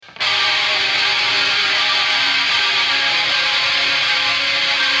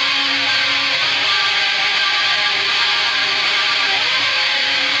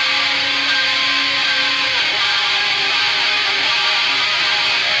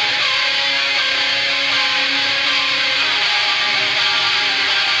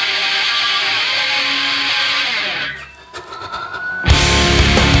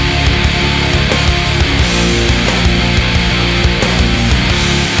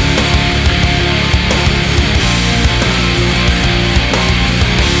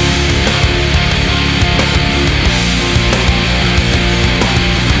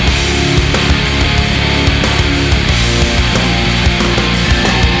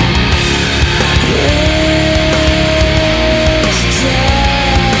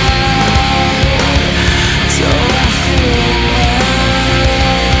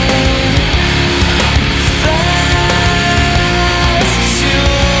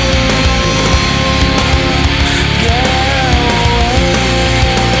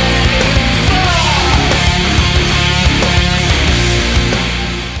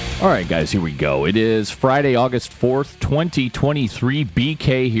guys, here we go. It is Friday, August 4th, 2023.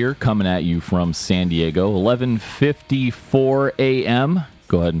 BK here, coming at you from San Diego, 11:54 a.m.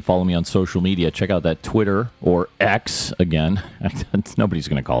 Go ahead and follow me on social media. Check out that Twitter, or X, again. Nobody's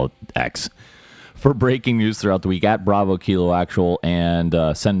going to call it X. For breaking news throughout the week, at Bravo Kilo Actual, and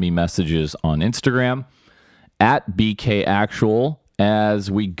send me messages on Instagram, at BK Actual. As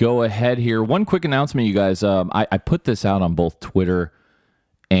we go ahead here, one quick announcement, you guys. I put this out on both Twitter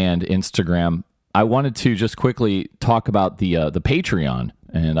and Instagram. I wanted to just quickly talk about the Patreon,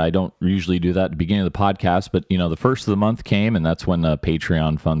 and I don't usually do that at the beginning of the podcast, but the first of the month came, and that's when the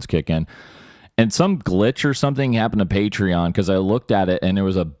Patreon funds kick in. And some glitch or something happened to Patreon, because I looked at it and there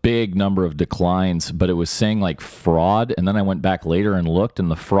was a big number of declines, but it was saying like fraud, and then I went back later and looked, and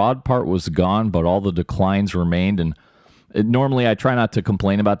the fraud part was gone, but all the declines remained. And normally I try not to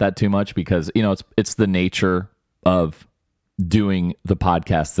complain about that too much, because it's the nature of doing the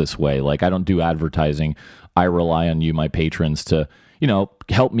podcast this way. Like, I don't do advertising. I rely on you, my patrons, to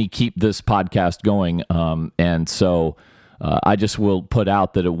help me keep this podcast going. And so I just will put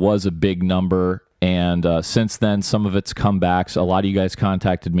out that it was a big number. And since then, some of it's come back. So a lot of you guys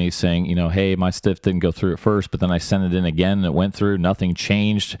contacted me saying, hey, my stuff didn't go through at first, but then I sent it in again and it went through. Nothing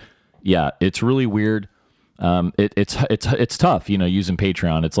changed. Yeah, it's really weird. It's tough, using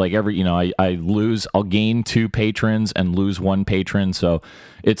Patreon. It's like I'll gain 2 patrons and lose 1 patron. So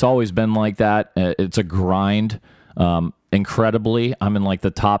it's always been like that. It's a grind. Incredibly, I'm in like the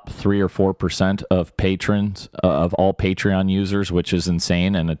top 3 or 4% of patrons of all Patreon users, which is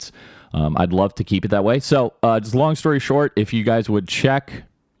insane. And it's, I'd love to keep it that way. So just long story short, if you guys would check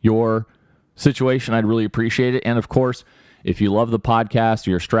your situation, I'd really appreciate it. And of course, if you love the podcast,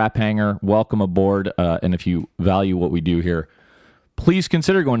 you're a strap hanger, welcome aboard. And if you value what we do here, please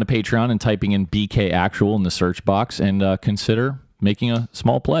consider going to Patreon and typing in BK Actual in the search box, and consider making a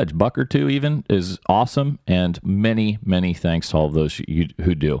small pledge. $1 or $2 even is awesome. And many, many thanks to all of those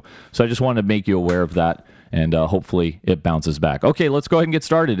who do. So I just wanted to make you aware of that, and hopefully it bounces back. Okay, let's go ahead and get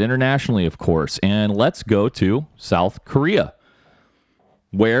started internationally, of course. And let's go to South Korea,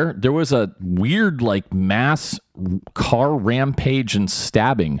 where there was a weird, mass car rampage and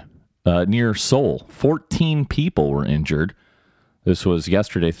stabbing near Seoul. 14 people were injured. This was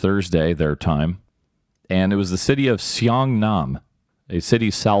yesterday, Thursday, their time. And it was the city of Seongnam, a city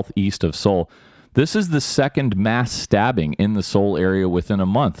southeast of Seoul. This is the second mass stabbing in the Seoul area within a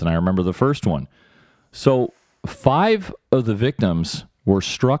month, and I remember the first one. So 5 of the victims were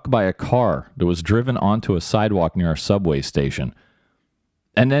struck by a car that was driven onto a sidewalk near a subway station.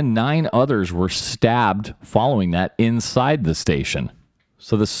 And then 9 others were stabbed following that inside the station.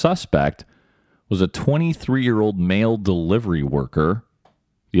 So the suspect was a 23-year-old male delivery worker.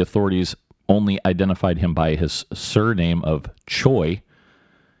 The authorities only identified him by his surname of Choi.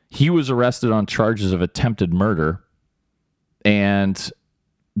 He was arrested on charges of attempted murder, and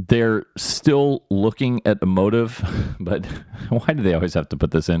they're still looking at a motive, but why do they always have to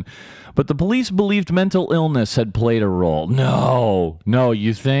put this in? But the police believed mental illness had played a role. No,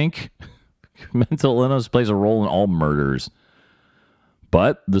 you think? Mental illness plays a role in all murders.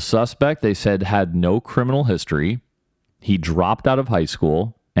 But the suspect, they said, had no criminal history. He dropped out of high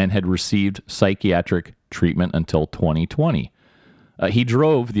school and had received psychiatric treatment until 2020. He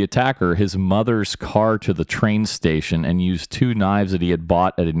drove, the attacker, his mother's car to the train station and used 2 knives that he had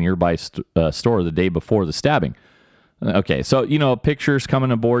bought at a nearby store the day before the stabbing. Okay, so, pictures coming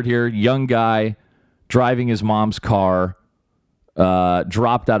aboard here. Young guy driving his mom's car,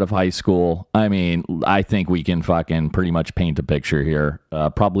 dropped out of high school. I mean, I think we can fucking pretty much paint a picture here.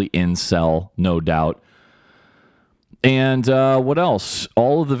 Probably incel, no doubt. And what else?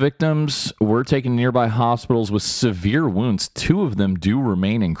 All of the victims were taken to nearby hospitals with severe wounds. 2 of them do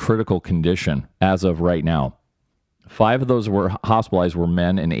remain in critical condition as of right now. 5 of those were hospitalized were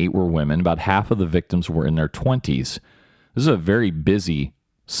men and 8 were women. About half of the victims were in their 20s. This is a very busy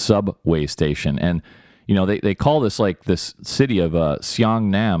subway station. And, they call this this city of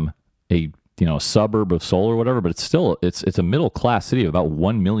Seongnam, a suburb of Seoul or whatever, but it's still, it's a middle-class city of about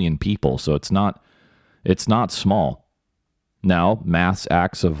 1 million people. So it's not small. Now, mass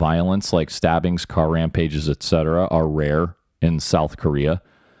acts of violence like stabbings, car rampages, etc., are rare in South Korea.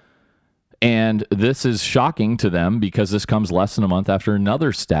 And this is shocking to them because this comes less than a month after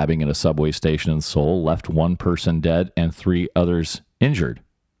another stabbing at a subway station in Seoul left 1 person dead and 3 others injured.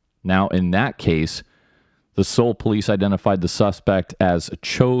 Now, in that case, the Seoul police identified the suspect as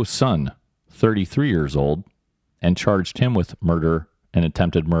Cho Sun, 33 years old, and charged him with murder and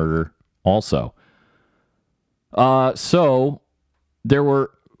attempted murder also. So there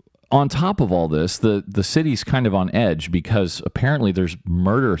were on top of all this, the city's kind of on edge because apparently there's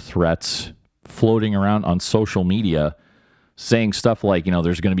murder threats floating around on social media saying stuff like,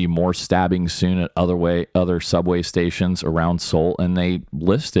 there's going to be more stabbings soon at other subway stations around Seoul. And they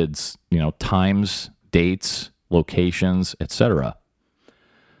listed, times, dates, locations, etc.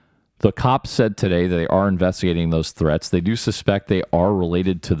 The cops said today that they are investigating those threats. They do suspect they are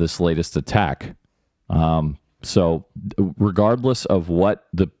related to this latest attack. So regardless of what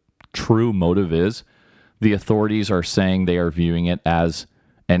the true motive is, the authorities are saying they are viewing it as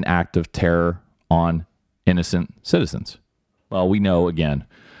an act of terror on innocent citizens. Well, we know, again,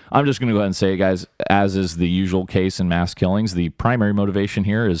 I'm just going to go ahead and say, guys, as is the usual case in mass killings, the primary motivation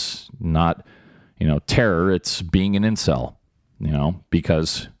here is not, terror. It's being an incel,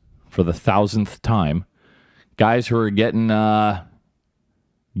 because for the 1,000th time, guys who are getting it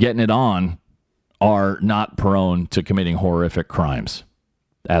on are not prone to committing horrific crimes,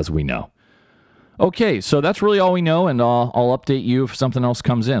 as we know. Okay, so that's really all we know, and I'll update you if something else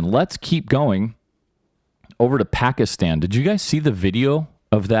comes in. Let's keep going over to Pakistan. Did you guys see the video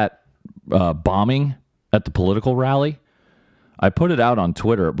of that bombing at the political rally? I put it out on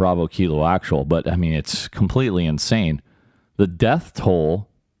Twitter at Bravo Kilo Actual, but it's completely insane. The death toll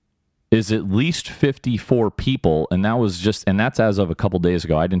is at least 54 people, and that's as of a couple days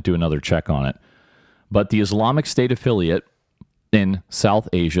ago. I didn't do another check on it. But the Islamic State affiliate in South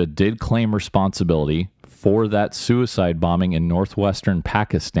Asia did claim responsibility for that suicide bombing in northwestern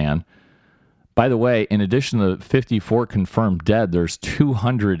Pakistan. By the way, in addition to 54 confirmed dead, there's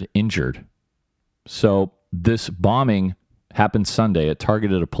 200 injured. So this bombing happened Sunday. It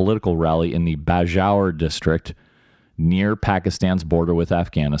targeted a political rally in the Bajaur district near Pakistan's border with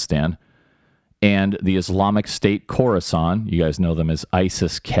Afghanistan. And the Islamic State Khorasan, you guys know them as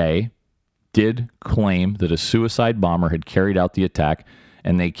ISIS-K, did claim that a suicide bomber had carried out the attack,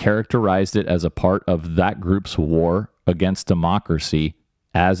 and they characterized it as a part of that group's war against democracy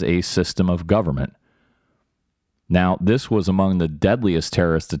as a system of government. Now, this was among the deadliest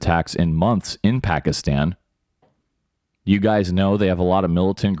terrorist attacks in months in Pakistan. You guys know they have a lot of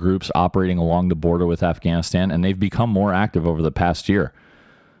militant groups operating along the border with Afghanistan, and they've become more active over the past year.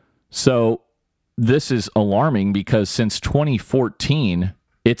 So this is alarming because since 2014,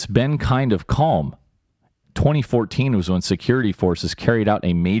 it's been kind of calm. 2014 was when security forces carried out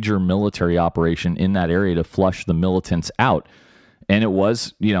a major military operation in that area to flush the militants out. And it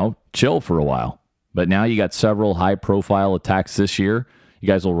was, chill for a while. But now you got several high-profile attacks this year. You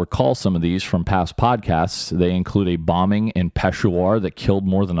guys will recall some of these from past podcasts. They include a bombing in Peshawar that killed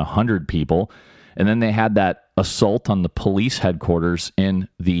more than 100 people. And then they had that assault on the police headquarters in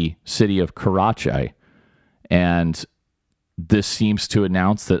the city of Karachi. And this seems to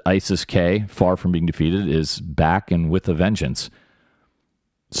announce that ISIS-K, far from being defeated, is back and with a vengeance.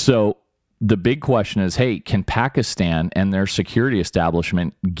 So the big question is, hey, can Pakistan and their security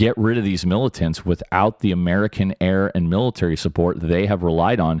establishment get rid of these militants without the American air and military support they have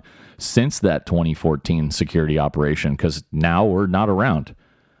relied on since that 2014 security operation? Because now we're not around.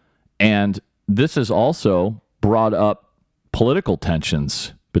 And this has also brought up political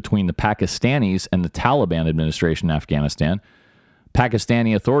tensions between the Pakistanis and the Taliban administration in Afghanistan.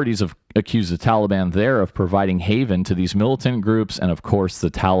 Pakistani authorities have accused the Taliban there of providing haven to these militant groups, and of course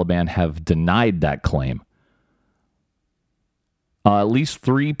the Taliban have denied that claim. At least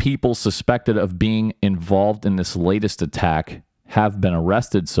 3 people suspected of being involved in this latest attack have been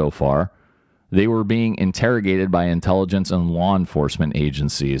arrested so far. They were being interrogated by intelligence and law enforcement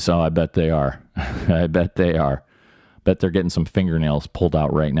agencies. Oh, I bet they are. I bet they are. Bet they're getting some fingernails pulled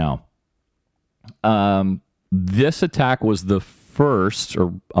out right now. This attack was the first,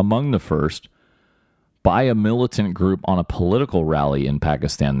 or among the first, by a militant group on a political rally in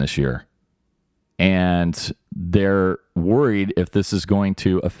Pakistan this year. And they're worried if this is going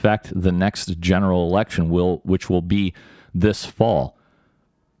to affect the next general election, which will be this fall.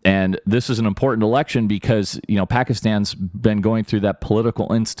 And this is an important election because, Pakistan's been going through that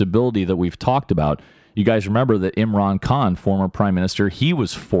political instability that we've talked about. You guys remember that Imran Khan, former prime minister, he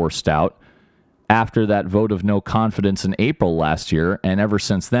was forced out after that vote of no confidence in April last year. And ever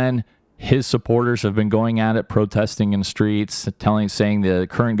since then, his supporters have been going at it, protesting in the streets, saying the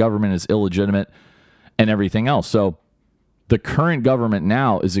current government is illegitimate and everything else. So the current government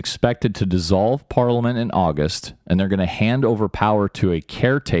now is expected to dissolve parliament in August, and they're going to hand over power to a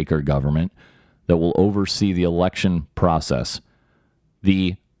caretaker government that will oversee the election process.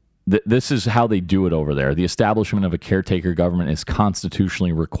 This is how they do it over there. The establishment of a caretaker government is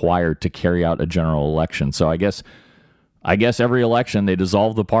constitutionally required to carry out a general election. So I guess every election they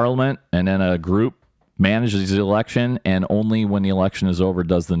dissolve the parliament, and then a group manages the election, and only when the election is over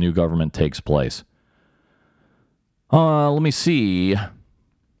does the new government takes place. Let me see.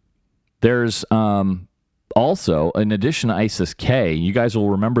 There's also, in addition to ISIS-K, you guys will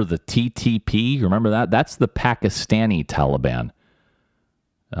remember the TTP. Remember that? That's the Pakistani Taliban.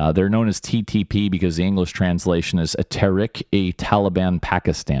 They're known as TTP because the English translation is Tehrik-e-Taliban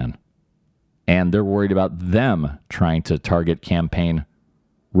Pakistan. And they're worried about them trying to target campaign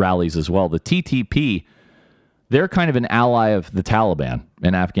rallies as well. The TTP, they're kind of an ally of the Taliban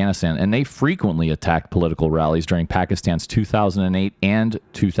in Afghanistan, and they frequently attacked political rallies during Pakistan's 2008 and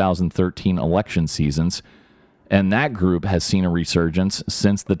 2013 election seasons. And that group has seen a resurgence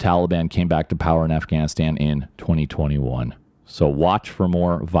since the Taliban came back to power in Afghanistan in 2021. So watch for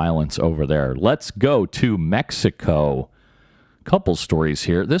more violence over there. Let's go to Mexico. Couple stories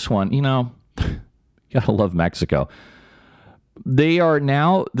here. This one, you know, gotta love Mexico. They are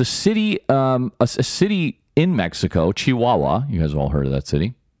now the city, a city in Mexico, Chihuahua. You guys have all heard of that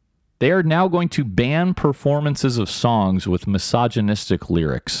city. They are now going to ban performances of songs with misogynistic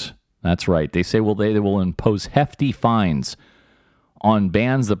lyrics. That's right. They say, well, they will impose hefty fines on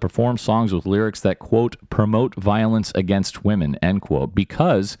bands that perform songs with lyrics that, quote, promote violence against women, end quote,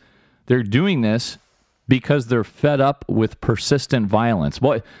 because they're doing this because they're fed up with persistent violence.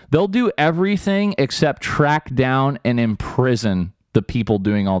 Boy, they'll do everything except track down and imprison the people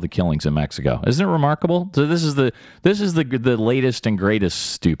doing all the killings in Mexico. Isn't it remarkable? So this is the latest and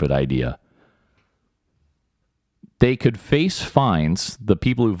greatest stupid idea. They could face fines, the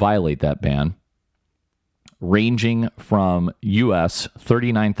people who violate that ban, ranging from U.S.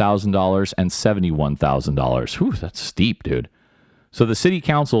 $39,000 and $71,000. Whew, that's steep, dude. So the city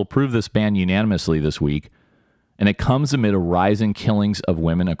council approved this ban unanimously this week, and it comes amid a rise in killings of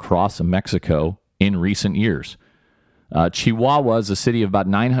women across Mexico in recent years. Chihuahua is a city of about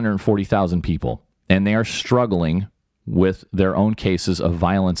 940,000 people, and they are struggling with their own cases of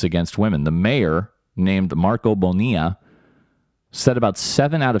violence against women. The mayor, named Marco Bonilla, said about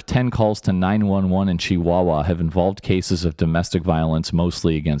 7 out of 10 calls to 911 in Chihuahua have involved cases of domestic violence,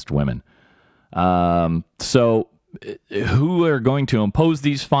 mostly against women. So who are going to impose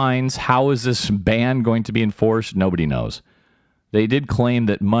these fines? How is this ban going to be enforced? Nobody knows. They did claim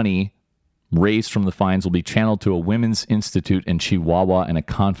that money raised from the fines will be channeled to a women's institute in Chihuahua and a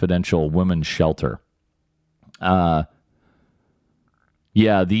confidential women's shelter.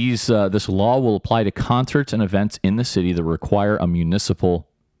 This law will apply to concerts and events in the city that require a municipal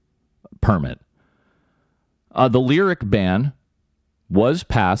permit. The lyric ban was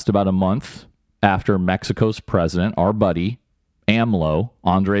passed about a month after Mexico's president, our buddy, AMLO,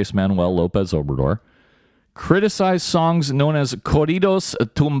 Andres Manuel Lopez Obrador, criticized songs known as corridos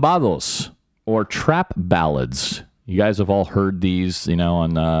tumbados, or trap ballads. You guys have all heard these, you know,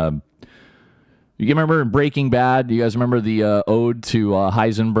 on... You remember in Breaking Bad, you guys remember the ode to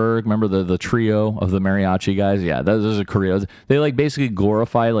Heisenberg? Remember the trio of the mariachi guys? Yeah, those are Koreans. They like basically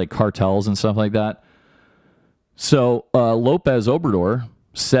glorify like cartels and stuff like that. So Lopez Obrador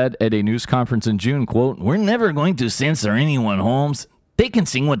said at a news conference in June, quote, "We're never going to censor anyone, Holmes. They can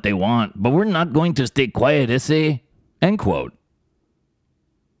sing what they want, but we're not going to stay quiet, essay," end quote.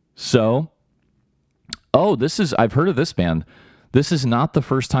 So, I've heard of this band. This is not the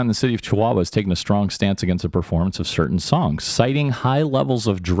first time the city of Chihuahua has taken a strong stance against the performance of certain songs. Citing high levels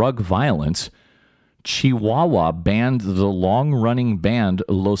of drug violence, Chihuahua banned the long-running band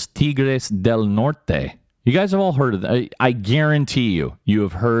Los Tigres del Norte. You guys have all heard of that. I guarantee you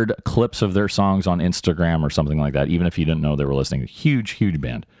have heard clips of their songs on Instagram or something like that, even if you didn't know they were listening. Huge, huge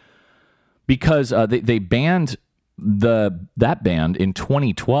band. Because they banned that band in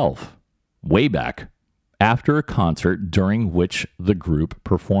 2012, way back, after a concert during which the group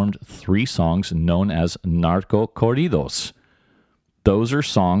performed 3 songs known as narco corridos. Those are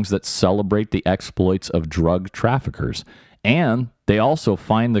songs that celebrate the exploits of drug traffickers. And they also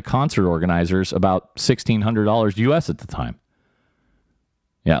fined the concert organizers about $1,600 US at the time.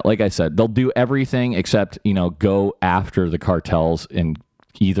 Yeah, like I said, they'll do everything except, you know, go after the cartels and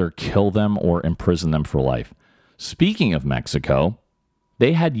either kill them or imprison them for life. Speaking of Mexico,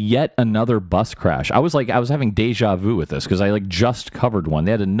 they had yet another bus crash. I was having deja vu with this because I just covered one.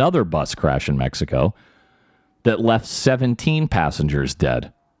 They had another bus crash in Mexico that left 17 passengers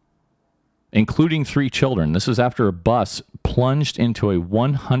dead, including 3 children. This was after a bus plunged into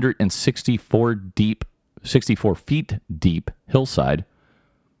a 64 feet deep hillside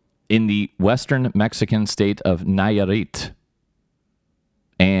in the western Mexican state of Nayarit.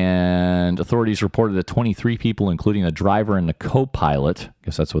 And authorities reported that 23 people, including the driver and the co-pilot, I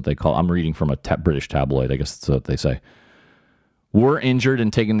guess that's what they call, I'm reading from a British tabloid, I guess that's what they say, were injured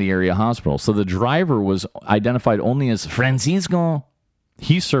and taken to the area hospital. So the driver was identified only as Francisco.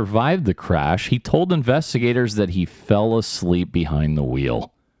 He survived the crash. He told investigators that he fell asleep behind the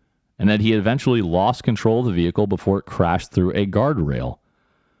wheel and that he eventually lost control of the vehicle before it crashed through a guardrail.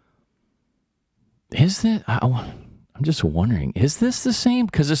 I'm just wondering, is this the same?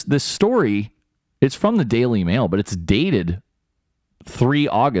 Because this story, it's from the Daily Mail, but it's dated 3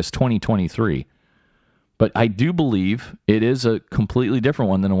 August 2023. But I do believe it is a completely different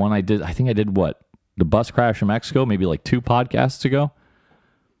one than the one I did. I think I did the bus crash in Mexico, maybe like 2 podcasts ago.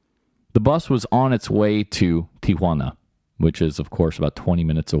 The bus was on its way to Tijuana, which is, of course, about 20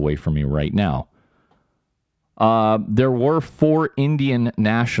 minutes away from me right now. There were 4 Indian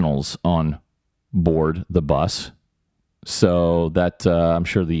nationals on board the bus. So that I'm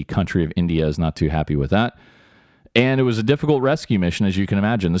sure the country of India is not too happy with that. And it was a difficult rescue mission, as you can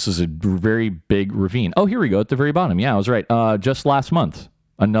imagine. This is a very big ravine. Oh, here we go at the very bottom. Yeah, I was right. Just last month,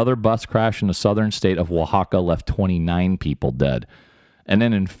 another bus crash in the southern state of Oaxaca left 29 people dead. And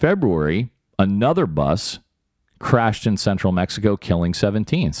then in February, another bus crashed in central Mexico, killing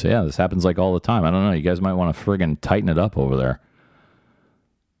 17. So yeah, this happens like all the time. I don't know. You guys might want to friggin' tighten it up over there.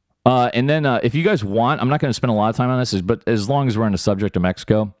 And then if you guys want, I'm not going to spend a lot of time on this, but as long as we're on the subject of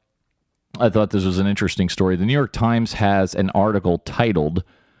Mexico, I thought this was an interesting story. The New York Times has an article titled,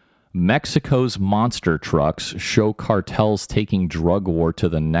 "Mexico's Monster Trucks Show Cartels Taking Drug War to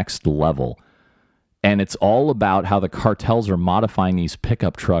the Next Level." And it's all about how the cartels are modifying these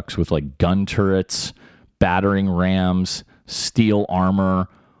pickup trucks with like gun turrets, battering rams, steel armor,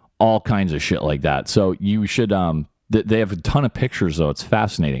 all kinds of shit like that. So you should, they have a ton of pictures though. It's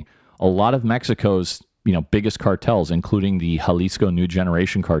fascinating. A lot of Mexico's, biggest cartels, including the Jalisco New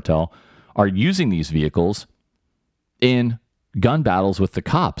Generation cartel, are using these vehicles in gun battles with the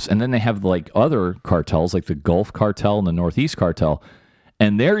cops. And then they have like other cartels like the Gulf Cartel and the Northeast Cartel,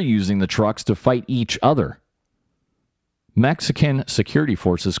 and they're using the trucks to fight each other. Mexican security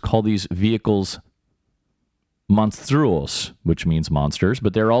forces call these vehicles monstruos, which means monsters,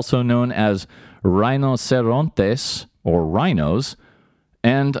 but they're also known as rinocerontes, or rhinos,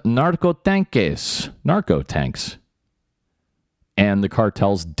 and narco tanks. And the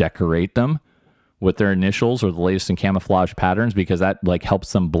cartels decorate them with their initials or the latest in camouflage patterns because that like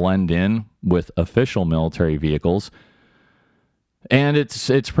helps them blend in with official military vehicles. And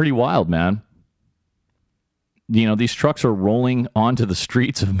it's pretty wild, man. These trucks are rolling onto the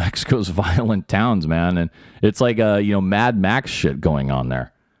streets of Mexico's violent towns, man. And it's like Mad Max shit going on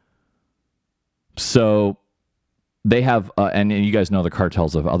there. So they have, and you guys know the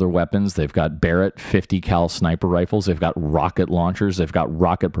cartels have other weapons. They've got Barrett 50 cal sniper rifles. They've got rocket launchers. They've got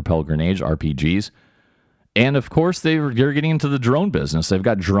rocket propelled grenades, RPGs. And of course, they're getting into the drone business. They've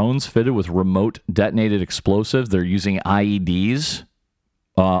got drones fitted with remote detonated explosives. They're using IEDs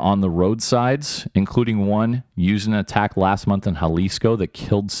on the roadsides, including one used in an attack last month in Jalisco that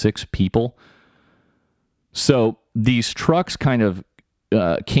killed 6 people. So these trucks kind of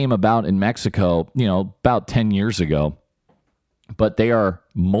came about in Mexico, about 10 years ago, but they are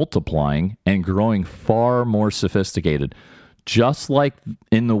multiplying and growing far more sophisticated, just like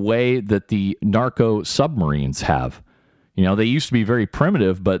in the way that the narco submarines have. They used to be very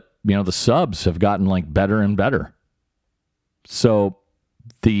primitive, but, the subs have gotten like better and better. So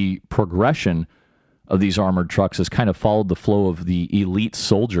the progression of these armored trucks has kind of followed the flow of the elite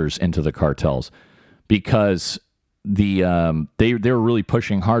soldiers into the cartels because they were really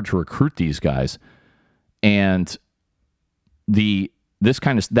pushing hard to recruit these guys. And that's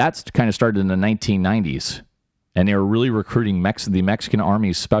kind of started in the 1990s. And they were really recruiting the Mexican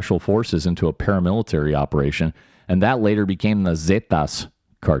Army's special forces into a paramilitary operation. And that later became the Zetas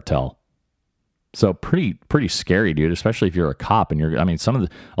cartel. So pretty scary, dude, especially if you're a cop and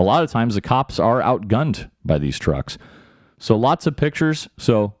a lot of times the cops are outgunned by these trucks. So lots of pictures.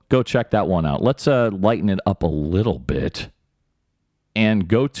 So go check that one out. Let's lighten it up a little bit and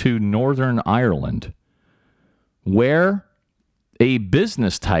go to Northern Ireland, where a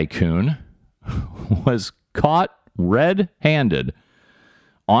business tycoon was caught red-handed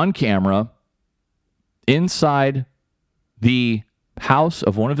on camera inside the house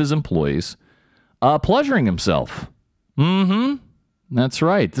of one of his employees, pleasuring himself. That's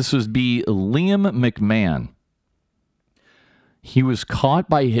right. This was Liam McMahon. He was caught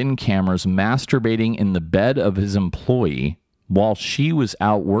by hidden cameras masturbating in the bed of his employee while she was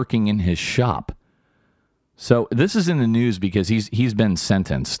out working in his shop. So this is in the news because he's been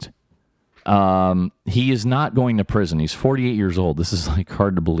sentenced. He is not going to prison. He's 48 years old. This is like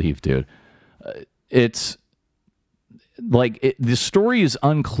hard to believe, dude. It's like the story is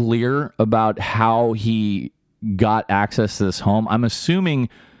unclear about how he got access to this home. I'm assuming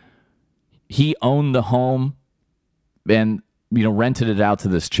he owned the home and, rented it out to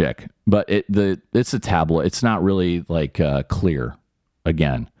this chick. But it's a tabloid. It's not really like clear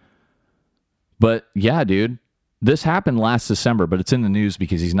again. But yeah, dude, this happened last December, but it's in the news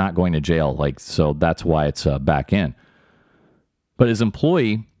because he's not going to jail. So that's why it's back in. But his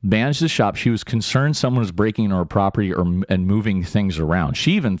employee managed the shop. She was concerned someone was breaking into her property and moving things around.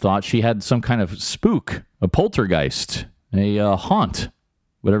 She even thought she had some kind of spook, a poltergeist, a haunt,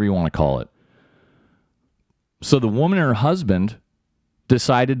 whatever you want to call it. So the woman and her husband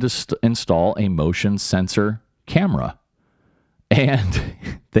decided to install a motion sensor camera. And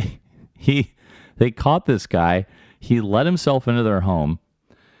they caught this guy. He let himself into their home.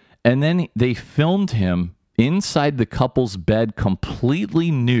 And then they filmed him inside the couple's bed, completely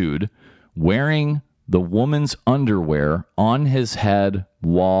nude, wearing the woman's underwear on his head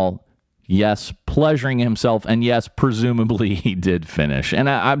while, yes, pleasuring himself. And yes, presumably he did finish. And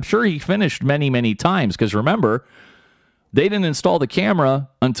I'm sure he finished many, many times because remember, they didn't install the camera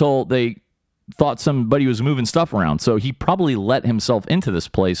until they thought somebody was moving stuff around. So he probably let himself into this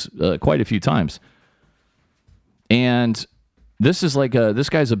place quite a few times. And this is this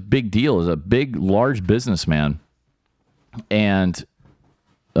guy's a big deal. He's a big, large businessman and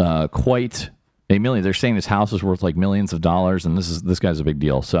quite a million. They're saying his house is worth like millions of dollars, and this guy's a big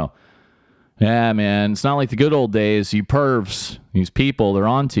deal. So, yeah, man, it's not like the good old days. You pervs, these people, they're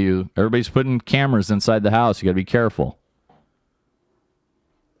on to you. Everybody's putting cameras inside the house. You got to be careful.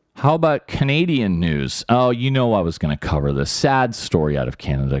 How about Canadian news? Oh, I was going to cover this. Sad story out of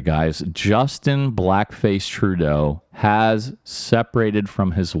Canada, guys. Justin Blackface Trudeau has separated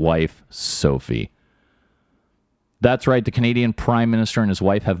from his wife, Sophie. That's right. The Canadian Prime Minister and his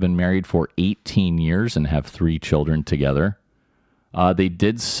wife have been married for 18 years and have 3 children together. They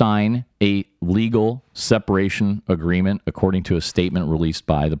did sign a legal separation agreement, according to a statement released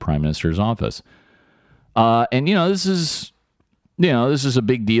by the Prime Minister's office. And this is a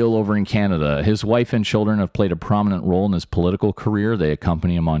big deal over in Canada. His wife and children have played a prominent role in his political career. They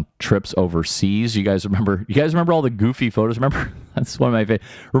accompany him on trips overseas. You guys remember all the goofy photos? Remember? That's one of my favorite.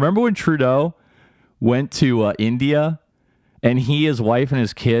 Remember when Trudeau went to India and his wife and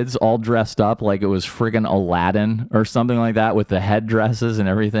his kids all dressed up like it was friggin' Aladdin or something like that with the headdresses and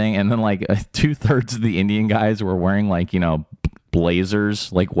everything. And then 2/3 of the Indian guys were wearing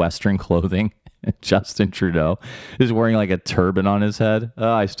blazers, like Western clothing. Justin Trudeau is wearing a turban on his head.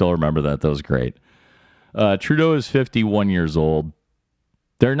 Oh, I still remember that. That was great. Trudeau is 51 years old.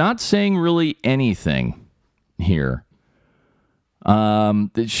 They're not saying really anything here.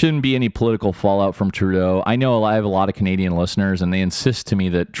 There shouldn't be any political fallout from Trudeau. I know I have a lot of Canadian listeners, and they insist to me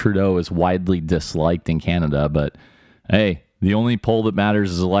that Trudeau is widely disliked in Canada. But hey, the only poll that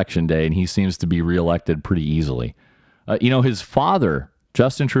matters is election day, and he seems to be reelected pretty easily. His father,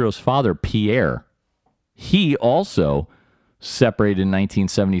 Justin Trudeau's father, Pierre, he also separated in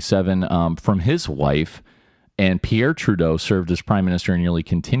 1977 from his wife, and Pierre Trudeau served as prime minister nearly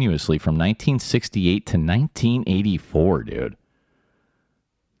continuously from 1968 to 1984, dude.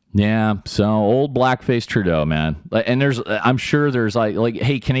 Yeah, so old blackface Trudeau, man. And I'm sure there's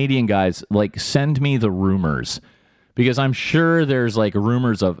hey, Canadian guys, send me the rumors, because I'm sure there's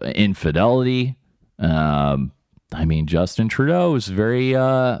rumors of infidelity. Justin Trudeau is very,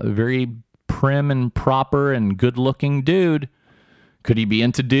 very prim and proper and good-looking dude. Could he be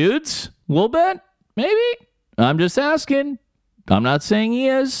into dudes? A little bit, maybe. I'm just asking. I'm not saying he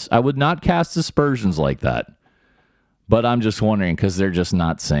is. I would not cast aspersions like that. But I'm just wondering because they're just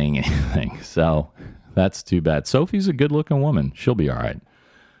not saying anything. So that's too bad. Sophie's a good-looking woman. She'll be all right.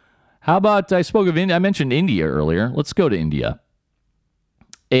 How about, I spoke of India. I mentioned India earlier. Let's go to India.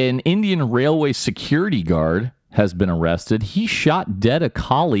 An Indian railway security guard has been arrested. He shot dead a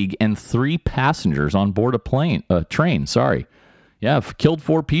colleague and 3 passengers on board a train. Yeah, killed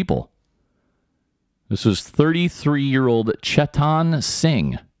 4 people. This was 33-year-old Chetan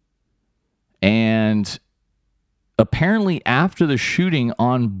Singh. And apparently after the shooting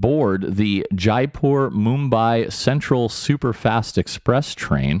on board the Jaipur-Mumbai Central Superfast Express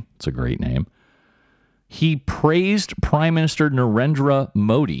train, it's a great name, he praised Prime Minister Narendra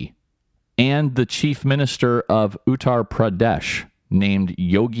Modi and the Chief Minister of Uttar Pradesh, named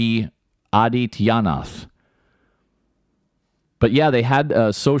Yogi Adityanath. But yeah, they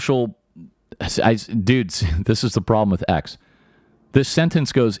had social... Dudes, this is the problem with X. This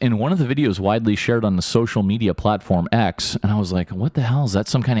sentence goes, in one of the videos widely shared on the social media platform X, and I was like, what the hell? Is that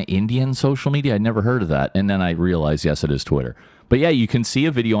some kind of Indian social media? I'd never heard of that. And then I realized, yes, it is Twitter. But yeah, you can see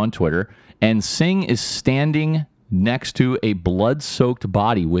a video on Twitter, and Singh is standing next to a blood-soaked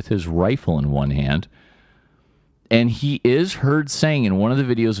body with his rifle in one hand. And he is heard saying in one of the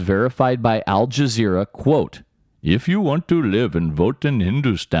videos verified by Al Jazeera, quote, "If you want to live and vote in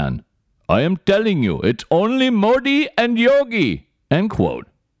Hindustan, I am telling you, it's only Modi and Yogi," end quote.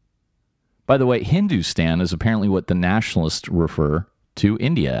 By the way, Hindustan is apparently what the nationalists refer to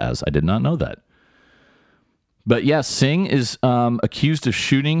India as. I did not know that. But yes, Singh is accused of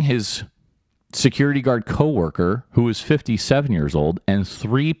shooting his security guard co-worker, who is 57 years old, and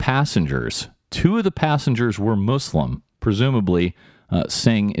 3 passengers. 2 of the passengers were Muslim. Presumably,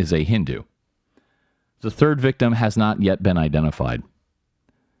 Singh is a Hindu. The 3rd victim has not yet been identified.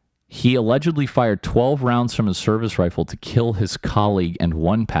 He allegedly fired 12 rounds from his service rifle to kill his colleague and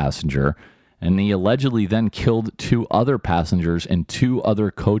 1 passenger, and he allegedly then killed 2 other passengers and 2 other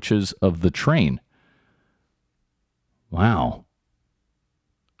coaches of the train. Wow.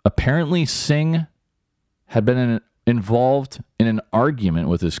 Apparently, Singh had been involved in an argument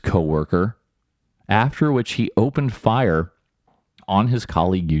with his coworker, after which he opened fire on his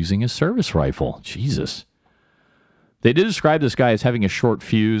colleague using his service rifle. Jesus. They did describe this guy as having a short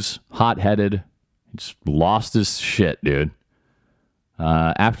fuse, hot-headed, just lost his shit, dude.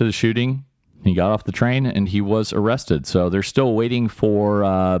 After the shooting, he got off the train and he was arrested. So they're still waiting for,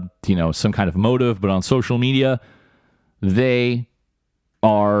 some kind of motive. But on social media, they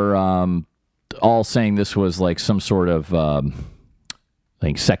are all saying this was like some sort of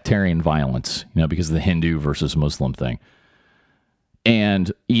sectarian violence, because of the Hindu versus Muslim thing.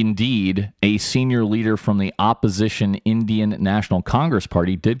 And indeed, a senior leader from the opposition Indian National Congress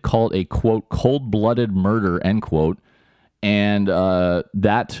Party did call it a, quote, cold-blooded murder, end quote. And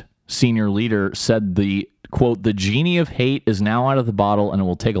that senior leader said the, quote, "the genie of hate is now out of the bottle and it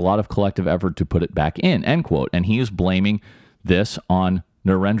will take a lot of collective effort to put it back in," end quote. And he is blaming this on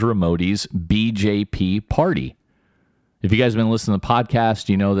Narendra Modi's BJP party. If you guys have been listening to the podcast,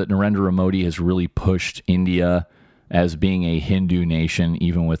 you know that Narendra Modi has really pushed India as being a Hindu nation,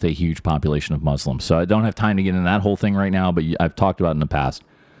 even with a huge population of Muslims. So I don't have time to get into that whole thing right now, but I've talked about it in the past.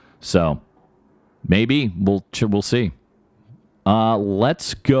 So maybe we'll see.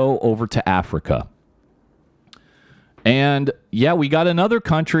 Let's go over to Africa. And yeah, we got another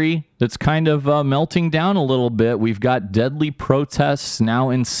country that's kind of melting down a little bit. We've got deadly protests now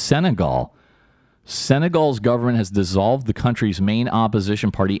in Senegal. Senegal's government has dissolved the country's main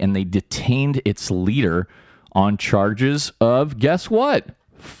opposition party, and they detained its leader on charges of, guess what?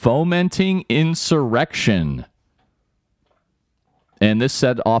 Fomenting insurrection. And this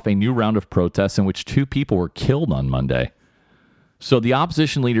set off a new round of protests in which 2 people were killed on Monday. So the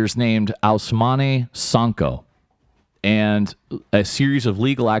opposition leader is named Ousmane Sonko. And a series of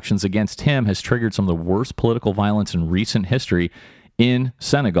legal actions against him has triggered some of the worst political violence in recent history in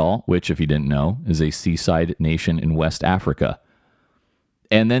Senegal, which, if you didn't know, is a seaside nation in West Africa.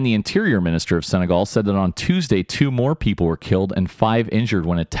 And then the interior minister of Senegal said that on Tuesday, 2 more people were killed and 5 injured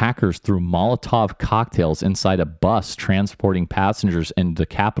when attackers threw Molotov cocktails inside a bus transporting passengers in the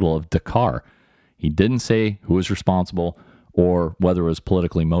capital of Dakar. He didn't say who was responsible or whether it was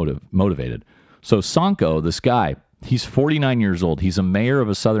politically motivated. So Sonko, this guy, he's 49 years old. He's a mayor of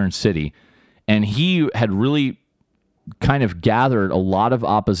a southern city, and he had really kind of gathered a lot of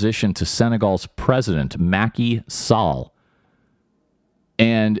opposition to Senegal's president, Macky Sall.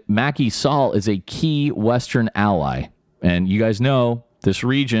 And Macky Sall is a key Western ally. And you guys know this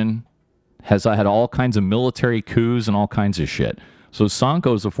region has had all kinds of military coups and all kinds of shit. So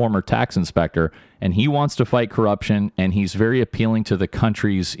Sonko is a former tax inspector, and he wants to fight corruption, and he's very appealing to the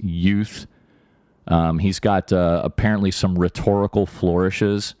country's youth. He's got apparently some rhetorical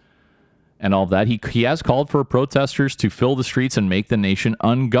flourishes and all of that. He has called for protesters to fill the streets and make the nation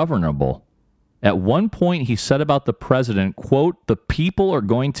ungovernable. At one point, he said about the president, quote, "the people are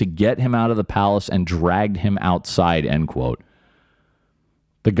going to get him out of the palace and dragged him outside," end quote.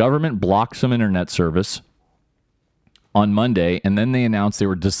 The government blocked some internet service on Monday, and then they announced they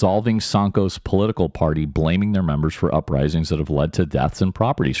were dissolving Sonko's political party, blaming their members for uprisings that have led to deaths and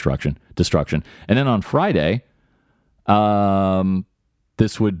property destruction. And then on Friday,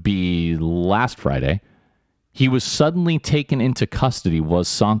 this would be last Friday, he was suddenly taken into custody, was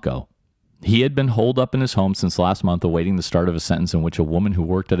Sonko. He had been holed up in his home since last month, awaiting the start of a sentence in which a woman who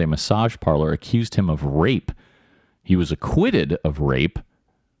worked at a massage parlor accused him of rape. He was acquitted of rape,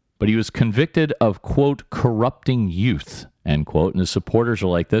 but he was convicted of, quote, corrupting youth, end quote. And his supporters are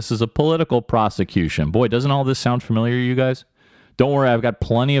like, this is a political prosecution. Boy, doesn't all this sound familiar to you guys? Don't worry, I've got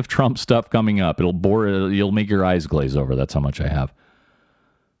plenty of Trump stuff coming up. You'll make your eyes glaze over. That's how much I have.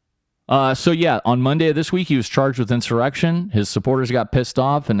 So yeah, on Monday of this week, he was charged with insurrection. His supporters got pissed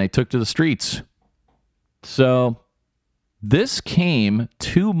off and they took to the streets. So this came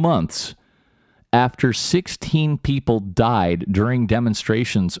 2 months after 16 people died during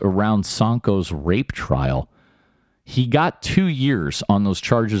demonstrations around Sonko's rape trial. He got 2 years on those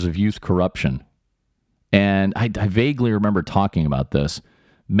charges of youth corruption. And I vaguely remember talking about this.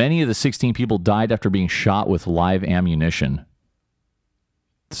 Many of the 16 people died after being shot with live ammunition.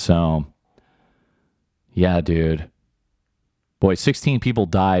 So, yeah, dude. Boy, 16 people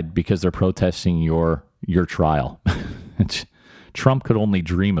died because they're protesting your trial. Trump could only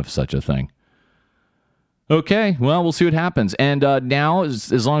dream of such a thing. Okay, well, we'll see what happens. And now,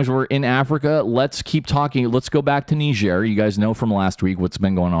 as long as we're in Africa, let's keep talking. Let's go back to Niger. You guys know from last week what's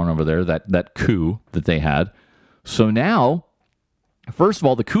been going on over there, that coup that they had. So now, first of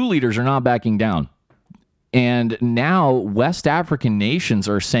all, the coup leaders are not backing down. And now West African nations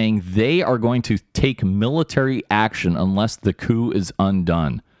are saying they are going to take military action unless the coup is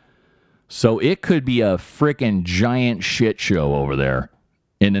undone. So it could be a frickin' giant shit show over there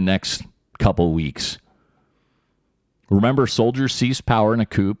in the next couple weeks. Remember, soldiers seized power in a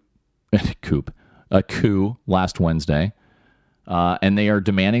coup last Wednesday, and they are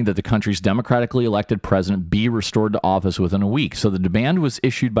demanding that the country's democratically elected president be restored to office within a week. So the demand was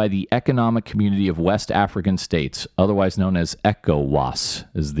issued by the Economic Community of West African States, otherwise known as ECOWAS,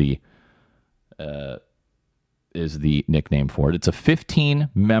 is the nickname for it. It's a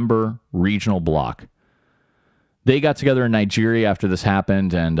 15-member regional bloc. They got together in Nigeria after this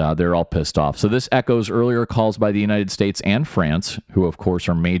happened, and they're all pissed off. So this echoes earlier calls by the United States and France, who, of course,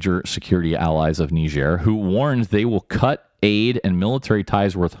 are major security allies of Niger, who warned they will cut aid and military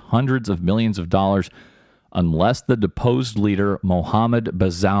ties worth hundreds of millions of dollars unless the deposed leader, Mohamed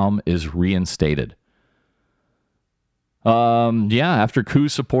Bazoum, is reinstated. After coup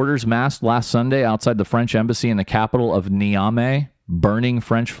supporters massed last Sunday outside the French embassy in the capital of Niamey, burning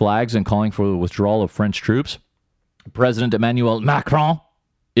French flags and calling for the withdrawal of French troops, President Emmanuel Macron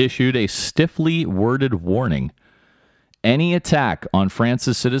issued a stiffly worded warning. Any attack on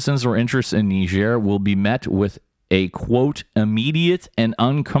France's citizens or interests in Niger will be met with a, quote, immediate and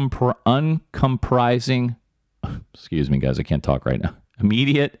uncompromising, excuse me, guys, I can't talk right now,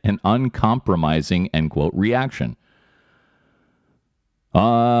 immediate and uncompromising, end quote, reaction.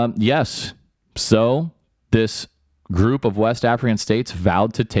 Yes. So this group of West African states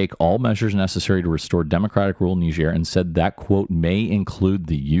vowed to take all measures necessary to restore democratic rule in Niger and said that, quote, may include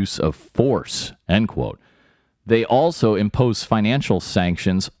the use of force, end quote. They also imposed financial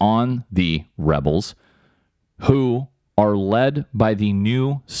sanctions on the rebels, who are led by the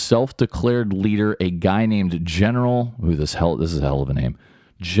new self-declared leader, a guy named General, this is a hell of a name,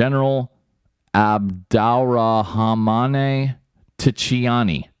 General Abdurrahmane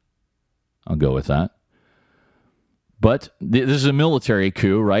Tichiani. I'll go with that. But this is a military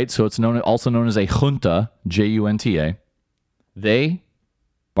coup, right? So it's also known as a junta, Junta. They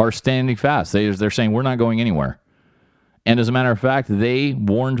are standing fast. They're saying we're not going anywhere. And as a matter of fact, they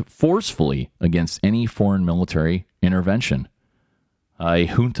warned forcefully against any foreign military intervention. A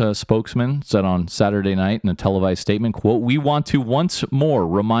junta spokesman said on Saturday night in a televised statement, quote, we want to once more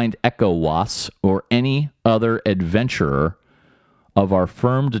remind ECOWAS or any other adventurer of our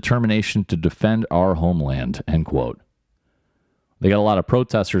firm determination to defend our homeland, end quote. They got a lot of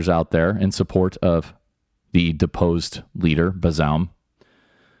protesters out there in support of the deposed leader, Bazoum.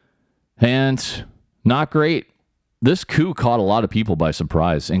 And not great. This coup caught a lot of people by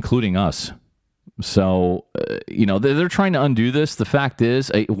surprise, including us. So, they're trying to undo this. The fact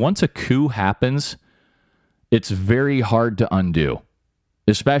is, once a coup happens, it's very hard to undo.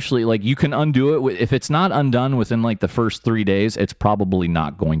 Especially, you can undo it. If it's not undone within, the first 3 days, it's probably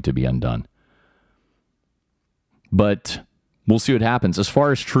not going to be undone. But we'll see what happens. As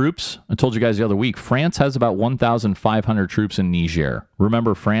far as troops, I told you guys the other week, France has about 1,500 troops in Niger.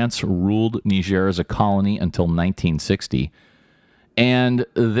 Remember, France ruled Niger as a colony until 1960. And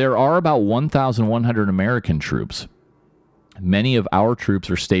there are about 1,100 American troops. Many of our troops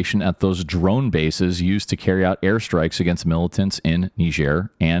are stationed at those drone bases used to carry out airstrikes against militants in Niger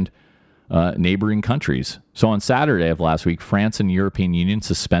and neighboring countries. So on Saturday of last week, France and the European Union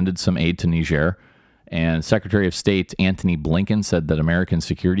suspended some aid to Niger. And Secretary of State Antony Blinken said that American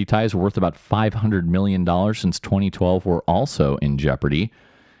security ties worth about $500 million since 2012 were also in jeopardy.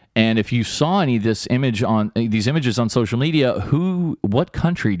 And if you saw any of these images on social media, what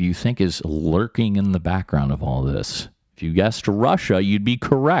country do you think is lurking in the background of all this? If you guessed Russia, you'd be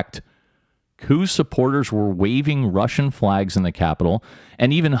correct. Coup supporters were waving Russian flags in the capital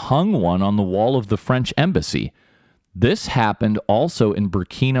and even hung one on the wall of the French embassy. This happened also in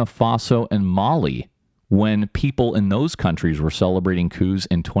Burkina Faso and Mali, when people in those countries were celebrating coups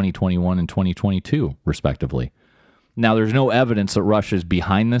in 2021 and 2022, respectively. Now, there's no evidence that Russia is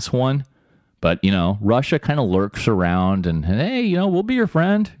behind this one, But, Russia kind of lurks around and, hey, we'll be your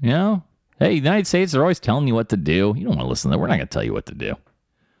friend, Hey, the United States, they're always telling you what to do. You don't want to listen to them. We're not going to tell you what to do.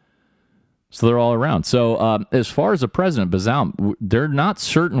 So they're all around. So as far as the president, Bazoum, they're not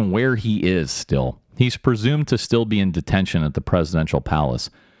certain where he is still. He's presumed to still be in detention at the presidential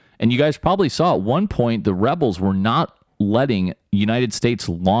palace. And you guys probably saw at one point the rebels were not letting United States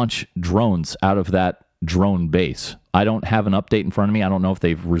launch drones out of that drone base. I don't have an update in front of me. I don't know if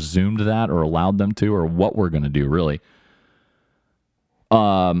they've resumed that or allowed them to or what we're going to do, really.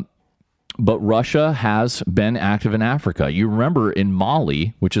 But Russia has been active in Africa. You remember in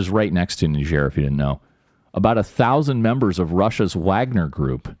Mali, which is right next to Niger, if you didn't know, about 1,000 members of Russia's Wagner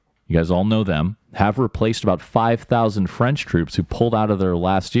group, you guys all know them, have replaced about 5,000 French troops who pulled out of there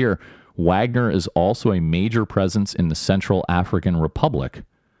last year. Wagner is also a major presence in the Central African Republic.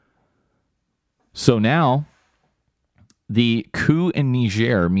 So now, the coup in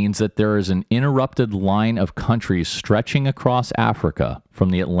Niger means that there is an interrupted line of countries stretching across Africa from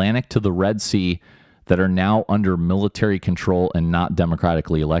the Atlantic to the Red Sea that are now under military control and not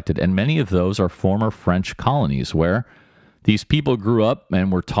democratically elected. And many of those are former French colonies where these people grew up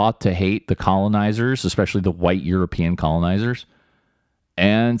and were taught to hate the colonizers, especially the white European colonizers.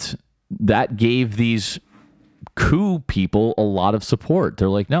 And that gave these coup people a lot of support. They're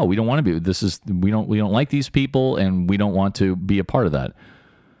like, no, we don't want to be, we don't like these people and we don't want to be a part of that.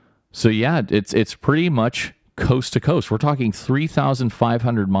 So yeah, it's pretty much coast to coast. We're talking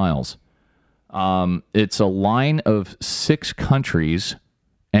 3,500 miles. It's a line of 6 countries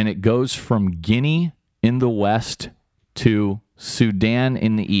and it goes from Guinea in the west to Sudan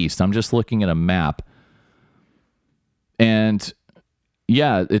in the east. I'm just looking at a map. And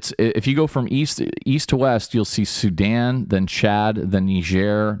yeah, if you go from east to west, you'll see Sudan, then Chad, then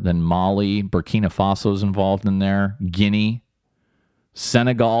Niger, then Mali, Burkina Faso is involved in there, Guinea,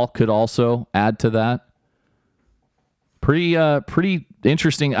 Senegal could also add to that. Pretty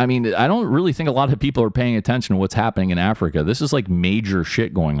interesting. I mean, I don't really think a lot of people are paying attention to what's happening in Africa. This is like major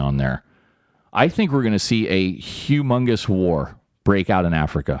shit going on there. I think we're going to see a humongous war break out in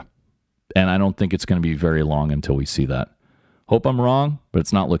Africa, and I don't think it's going to be very long until we see that. Hope I'm wrong, but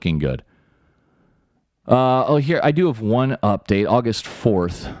it's not looking good. Here, I do have one update. August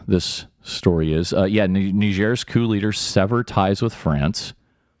 4th, this story is. Niger's coup leaders sever ties with France.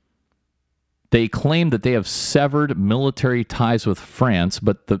 They claim that they have severed military ties with France,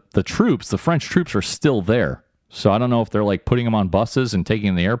 but the French troops are still there. So I don't know if they're like putting them on buses and taking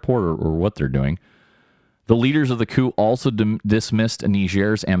them to the airport or what they're doing. The leaders of the coup also dismissed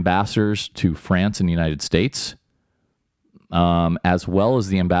Niger's ambassadors to France and the United States, as well as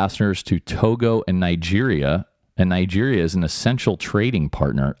the ambassadors to Togo and Nigeria. And Nigeria is an essential trading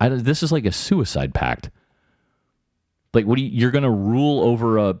partner. This is like a suicide pact. Like, you're going to rule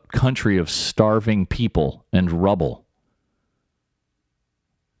over a country of starving people and rubble.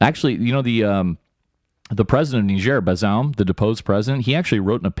 Actually, the president of Niger, Bazoum, the deposed president, he actually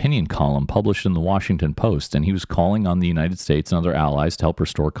wrote an opinion column published in the Washington Post, and he was calling on the United States and other allies to help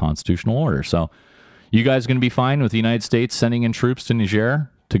restore constitutional order. So, you guys going to be fine with the United States sending in troops to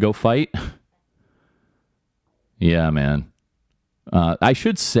Niger to go fight? Yeah, man. I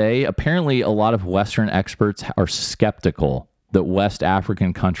should say, apparently a lot of Western experts are skeptical that West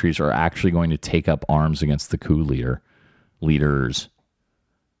African countries are actually going to take up arms against the coup leaders.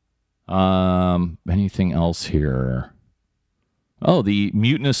 Anything else here? Oh, the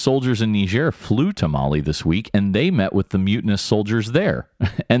mutinous soldiers in Niger flew to Mali this week, and they met with the mutinous soldiers there.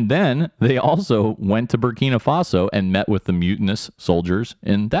 And then they also went to Burkina Faso and met with the mutinous soldiers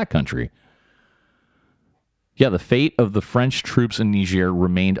in that country. Yeah, the fate of the French troops in Niger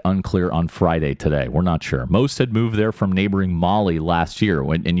remained unclear on Friday today. We're not sure. Most had moved there from neighboring Mali last year.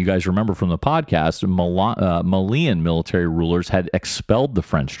 And you guys remember from the podcast, Malian military rulers had expelled the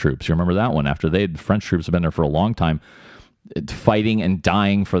French troops. You remember that one? After the French troops have been there for a long time, fighting and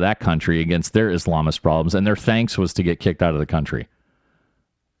dying for that country against their Islamist problems. And their thanks was to get kicked out of the country.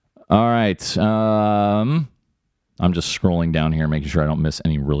 All right. I'm just scrolling down here, making sure I don't miss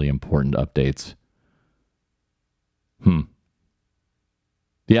any really important updates.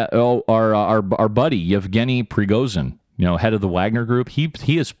 Yeah. Oh, our buddy Yevgeny Prigozhin, head of the Wagner Group,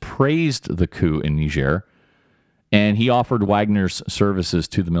 he has praised the coup in Niger, and he offered Wagner's services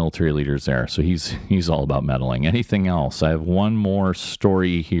to the military leaders there. So he's all about meddling. Anything else? I have one more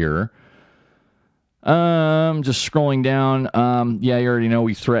story here. Just scrolling down. You already know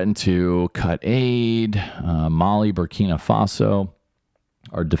we threatened to cut aid. Mali, Burkina Faso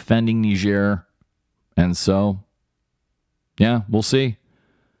are defending Niger, and so. Yeah, we'll see.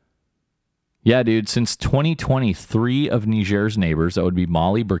 Yeah, dude, since 2020, 3 of Niger's neighbors, that would be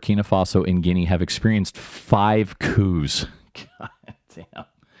Mali, Burkina Faso, and Guinea, have experienced 5 coups. God damn.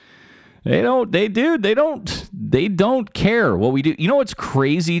 They don't care what we do. You know what's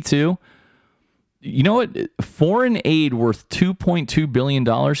crazy too? You know what? Foreign aid worth $2.2 billion.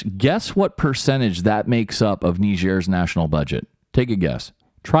 Guess what percentage that makes up of Niger's national budget? Take a guess.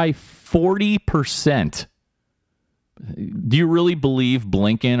 Try 40%. Do you really believe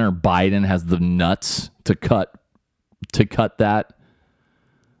Blinken or Biden has the nuts to cut that?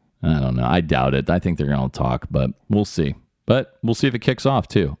 I don't know. I doubt it. I think they're going to talk, but we'll see. But we'll see if it kicks off,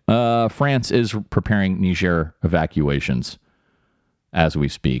 too. France is preparing Niger evacuations as we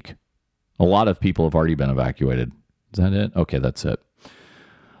speak. A lot of people have already been evacuated. Is that it? Okay, that's it.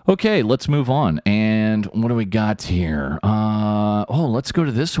 Okay, let's move on. And what do we got here? Let's go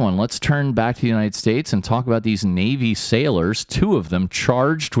to this one. Let's turn back to the United States and talk about these Navy sailors, 2 of them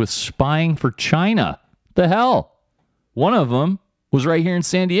charged with spying for China. The hell? One of them was right here in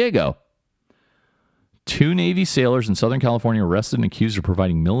San Diego. 2 Navy sailors in Southern California arrested and accused of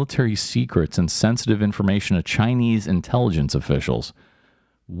providing military secrets and sensitive information to Chinese intelligence officials.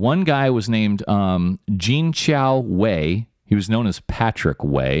 One guy was named Jin Chao Wei. He was known as Patrick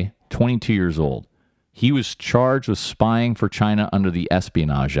Wei, 22 years old. He was charged with spying for China under the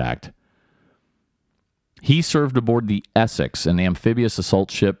Espionage Act. He served aboard the Essex, an amphibious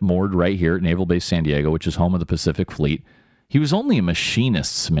assault ship moored right here at Naval Base San Diego, which is home of the Pacific Fleet. He was only a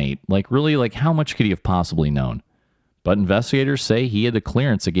machinist's mate. How much could he have possibly known? But investigators say he had the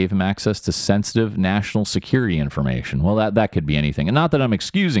clearance that gave him access to sensitive national security information. Well, that could be anything. And not that I'm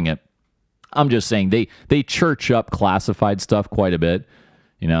excusing it. I'm just saying they church up classified stuff quite a bit.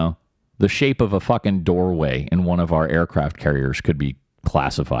 You know, the shape of a fucking doorway in one of our aircraft carriers could be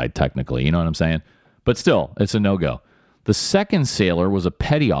classified technically. You know what I'm saying? But still, it's a no-go. The second sailor was a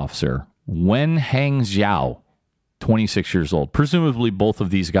petty officer, Wen Hang Xiao, 26 years old. Presumably both of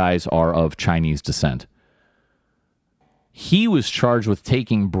these guys are of Chinese descent. He was charged with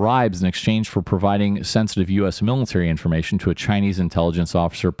taking bribes in exchange for providing sensitive U.S. military information to a Chinese intelligence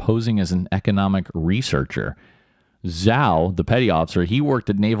officer posing as an economic researcher. Zhao, the petty officer, he worked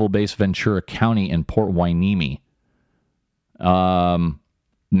at Naval Base Ventura County in Port Hueneme.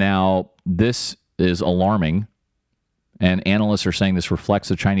 Now, this is alarming, and analysts are saying this reflects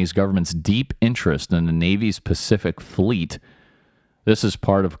the Chinese government's deep interest in the Navy's Pacific Fleet. This is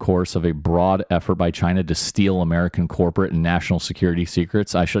part, of course, of a broad effort by China to steal American corporate and national security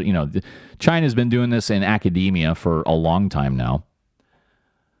secrets. China's been doing this in academia for a long time now.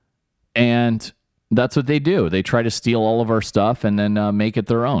 And that's what they do. They try to steal all of our stuff and then make it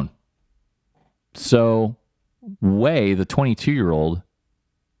their own. So Wei, the 22-year-old,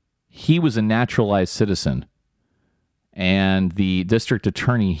 he was a naturalized citizen. And the district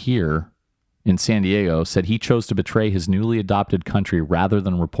attorney here in San Diego said he chose to betray his newly adopted country rather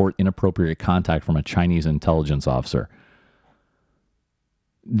than report inappropriate contact from a Chinese intelligence officer.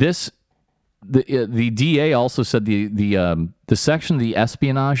 The DA also said the section of the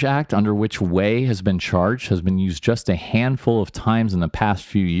Espionage Act under which Wei has been charged has been used just a handful of times in the past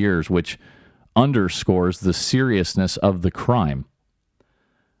few years, which underscores the seriousness of the crime.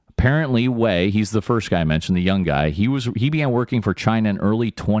 Apparently, Wei, he's the first guy I mentioned, the young guy, he began working for China in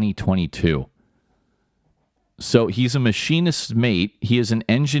early 2022. So he's a machinist's mate. He is an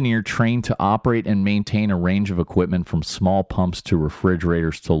engineer trained to operate and maintain a range of equipment from small pumps to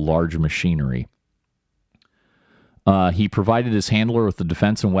refrigerators to large machinery. He provided his handler with the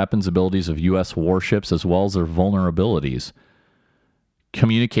defense and weapons abilities of U.S. warships as well as their vulnerabilities,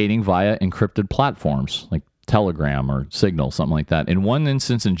 communicating via encrypted platforms like Telegram or Signal, something like that. In one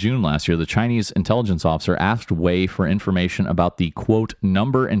instance in June last year, the Chinese intelligence officer asked Wei for information about the, quote,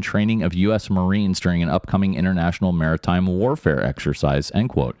 number and training of U.S. Marines during an upcoming international maritime warfare exercise, end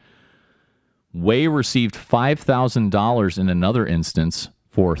quote. Wei received $5,000 in another instance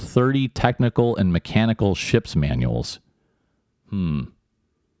for 30 technical and mechanical ship's manuals. Let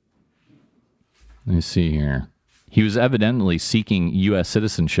me see here. He was evidently seeking U.S.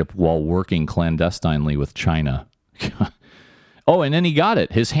 citizenship while working clandestinely with China. Oh, and then he got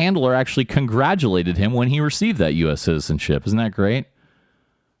it. His handler actually congratulated him when he received that U.S. citizenship. Isn't that great?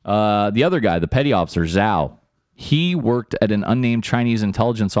 The other guy, the petty officer, Zhao, he worked at an unnamed Chinese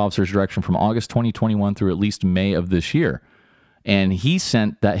intelligence officer's direction from August 2021 through at least May of this year. And he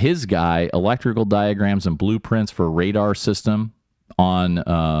sent his guy electrical diagrams and blueprints for a radar system on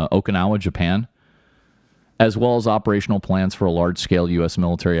Okinawa, Japan, as well as operational plans for a large-scale U.S.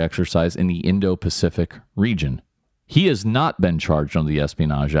 military exercise in the Indo-Pacific region. He has not been charged under the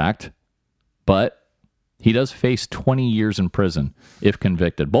Espionage Act, but He does face 20 years in prison if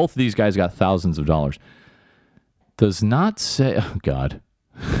convicted. Both of these guys got thousands of dollars. Does not say, oh God.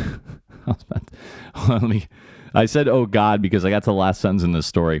 I said, oh God, because I got to the last sentence in this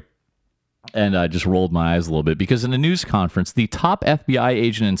story and I just rolled my eyes a little bit because in a news conference, the top FBI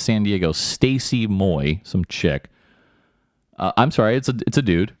agent in San Diego, Stacy Moy, some chick, I'm sorry, it's a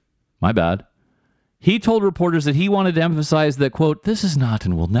dude. My bad. He told reporters that he wanted to emphasize that, quote, this is not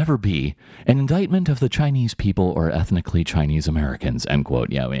and will never be an indictment of the Chinese people or ethnically Chinese Americans, end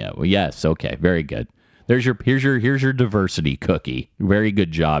quote. Yeah. Well, yes. Okay. Very good. Here's your diversity cookie. Very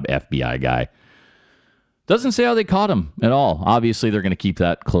good job, FBI guy. Doesn't say how they caught him at all. Obviously, they're going to keep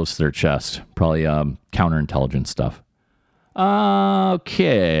that close to their chest. Probably counterintelligence stuff.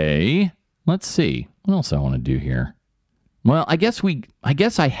 Okay. Let's see. What else I want to do here? Well, I guess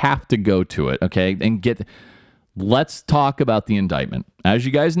I have to go to it, okay? And let's talk about the indictment. As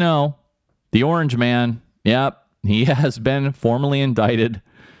you guys know, the Orange Man, yep, he has been formally indicted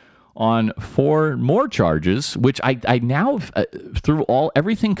on 4 more charges, which I now, through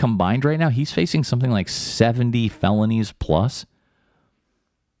everything combined right now, he's facing something like 70 felonies plus.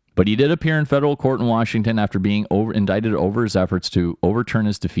 But he did appear in federal court in Washington after being indicted over his efforts to overturn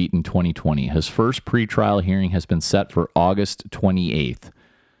his defeat in 2020. His first pretrial hearing has been set for August 28th.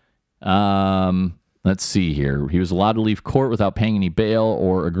 Let's see here. He was allowed to leave court without paying any bail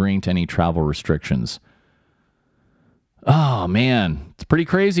or agreeing to any travel restrictions. Oh, man. It's pretty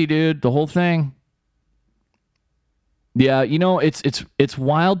crazy, dude. The whole thing. Yeah, it's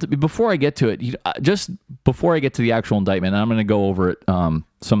wild. Before I get to it, just before I get to the actual indictment, I'm going to go over it, some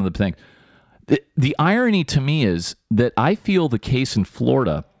of the things. The irony to me is that I feel the case in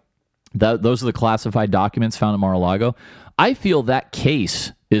Florida, those are the classified documents found in Mar-a-Lago. I feel that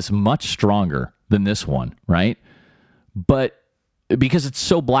case is much stronger than this one, right? But because it's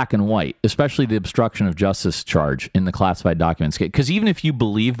so black and white, especially the obstruction of justice charge in the classified documents. Because even if you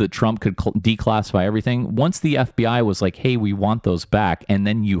believe that Trump could declassify everything, once the FBI was like, hey, we want those back, and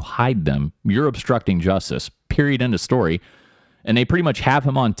then you hide them, you're obstructing justice, period, end of story. And they pretty much have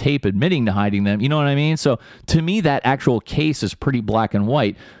him on tape admitting to hiding them. You know what I mean? So to me, that actual case is pretty black and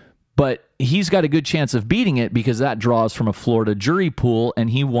white. But he's got a good chance of beating it because that draws from a Florida jury pool, and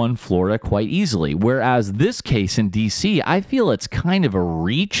he won Florida quite easily. Whereas this case in D.C., I feel it's kind of a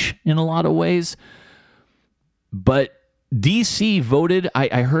reach in a lot of ways. But D.C. voted,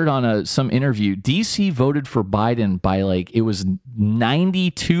 I heard on some interview, D.C. voted for Biden by it was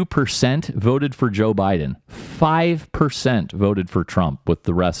 92% voted for Joe Biden. 5% voted for Trump, with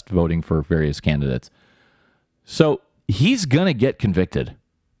the rest voting for various candidates. So he's going to get convicted.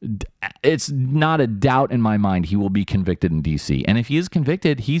 It's not a doubt in my mind he will be convicted in D.C. And if he is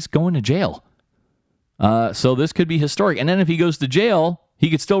convicted, he's going to jail. So this could be historic. And then if he goes to jail, he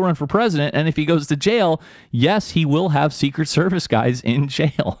could still run for president. And if he goes to jail, yes, he will have Secret Service guys in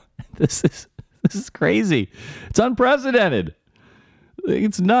jail. This is crazy. It's unprecedented.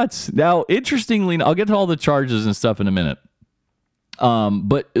 It's nuts. Now, interestingly, I'll get to all the charges and stuff in a minute.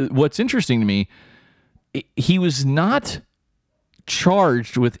 But what's interesting to me, he was not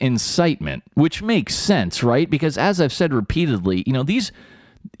charged with incitement, which makes sense, right? Because as I've said repeatedly,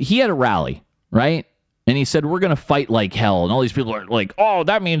 he had a rally, right? And he said, we're going to fight like hell. And all these people are like, oh,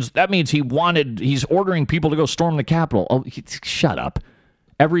 that means he's ordering people to go storm the Capitol. Oh, shut up.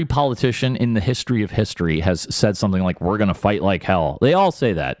 Every politician in the history of history has said something like, we're going to fight like hell. They all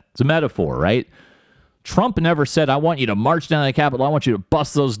say that. It's a metaphor, right? Trump never said, I want you to march down the Capitol. I want you to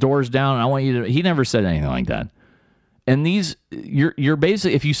bust those doors down. And he never said anything like that. And you're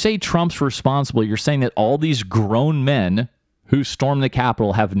basically, if you say Trump's responsible, you're saying that all these grown men who storm the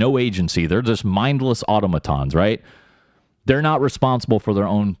Capitol have no agency. They're just mindless automatons, right? They're not responsible for their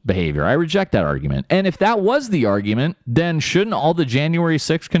own behavior. I reject that argument. And if that was the argument, then shouldn't all the January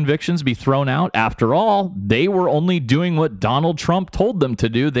 6th convictions be thrown out? After all, they were only doing what Donald Trump told them to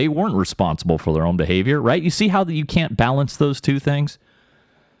do. They weren't responsible for their own behavior, right? You see how you can't balance those two things?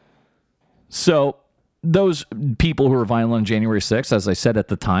 So those people who were violent on January 6th, as I said at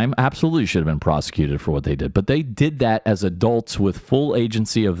the time, absolutely should have been prosecuted for what they did. But they did that as adults with full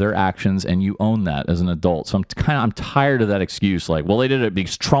agency of their actions, and you own that as an adult. So I'm tired of that excuse, like, well, they did it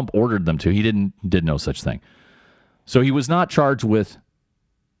because Trump ordered them to. He did no such thing. So he was not charged with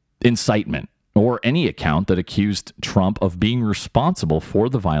incitement or any account that accused Trump of being responsible for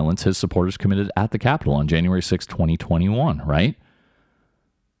the violence his supporters committed at the Capitol on January 6, 2021, right?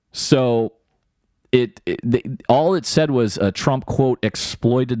 So all it said was Trump, quote,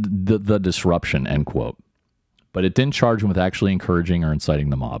 exploited the disruption, end quote. But it didn't charge him with actually encouraging or inciting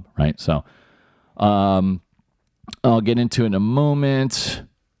the mob, right? So I'll get into it in a moment.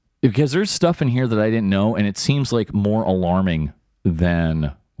 because there's stuff in here that I didn't know, and it seems like more alarming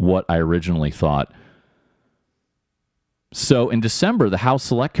than what I originally thought. So in December, the House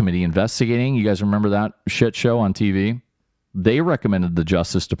Select Committee investigating, you guys remember that shit show on TV? They recommended the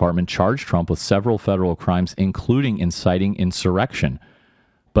Justice Department charge Trump with several federal crimes, including inciting insurrection.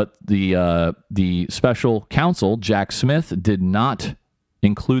 But the special counsel, Jack Smith, did not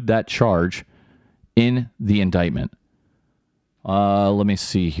include that charge in the indictment. Let me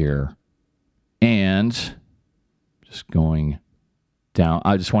see here. And just going down,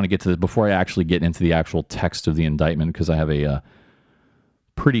 I just want to get to this before I actually get into the actual text of the indictment, because I have a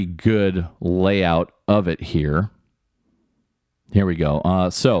pretty good layout of it here. Here we go.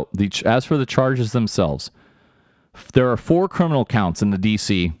 So as for the charges themselves, there are 4 criminal counts in the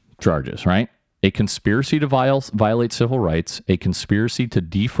D.C. charges, right? A conspiracy to violate civil rights, a conspiracy to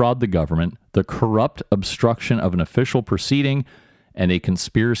defraud the government, the corrupt obstruction of an official proceeding, and a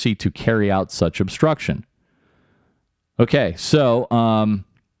conspiracy to carry out such obstruction. Okay, so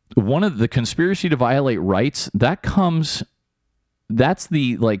one of the conspiracy to violate rights, that's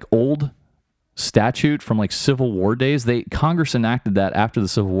the like old statute from like Civil War days. Congress enacted that after the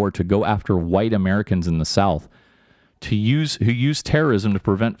Civil War to go after white Americans in the South who used terrorism to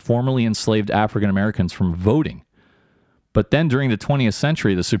prevent formerly enslaved African Americans from voting. But then during the 20th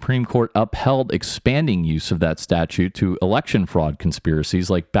century, the Supreme Court upheld expanding use of that statute to election fraud conspiracies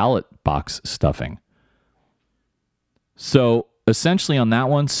like ballot box stuffing. So essentially on that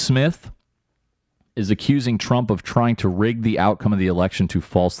one, Smith is accusing Trump of trying to rig the outcome of the election to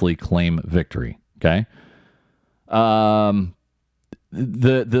falsely claim victory. Okay.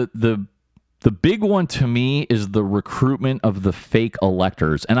 The big one to me is the recruitment of the fake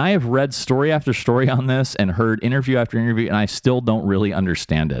electors. And I have read story after story on this and heard interview after interview, and I still don't really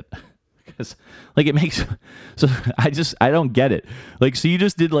understand it. Because like it makes, so I don't get it. Like, so you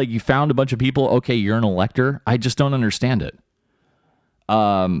just did like, you found a bunch of people. Okay. You're an elector. I just don't understand it.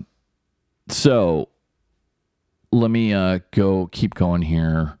 So let me keep going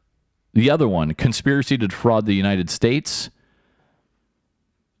here. The other one, conspiracy to defraud the United States.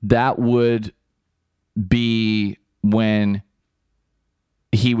 That would be when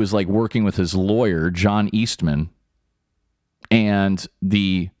he was like working with his lawyer, John Eastman, and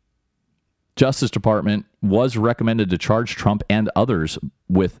the Justice Department was recommended to charge Trump and others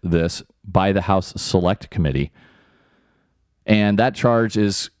with this by the House Select Committee. And that charge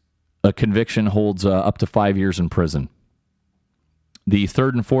is a conviction holds up to 5 years in prison. The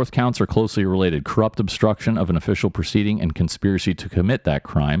third and fourth counts are closely related: corrupt obstruction of an official proceeding and conspiracy to commit that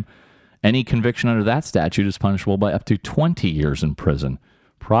crime. Any conviction under that statute is punishable by up to 20 years in prison.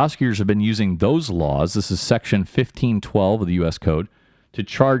 Prosecutors have been using those laws, this is Section 1512 of the U.S. Code, to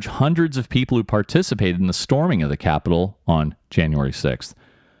charge hundreds of people who participated in the storming of the Capitol on January 6th.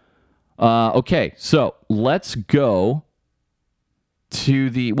 Okay, so let's go to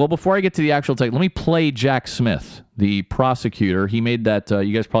before I get to the actual text, let me play Jack Smith, the prosecutor. He made that,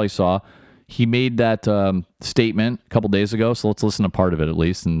 you guys probably saw, he made that statement a couple days ago, so let's listen to part of it at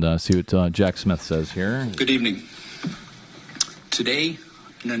least and see what Jack Smith says here. Good evening. Today,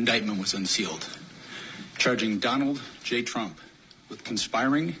 an indictment was unsealed, charging Donald J. Trump with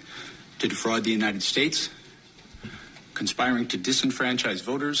conspiring to defraud the United States, conspiring to disenfranchise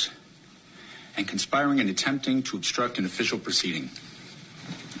voters, and conspiring and attempting to obstruct an official proceeding.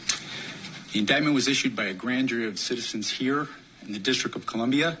 The indictment was issued by a grand jury of citizens here in the District of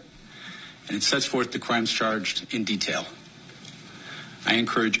Columbia, and it sets forth the crimes charged in detail. I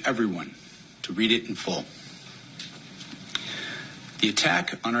encourage everyone to read it in full. The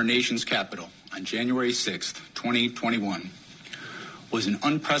attack on our nation's capital on January 6th, 2021, was an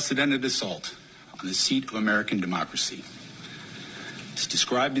unprecedented assault on the seat of American democracy. As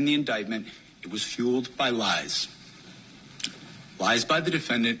described in the indictment, it was fueled by lies. Lies by the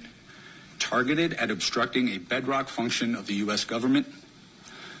defendant targeted at obstructing a bedrock function of the U.S. government,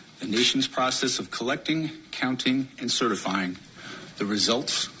 the nation's process of collecting, counting, and certifying the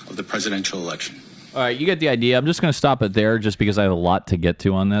results of the presidential election. All right, you get the idea. I'm just going to stop it there just because I have a lot to get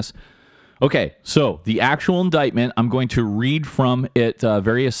to on this. Okay, so the actual indictment, I'm going to read from it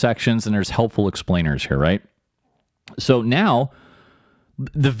various sections, and there's helpful explainers here, right? So now,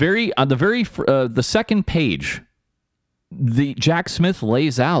 the second page, the Jack Smith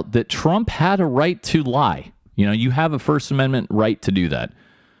lays out that Trump had a right to lie. You know, you have a First Amendment right to do that.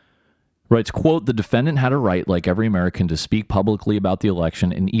 Writes, quote, the defendant had a right, like every American, to speak publicly about the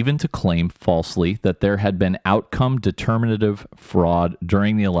election and even to claim falsely that there had been outcome determinative fraud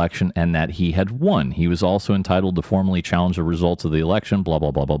during the election and that he had won. He was also entitled to formally challenge the results of the election, blah,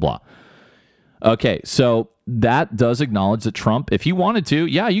 blah, blah, blah, blah. Okay, so that does acknowledge that Trump, if you wanted to,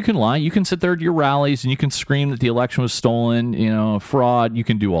 yeah, you can lie. You can sit there at your rallies and you can scream that the election was stolen, fraud. You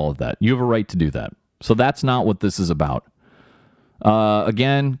can do all of that. You have a right to do that. So that's not what this is about.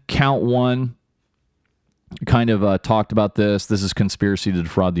 Again, count one kind of talked about this. This is conspiracy to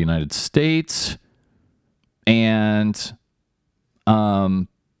defraud the United States. And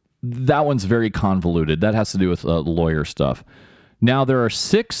that one's very convoluted. That has to do with lawyer stuff. Now, there are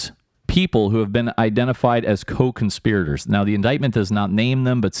 6 people who have been identified as co-conspirators. Now, the indictment does not name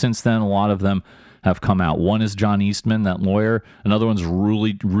them, but since then, a lot of them have come out. One is John Eastman, that lawyer. Another one's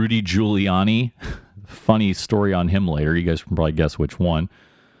Rudy Giuliani. Funny story on him later. You guys can probably guess which one.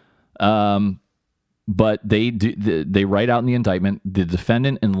 But they write out in the indictment, the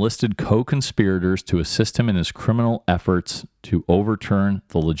defendant enlisted co-conspirators to assist him in his criminal efforts to overturn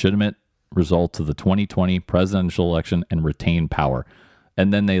the legitimate results of the 2020 presidential election and retain power.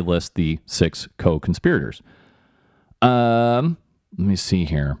 And then they list the 6 co-conspirators. Let me see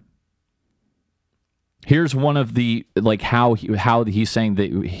here. Here's one of the, like, how he's saying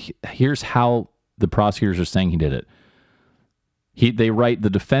that, here's how the prosecutors are saying he did it. They write, the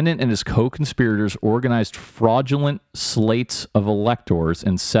defendant and his co-conspirators organized fraudulent slates of electors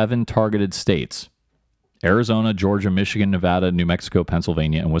in 7 targeted states: Arizona, Georgia, Michigan, Nevada, New Mexico,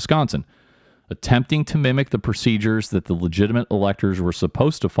 Pennsylvania, and Wisconsin, attempting to mimic the procedures that the legitimate electors were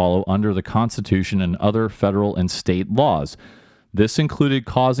supposed to follow under the Constitution and other federal and state laws. This included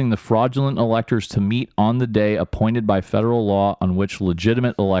causing the fraudulent electors to meet on the day appointed by federal law on which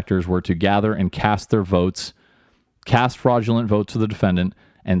legitimate electors were to gather and cast fraudulent votes to the defendant,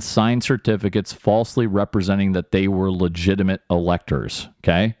 and sign certificates falsely representing that they were legitimate electors.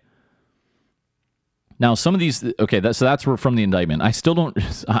 Okay? Now, some of these, so that's from the indictment. I still don't,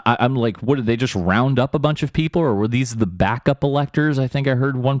 I'm like, what, did they just round up a bunch of people, or were these the backup electors? I think I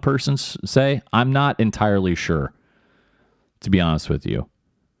heard one person say. I'm not entirely sure, to be honest with you.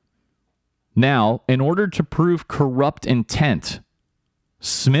 Now, in order to prove corrupt intent,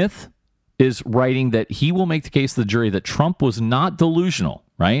 Smith is writing that he will make the case to the jury that Trump was not delusional,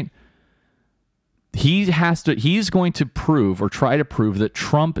 right? He's going to prove or try to prove that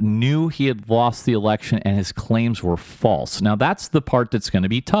Trump knew he had lost the election and his claims were false. Now, that's the part that's going to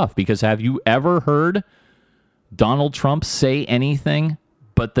be tough, because have you ever heard Donald Trump say anything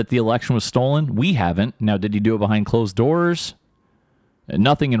but that the election was stolen? We haven't. Now, did he do it behind closed doors?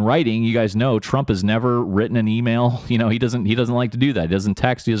 Nothing in writing. You guys know Trump has never written an email. He doesn't like to do that. He doesn't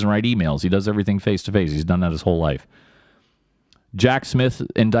text. He doesn't write emails. He does everything face to face. He's done that his whole life. Jack Smith's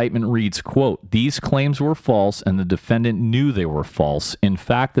indictment reads, quote, "These claims were false and the defendant knew they were false. In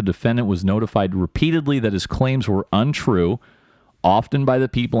fact, the defendant was notified repeatedly that his claims were untrue, often by the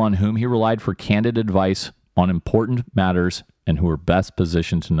people on whom he relied for candid advice on important matters and who were best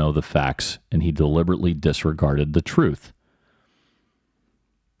positioned to know the facts, and he deliberately disregarded the truth."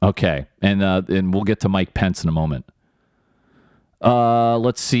 Okay, and we'll get to Mike Pence in a moment.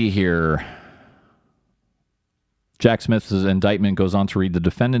 Let's see here. Jack Smith's indictment goes on to read, the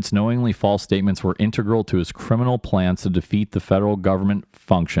defendant's knowingly false statements were integral to his criminal plans to defeat the federal government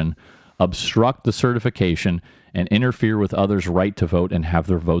function, obstruct the certification, and interfere with others' right to vote and have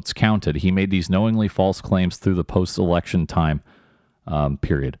their votes counted. He made these knowingly false claims through the post-election time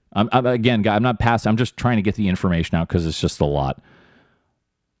period. Again, guy, I'm not passing. I'm just trying to get the information out because it's just a lot.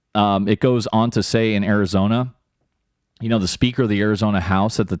 It goes on to say in Arizona, the Speaker of the Arizona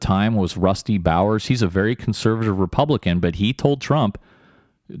House at the time was Rusty Bowers. He's a very conservative Republican, but he told Trump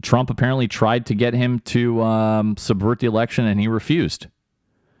apparently tried to get him to subvert the election, and he refused.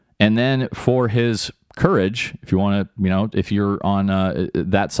 And then for his courage, if you want to, if you're on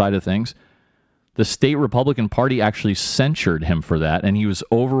that side of things, the state Republican Party actually censured him for that, and he was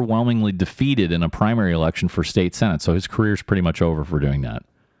overwhelmingly defeated in a primary election for state senate. So his career's pretty much over for doing that.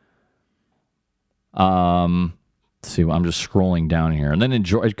 Let's see, I'm just scrolling down here. And then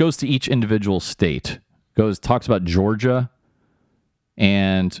it goes to each individual state. Talks about Georgia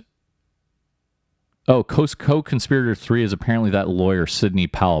and co-conspirator 3 is apparently that lawyer, Sidney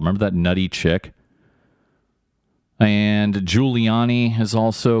Powell. Remember that nutty chick? And Giuliani is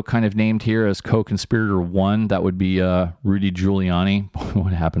also kind of named here as co-conspirator 1. That would be Rudy Giuliani.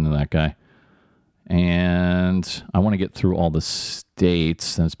 What happened to that guy? And I want to get through all the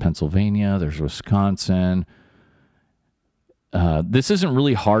states. There's Pennsylvania. There's Wisconsin. This isn't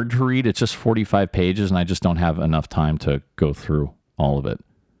really hard to read. It's just 45 pages, and I just don't have enough time to go through all of it.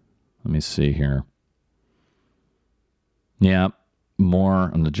 Let me see here. Yeah,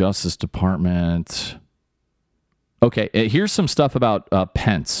 more on the Justice Department. Okay, here's some stuff about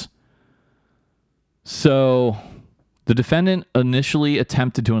Pence. So The defendant initially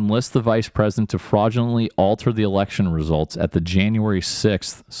attempted to enlist the vice president to fraudulently alter the election results at the January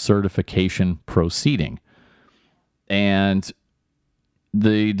 6th certification proceeding. And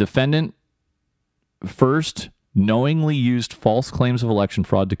the defendant first knowingly used false claims of election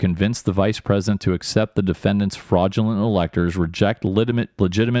fraud to convince the vice president to accept the defendant's fraudulent electors, reject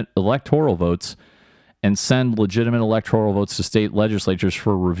legitimate electoral votes, and send legitimate electoral votes to state legislatures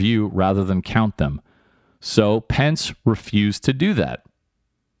for review rather than count them. So Pence refused to do that.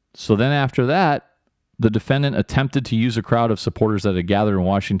 So then after that, the defendant attempted to use a crowd of supporters that had gathered in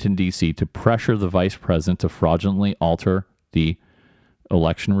Washington, D.C. to pressure the vice president to fraudulently alter the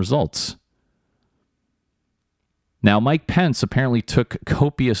election results. Now, Mike Pence apparently took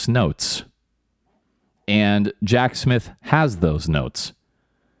copious notes, and Jack Smith has those notes.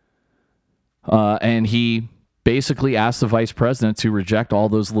 And he basically asked the vice president to reject all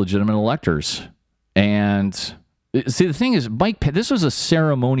those legitimate electors. And see, the thing is, this was a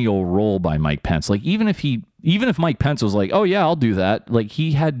ceremonial role by Mike Pence. Like, even if Mike Pence was like, oh yeah, I'll do that. Like,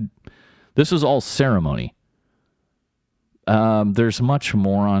 this was all ceremony. There's much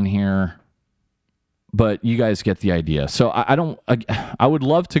more on here, but you guys get the idea. So I would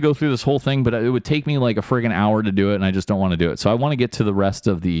love to go through this whole thing, but it would take me like a friggin' hour to do it, and I just don't want to do it. So I want to get to the rest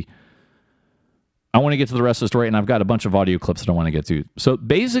of the story, and I've got a bunch of audio clips that I want to get to. So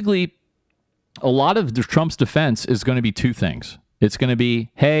basically, a lot of Trump's defense is going to be two things. It's going to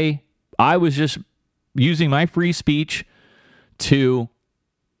be, hey, I was just using my free speech to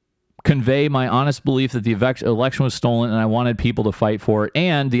convey my honest belief that the election was stolen and I wanted people to fight for it.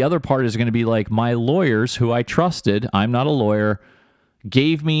 And the other part is going to be like, my lawyers, who I trusted, I'm not a lawyer,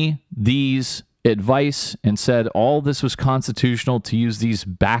 gave me these advice and said all this was constitutional to use these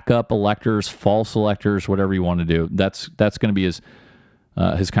backup electors, false electors, whatever you want to do. That's going to be his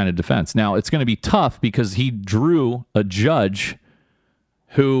kind of defense. Now, it's going to be tough because he drew a judge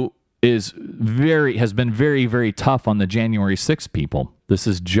who has been very, very tough on the January 6th people. This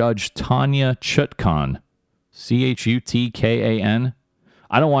is Judge Tanya Chutkan, Chutkan.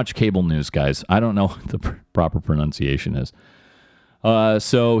 I don't watch cable news, guys. I don't know what the proper pronunciation is.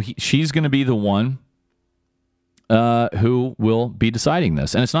 So she's going to be the one who will be deciding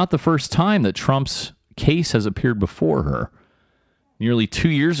this. And it's not the first time that Trump's case has appeared before her. Nearly 2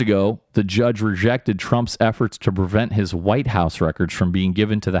 years ago, the judge rejected Trump's efforts to prevent his White House records from being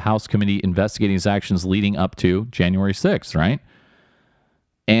given to the House committee investigating his actions leading up to January 6th, right?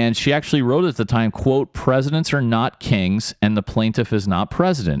 And she actually wrote at the time, quote, "Presidents are not kings and the plaintiff is not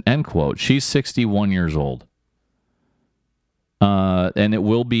president," end quote. She's 61 years old. And it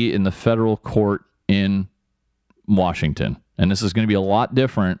will be in the federal court in Washington. And this is going to be a lot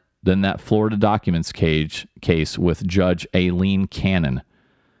different than that Florida documents case with Judge Aileen Cannon.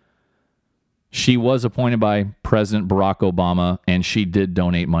 She was appointed by President Barack Obama, and she did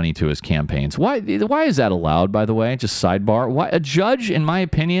donate money to his campaigns. Why is that allowed, by the way? Just sidebar. Why a judge, in my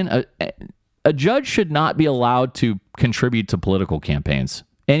opinion, a judge should not be allowed to contribute to political campaigns,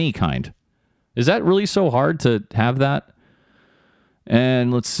 any kind. Is that really so hard to have that?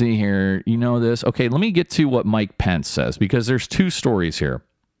 And let's see here. You know this. Okay, let me get to what Mike Pence says, because there's two stories here.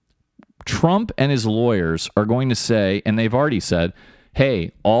 Trump and his lawyers are going to say, and they've already said,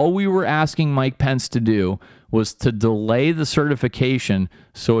 hey, all we were asking Mike Pence to do was to delay the certification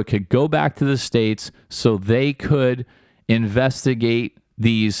so it could go back to the states so they could investigate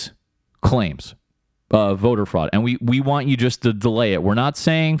these claims of voter fraud. And we want you just to delay it. We're not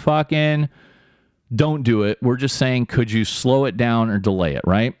saying fucking don't do it. We're just saying, could you slow it down or delay it,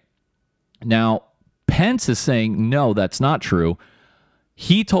 right? Now, Pence is saying, no, that's not true.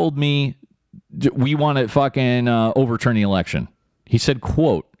 He told me we want to fucking overturn the election. He said,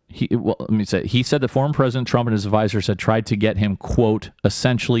 quote, he said that former President Trump and his advisors had tried to get him, quote,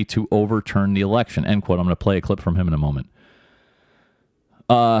 essentially to overturn the election, end quote. I'm going to play a clip from him in a moment.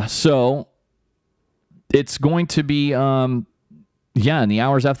 So it's going to be, in the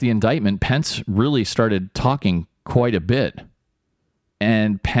hours after the indictment, Pence really started talking quite a bit.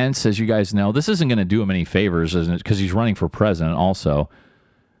 And Pence, as you guys know, this isn't going to do him any favors, isn't it? Because he's running for president also.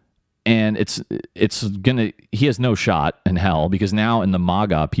 And he has no shot in hell, because now in the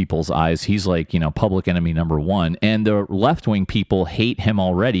MAGA people's eyes, he's like, public enemy number one. And the left-wing people hate him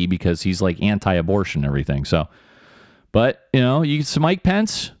already because he's like anti-abortion and everything. So, but, Mike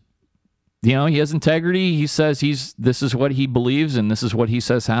Pence, he has integrity. He says this is what he believes and this is what he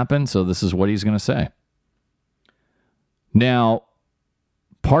says happened. So this is what he's going to say. Now,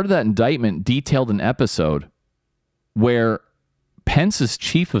 part of that indictment detailed an episode where Pence's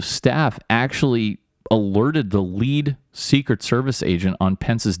chief of staff actually alerted the lead Secret Service agent on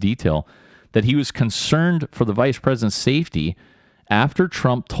Pence's detail that he was concerned for the vice president's safety after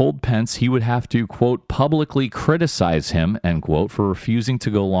Trump told Pence he would have to, quote, publicly criticize him, end quote, for refusing to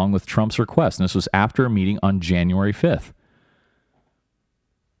go along with Trump's request. And this was after a meeting on January 5th.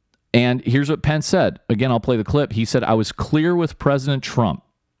 And here's what Pence said. Again, I'll play the clip. He said, I was clear with President Trump.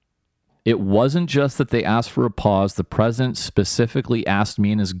 It wasn't just that they asked for a pause. The president specifically asked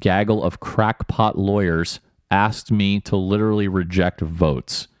me and his gaggle of crackpot lawyers asked me to literally reject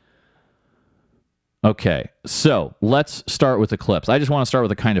votes. Okay, so let's start with the clips. I just want to start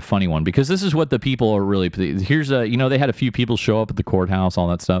with a kind of funny one because this is what the people are really... Here's they had a few people show up at the courthouse, all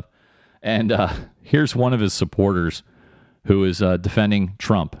that stuff. And here's one of his supporters who is defending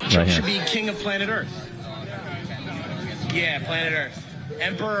Trump right here. Should be king of planet Earth. Yeah, planet Earth.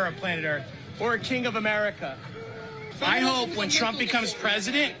 Emperor of planet Earth. Or king of America. I hope when Trump becomes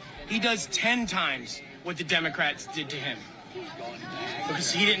president, he does 10 times what the Democrats did to him.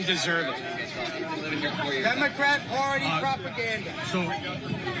 Because he didn't deserve it. Democrat Party propaganda. So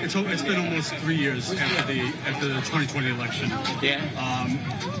it's been almost 3 years after the 2020 election. Yeah.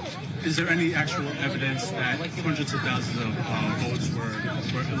 Is there any actual evidence that hundreds of thousands of votes were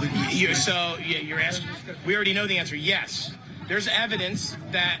illegally? You're asking. We already know the answer. Yes. There's evidence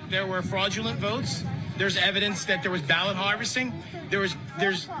that there were fraudulent votes. There's evidence that there was ballot harvesting. There's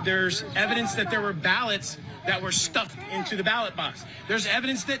evidence that there were ballots that were stuffed into the ballot box. There's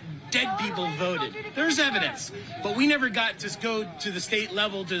evidence that dead people voted. There's evidence. But we never got to go to the state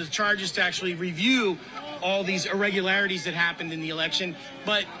level to the charges to actually review all these irregularities that happened in the election.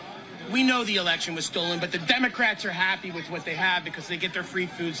 But we know the election was stolen, but the Democrats are happy with what they have because they get their free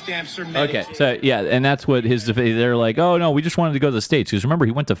food stamps or Medicaid. Okay, so yeah, and that's what they're like, oh no, we just wanted to go to the states. Because remember,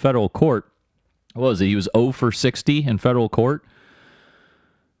 he went to federal court. What was it? He was 0 for 60 in federal court.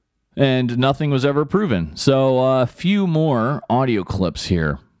 And nothing was ever proven. So a few more audio clips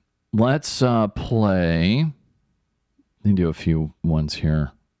here. Let's play. Let me do a few ones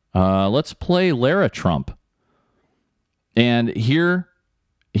here. Let's play Lara Trump. And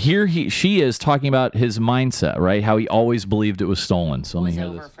she is talking about his mindset, right? How he always believed it was stolen. So let me hear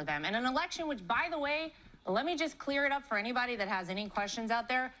this. For them. And an election which, by the way, let me just clear it up for anybody that has any questions out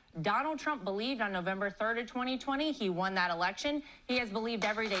there. Donald Trump believed on November 3rd of 2020 he won that election. He has believed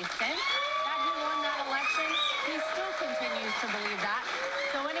every day since that he won that election. He still continues to believe that.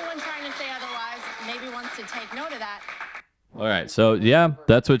 So anyone trying to say otherwise maybe wants to take note of that. All right. So, yeah,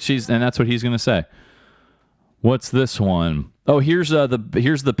 that's what he's going to say. What's this one? Oh, here's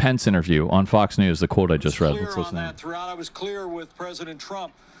the Pence interview on Fox News, the quote I just read. Let's listen. I was clear with President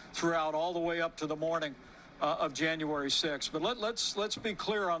Trump throughout all the way up to the morning of January 6th. But let's be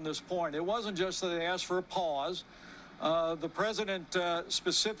clear on this point. It wasn't just that they asked for a pause. The president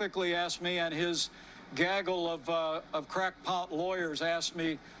specifically asked me, and his gaggle of crackpot lawyers asked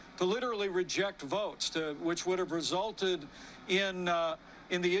me to literally reject votes, which would have resulted in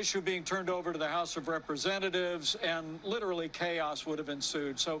the issue being turned over to the House of Representatives, and literally chaos would have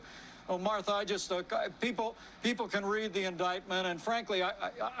ensued. So, Martha, I just people can read the indictment, and frankly,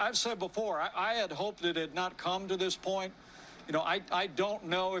 I've said before, I had hoped it had not come to this point. You know, I don't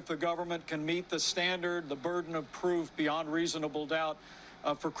know if the government can meet the standard, the burden of proof beyond reasonable doubt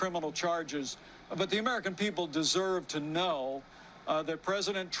for criminal charges, but the American people deserve to know that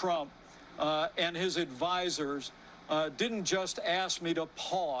President Trump and his advisors didn't just ask me to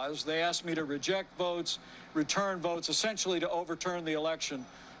pause. They asked me to reject votes, return votes, essentially to overturn the election,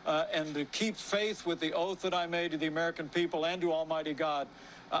 and to keep faith with the oath that I made to the American people and to Almighty God.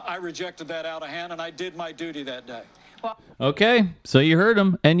 I rejected that out of hand, and I did my duty that day. Okay, so you heard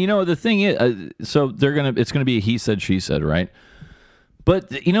him. And, you know, the thing is, so it's going to be a he said, she said, right?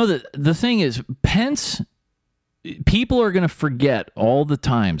 But, you know, the thing is, Pence... People are going to forget all the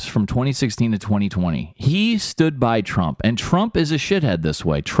times from 2016 to 2020. He stood by Trump, and Trump is a shithead this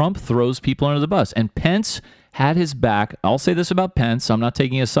way. Trump throws people under the bus, and Pence had his back. I'll say this about Pence. I'm not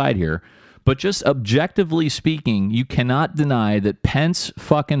taking a side here, but just objectively speaking, you cannot deny that Pence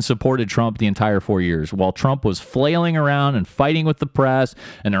fucking supported Trump the entire 4 years while Trump was flailing around and fighting with the press,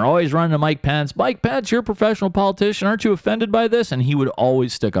 and they're always running to Mike Pence. Mike Pence, you're a professional politician. Aren't you offended by this? And he would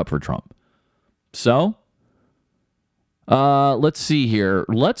always stick up for Trump. So... let's see here.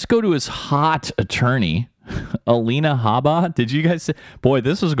 Let's go to his hot attorney, Alina Habba. Did you guys say? Boy,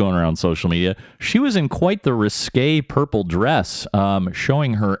 this was going around social media. She was in quite the risque purple dress,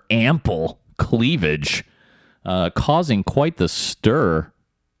 showing her ample cleavage, causing quite the stir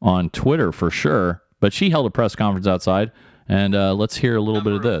on Twitter for sure. But she held a press conference outside, and let's hear a little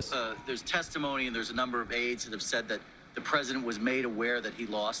bit of this. There's testimony, and there's a number of aides that have said that the president was made aware that he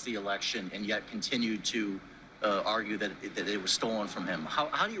lost the election and yet continued to argue that it was stolen from him.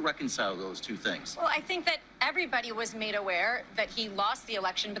 How do you reconcile those two things? Well, I think that everybody was made aware that he lost the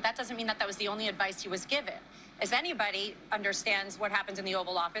election, but that doesn't mean that that was the only advice he was given. As anybody understands what happens in the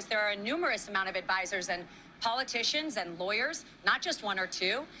Oval Office, there are a numerous amount of advisors and politicians and lawyers, not just one or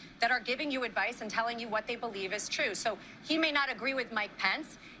two, that are giving you advice and telling you what they believe is true. So he may not agree with Mike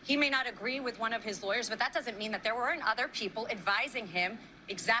Pence. He may not agree with one of his lawyers, but that doesn't mean that there weren't other people advising him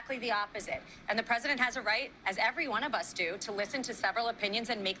exactly the opposite. And the president has a right, as every one of us do, to listen to several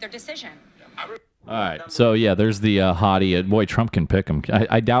opinions and make their decision. All right. So, yeah, there's the hottie. Boy, Trump can pick him.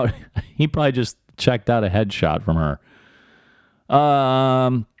 I doubt he probably just checked out a headshot from her.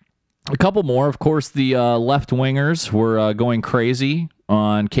 A couple more. Of course, the left-wingers were going crazy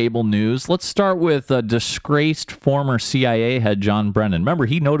on cable news. Let's start with disgraced former CIA head John Brennan. Remember,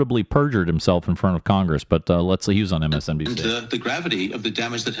 he notably perjured himself in front of Congress, but let's say he was on MSNBC. And the gravity of the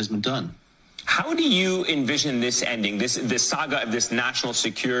damage that has been done. How do you envision this ending, this saga of this national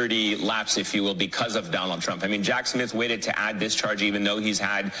security lapse, if you will, because of Donald Trump? I mean, Jack Smith waited to add this charge, even though he's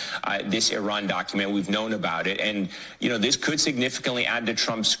had this Iran document. We've known about it. And, you know, this could significantly add to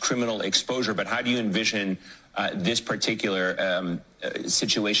Trump's criminal exposure. But how do you envision this particular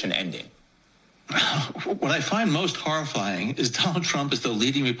situation ending? What I find most horrifying is Donald Trump is the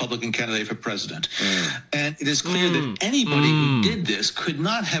leading Republican candidate for president. And it is clear that anybody who did this could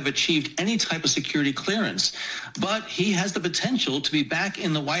not have achieved any type of security clearance. But he has the potential to be back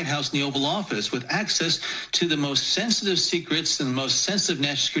in the White House in the Oval Office with access to the most sensitive secrets and the most sensitive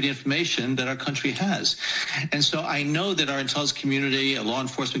national security information that our country has. And so I know that our intelligence community, law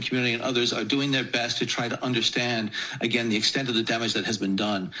enforcement community, and others are doing their best to try to understand, again, the extent of the damage that has been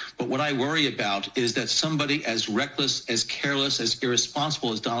done. But what I worry about is that somebody as reckless, as careless, as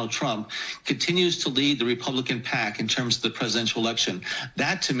irresponsible as Donald Trump continues to lead the Republican pack in terms of the presidential election.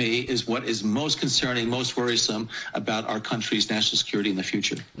 That, to me, is what is most concerning, most worrisome about our country's national security in the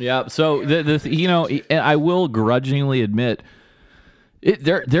future. Yeah, so, you know, I will grudgingly admit,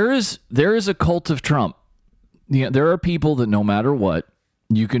 there is a cult of Trump. You know, there are people that no matter what,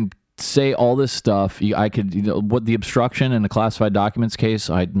 you can say all this stuff. I could, you know, what the obstruction and the classified documents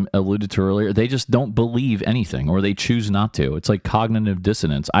case I alluded to earlier, they just don't believe anything, or they choose not to. It's like cognitive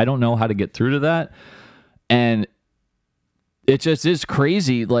dissonance. I don't know how to get through to that. And it just is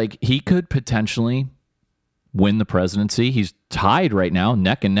crazy. Like, he could potentially win the presidency. He's tied right now,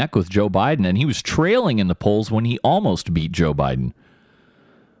 neck and neck with Joe Biden, and he was trailing in the polls when he almost beat Joe Biden.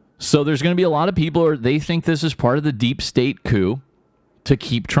 So there's going to be a lot of people, they think this is part of the deep state coup to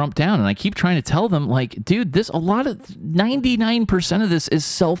keep Trump down. And I keep trying to tell them, like, dude, 99% of this is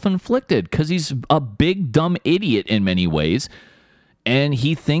self-inflicted because he's a big, dumb idiot in many ways. And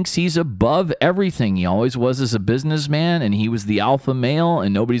he thinks he's above everything. He always was as a businessman, and he was the alpha male,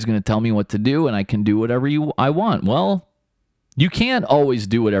 and nobody's going to tell me what to do, and I can do whatever I want. Well, you can't always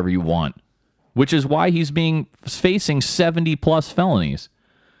do whatever you want, which is why he's facing 70-plus felonies.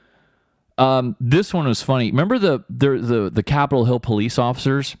 This one was funny. Remember the Capitol Hill police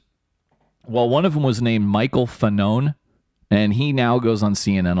officers? Well, one of them was named Michael Fanone, and he now goes on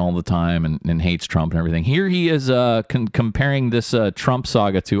CNN all the time and hates Trump and everything. Here he is comparing this Trump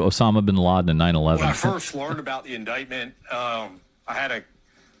saga to Osama bin Laden and 9/11. When I first learned about the indictment, I had a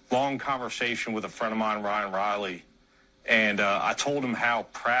long conversation with a friend of mine, Ryan Riley, and I told him how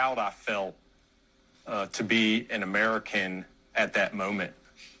proud I felt to be an American at that moment.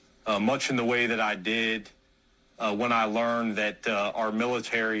 Much in the way that I did when I learned that our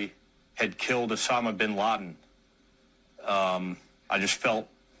military had killed Osama bin Laden. I just felt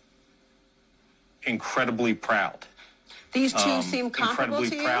incredibly proud. These two seem comparable to you?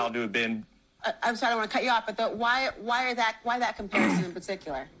 Incredibly proud to have been. I'm sorry, I don't want to cut you off, but why that comparison in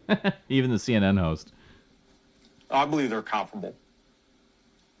particular? Even the CNN host. I believe they're comparable.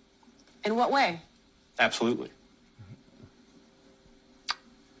 In what way? Absolutely.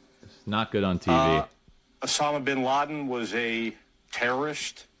 Not good on TV. Osama bin Laden was a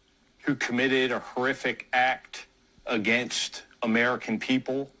terrorist who committed a horrific act against American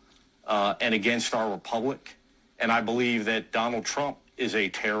people and against our republic. And I believe that Donald Trump is a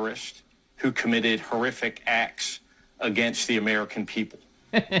terrorist who committed horrific acts against the American people.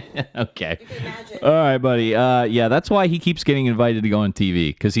 Okay. All right, buddy. Yeah, that's why he keeps getting invited to go on TV,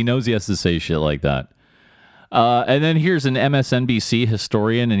 because he knows he has to say shit like that. And then here's an MSNBC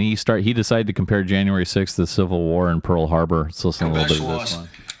historian, and he decided to compare January 6th to the Civil War and Pearl Harbor. Let's listen a little bit of this one.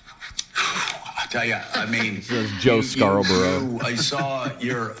 I tell you, I mean, this is Joe Scarborough. I saw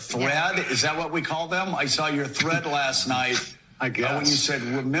your thread. Is that what we call them? I saw your thread last night. I guess. When you said,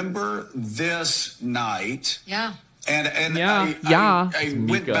 remember this night. Yeah. And I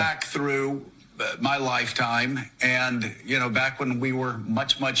went back through my lifetime. And, back when we were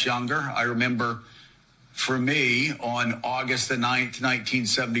much, much younger, I remember for me on August the 9th,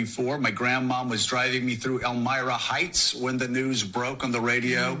 1974, my grandmom was driving me through Elmira Heights when the news broke on the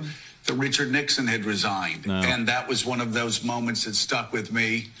radio that Richard Nixon had resigned. No. And that was one of those moments that stuck with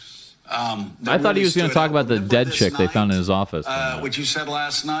me. I thought he was going to talk about the dead chick they found in his office. What you said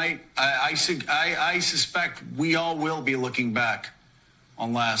last night, I suspect we all will be looking back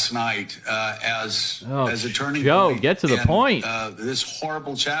on last night as a turning point. Get to the point. This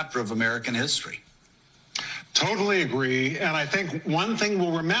horrible chapter of American history. Totally agree. And I think one thing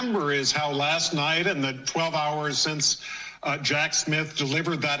we'll remember is how last night and the 12 hours since Jack Smith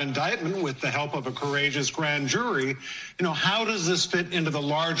delivered that indictment with the help of a courageous grand jury, how does this fit into the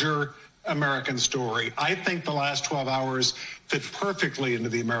larger American story? I think the last 12 hours fit perfectly into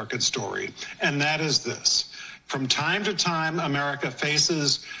the American story. And that is this. From time to time, America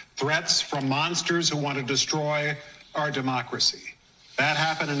faces threats from monsters who want to destroy our democracy. That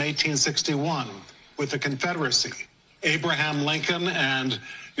happened in 1861 with the Confederacy. Abraham Lincoln and,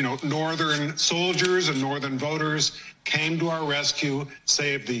 Northern soldiers and Northern voters came to our rescue,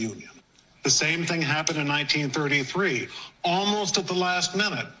 saved the Union. The same thing happened in 1933, almost at the last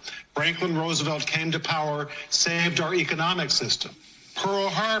minute. Franklin Roosevelt came to power, saved our economic system. Pearl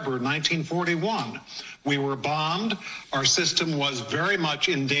Harbor, 1941. We were bombed. Our system was very much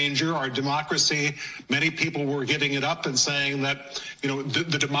in danger. Our democracy, many people were getting it up and saying that,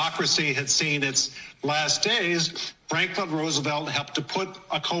 the democracy had seen its last days. Franklin Roosevelt helped to put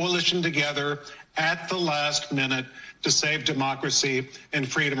a coalition together at the last minute to save democracy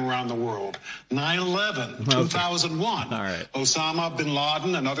and freedom around the world. 9/11, 2001. All right. Osama bin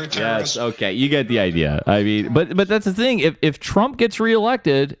Laden and other terrorists. Yes, okay, you get the idea. I mean, but that's the thing. If Trump gets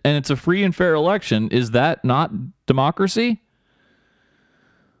reelected and it's a free and fair election, is that not democracy?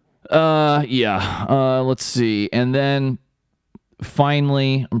 Let's see. And then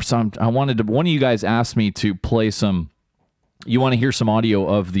finally, I wanted to. One of you guys asked me to play some. You want to hear some audio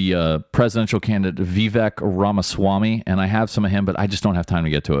of the presidential candidate Vivek Ramaswamy, and I have some of him, but I just don't have time to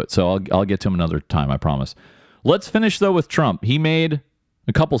get to it. So I'll get to him another time, I promise. Let's finish, though, with Trump. He made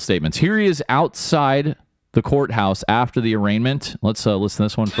a couple statements. Here he is outside the courthouse after the arraignment. Let's listen to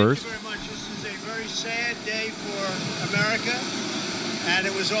this one first. Thank you very much. This is a very sad day for America, and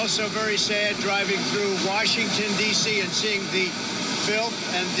it was also very sad driving through Washington, D.C. and seeing the filth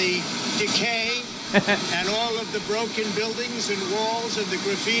and the decay and all of the broken buildings and walls and the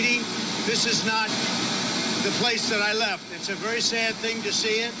graffiti. This is not the place that I left. It's a very sad thing to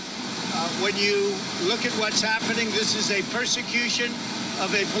see it. When you look at what's happening, this is a persecution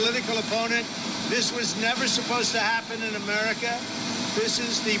of a political opponent. This was never supposed to happen in America. This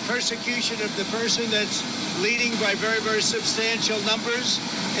is the persecution of the person that's leading by very, very substantial numbers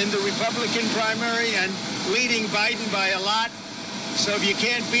in the Republican primary and leading Biden by a lot. So if you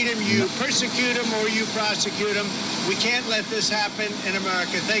can't beat him, you persecute him or you prosecute him. We can't let this happen in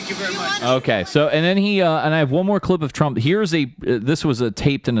America. Thank you very much. Okay, so and then he and I have one more clip of Trump. Here's this was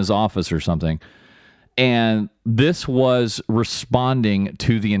taped in his office or something, and this was responding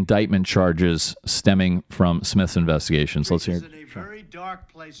to the indictment charges stemming from Smith's investigations. Let's hear it. It's in a very dark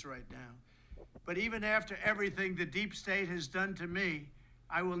place right now. But even after everything the deep state has done to me,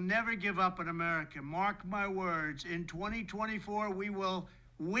 I will never give up on America. Mark my words. In 2024, we will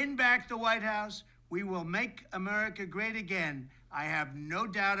win back the White House. We will make America great again. I have no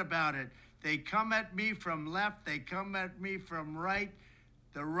doubt about it. They come at me from left. They come at me from right.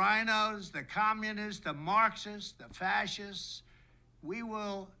 The rhinos, the communists, the Marxists, the fascists. We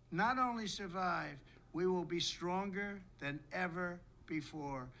will not only survive, we will be stronger than ever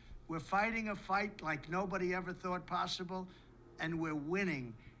before. We're fighting a fight like nobody ever thought possible. And we're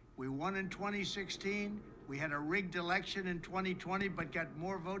winning. We won in 2016. We had a rigged election in 2020, but got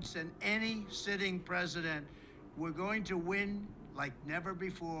more votes than any sitting president. We're going to win like never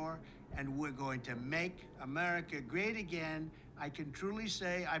before, and we're going to make America great again. I can truly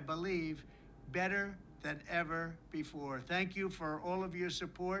say, I believe, better than ever before. Thank you for all of your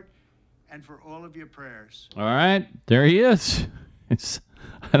support and for all of your prayers. All right, there he is.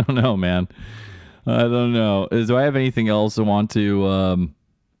 I don't know, man. I don't know. Do I have anything else I want to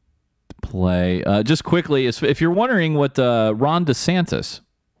play? Just quickly, if you're wondering what Ron DeSantis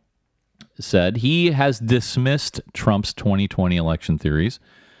said, he has dismissed Trump's 2020 election theories.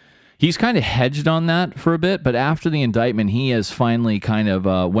 He's kind of hedged on that for a bit, but after the indictment, he has finally kind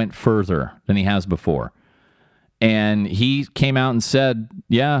of went further than he has before. And he came out and said,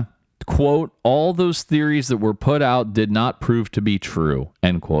 yeah, quote, all those theories that were put out did not prove to be true,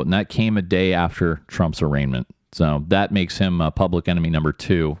 end quote. And that came a day after Trump's arraignment. So that makes him public enemy number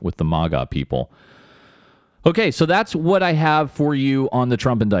 2 with the MAGA people. Okay, so that's what I have for you on the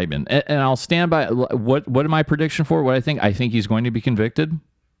Trump indictment. And I'll stand by what my prediction for what I think. I think he's going to be convicted.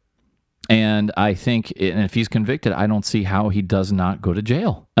 And I think if he's convicted, I don't see how he does not go to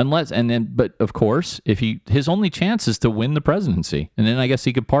jail. But of course, his only chance is to win the presidency. And then I guess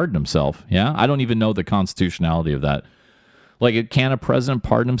he could pardon himself. Yeah, I don't even know the constitutionality of that. Like, can a president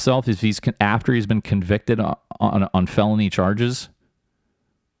pardon himself after he's been convicted on felony charges?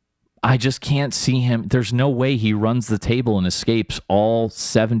 I just can't see him. There's no way he runs the table and escapes all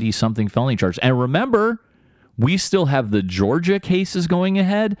 70-something felony charges. And remember, we still have the Georgia cases going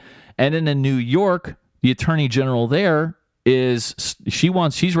ahead. And in New York, the attorney general there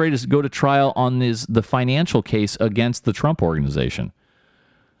she's ready to go to trial on the financial case against the Trump organization.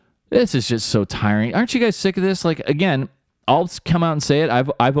 This is just so tiring. Aren't you guys sick of this? Like, again, I'll come out and say it.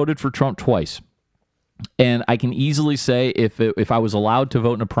 I voted for Trump twice. And I can easily say if I was allowed to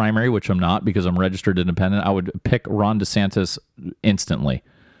vote in a primary, which I'm not because I'm registered independent, I would pick Ron DeSantis instantly.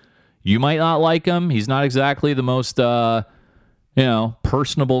 You might not like him. He's not exactly the most,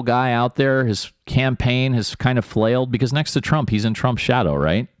 personable guy out there. His campaign has kind of flailed because next to Trump, he's in Trump's shadow,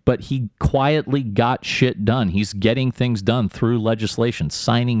 right? But he quietly got shit done. He's getting things done through legislation,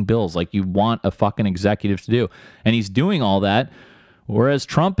 signing bills like you want a fucking executive to do. And he's doing all that. Whereas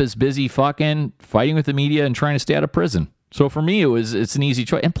Trump is busy fucking fighting with the media and trying to stay out of prison. So for me, it's an easy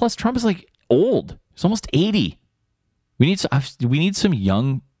choice. And plus, Trump is like old. He's almost 80. We need some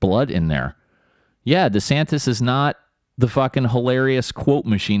young blood in there. Yeah, DeSantis is not the fucking hilarious quote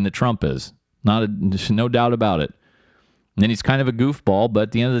machine that Trump is. No doubt about it. And then he's kind of a goofball, but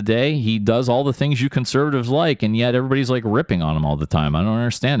at the end of the day, he does all the things you conservatives like, and yet everybody's like ripping on him all the time. I don't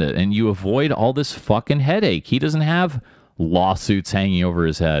understand it. And you avoid all this fucking headache. He doesn't have lawsuits hanging over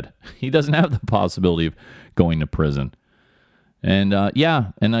his head. He doesn't have the possibility of going to prison. And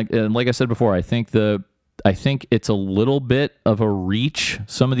like I said before, I think it's a little bit of a reach,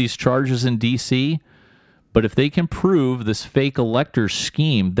 some of these charges in D.C., but if they can prove this fake elector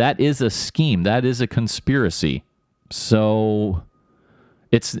scheme, that is a scheme, that is a conspiracy. So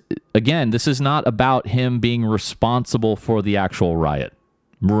this is not about him being responsible for the actual riot.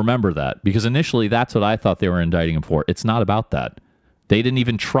 Remember that, because initially that's what I thought they were indicting him for. It's not about that. They didn't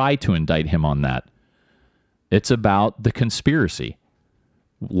even try to indict him on that. It's about the conspiracy,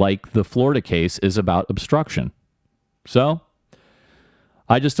 like the Florida case is about obstruction. So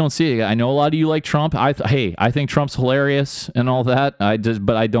I just don't see it. I know a lot of you like Trump. I think Trump's hilarious and all that.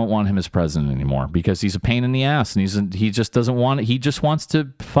 But I don't want him as president anymore because he's a pain in the ass, and he just doesn't want it. He just wants to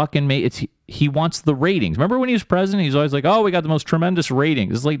fucking make it. He wants the ratings. Remember when he was president? He's always like, "Oh, we got the most tremendous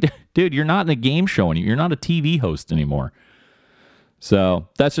ratings." It's like, dude, you're not in a game show anymore. You're not a TV host anymore. So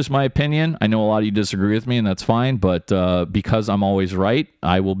that's just my opinion. I know a lot of you disagree with me, and that's fine. But because I'm always right,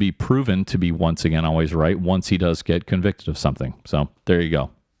 I will be proven to be once again always right once he does get convicted of something. So there you go.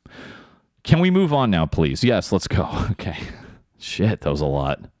 Can we move on now, please? Yes, let's go. Okay. Shit, that was a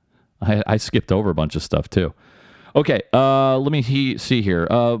lot. I skipped over a bunch of stuff, too. Okay, let me see here.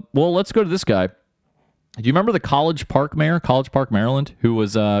 Well, let's go to this guy. Do you remember the College Park mayor, College Park, Maryland, who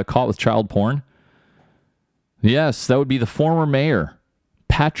was caught with child porn? Yes, that would be the former mayor,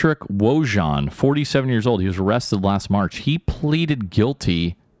 Patrick Wojahn, 47 years old. He was arrested last March. He pleaded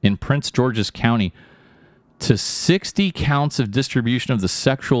guilty in Prince George's County to 60 counts of distribution of the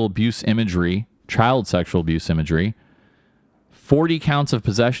sexual abuse imagery, child sexual abuse imagery, 40 counts of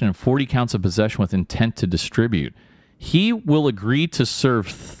possession, and 40 counts of possession with intent to distribute. He will agree to serve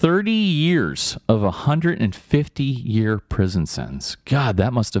 30 years of a 150-year prison sentence. God,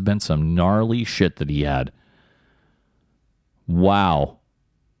 that must have been some gnarly shit that he had. Wow.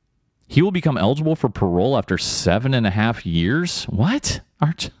 He will become eligible for parole after 7.5 years? What?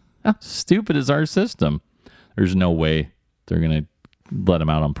 How stupid is our system? There's no way they're going to let him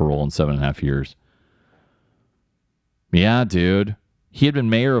out on parole in 7.5 years. Yeah, dude. He had been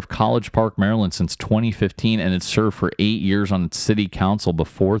mayor of College Park, Maryland since 2015 and had served for 8 years on city council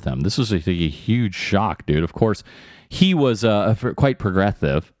before them. This was a huge shock, dude. Of course, he was quite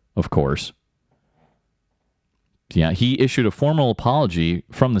progressive, of course. Yeah, he issued a formal apology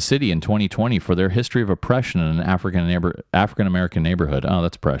from the city in 2020 for their history of oppression in an African-American neighborhood. Oh,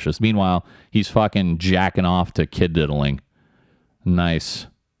 that's precious. Meanwhile, he's fucking jacking off to kid diddling. Nice.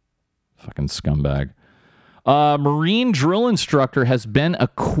 Fucking scumbag. Marine drill instructor has been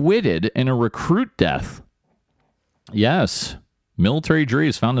acquitted in a recruit death. Yes. Military jury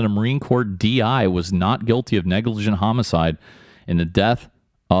has found that a Marine Corps DI was not guilty of negligent homicide in the death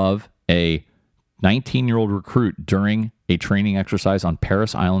of a 19-year-old recruit during a training exercise on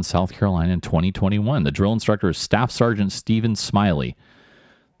Parris Island, South Carolina in 2021. The drill instructor is Staff Sergeant Stephen Smiley.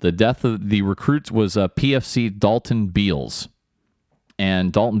 The death of the recruits was PFC Dalton Beals.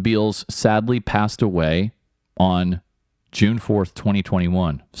 And Dalton Beals sadly passed away on June 4th,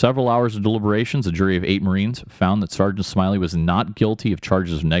 2021. Several hours of deliberations, a jury of 8 Marines found that Sergeant Smiley was not guilty of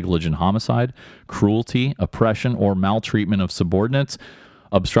charges of negligent homicide, cruelty, oppression, or maltreatment of subordinates,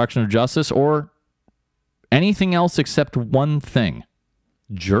 obstruction of justice, or anything else except one thing.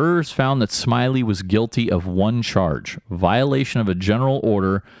 Jurors found that Smiley was guilty of one charge, violation of a general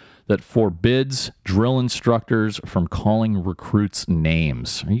order that forbids drill instructors from calling recruits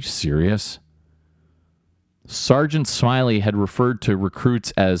names. Are you serious? Sergeant Smiley had referred to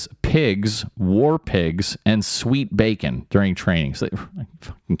recruits as pigs, war pigs, and sweet bacon during training. So, are you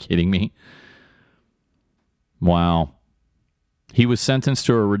fucking kidding me? Wow. He was sentenced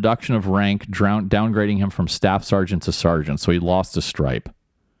to a reduction of rank, downgrading him from staff sergeant to sergeant, so he lost a stripe.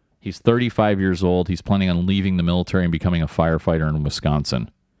 He's 35 years old. He's planning on leaving the military and becoming a firefighter in Wisconsin.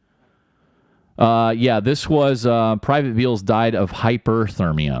 This was Private Beals died of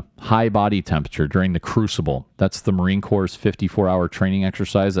hyperthermia, high body temperature, during the Crucible. That's the Marine Corps' 54-hour training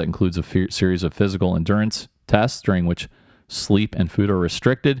exercise that includes a series of physical endurance tests during which sleep and food are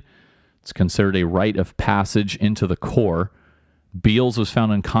restricted. It's considered a rite of passage into the Corps. Beals was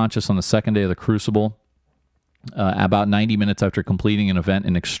found unconscious on the second day of the Crucible, about 90 minutes after completing an event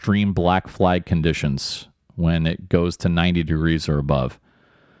in extreme black flag conditions when it goes to 90 degrees or above.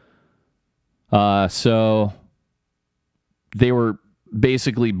 So they were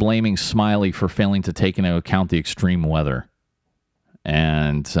basically blaming Smiley for failing to take into account the extreme weather.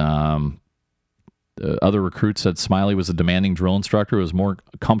 And other recruits said Smiley was a demanding drill instructor who was more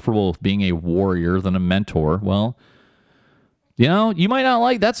comfortable with being a warrior than a mentor. Well, you know, you might not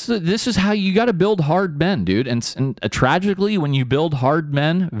like this is how you got to build hard men, dude. And tragically, when you build hard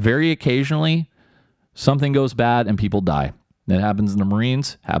men, very occasionally something goes bad and people die. It happens in the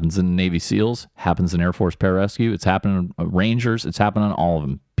Marines, happens in the Navy SEALs, happens in Air Force Pararescue. It's happening in Rangers. It's happening on all of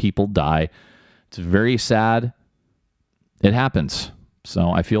them. People die. It's very sad. It happens.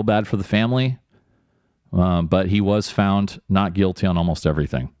 So I feel bad for the family. But he was found not guilty on almost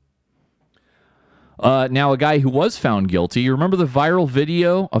everything. Now, a guy who was found guilty, you remember the viral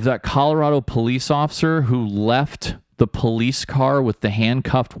video of that Colorado police officer who left the police car with the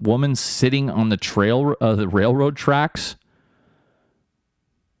handcuffed woman sitting on the railroad tracks?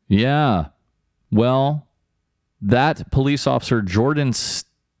 Yeah. Well, that police officer, Jordan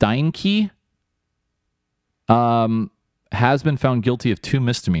Steinke, has been found guilty of 2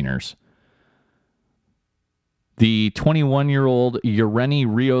 misdemeanors. The 21-year-old Yereni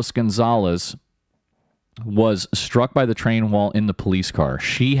Rios Gonzalez was struck by the train while in the police car.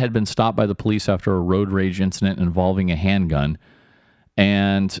 She had been stopped by the police after a road rage incident involving a handgun,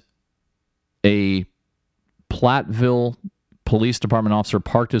 and a Platteville Police Department officer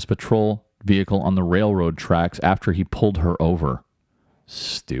parked his patrol vehicle on the railroad tracks after he pulled her over.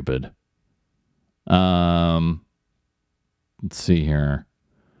 Stupid. Let's see here.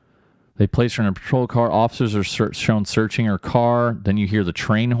 They placed her in a patrol car. Officers are shown searching her car. Then you hear the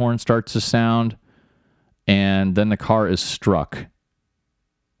train horn starts to sound, and then the car is struck.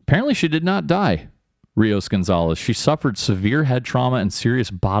 Apparently she did not die, Rios Gonzalez. She suffered severe head trauma and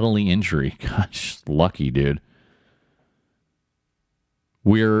serious bodily injury. Gosh, lucky, dude.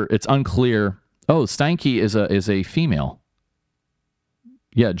 It's unclear. Oh, Steinke is a female.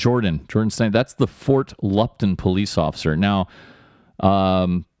 Yeah, Jordan Steinke. That's the Fort Lupton police officer. Now,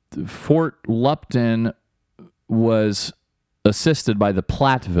 Fort Lupton was assisted by the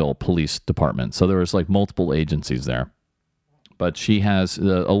Platteville Police Department, so there was like multiple agencies there. But she has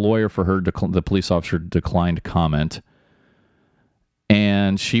a lawyer for her. The police officer declined comment,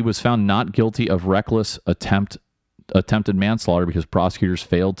 and she was found not guilty of reckless attempted manslaughter because prosecutors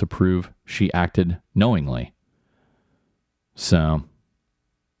failed to prove she acted knowingly. So,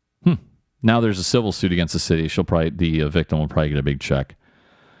 now there's a civil suit against the city. The victim will probably get a big check.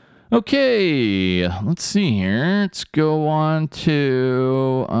 Okay, let's see here. Let's go on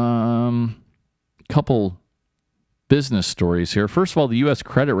to a couple business stories here. First of all, the U.S.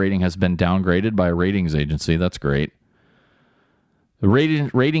 credit rating has been downgraded by a ratings agency. That's great. The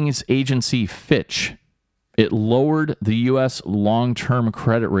ratings agency Fitch, it lowered the U.S. long-term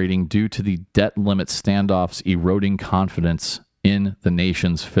credit rating due to the debt limit standoffs eroding confidence in the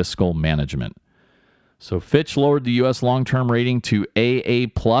nation's fiscal management. So Fitch lowered the U.S. long-term rating to AA+.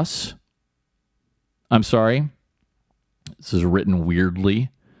 I'm sorry. This is written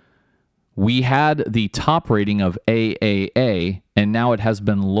weirdly. We had the top rating of AAA, and now it has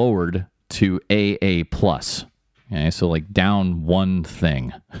been lowered to AA+. Okay, so like down one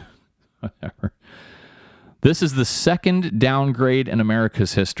thing. Whatever. This is the second downgrade in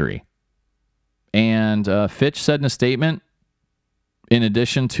America's history. And Fitch said in a statement, in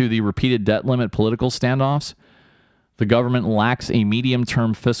addition to the repeated debt limit political standoffs, the government lacks a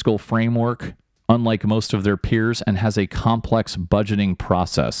medium-term fiscal framework, unlike most of their peers, and has a complex budgeting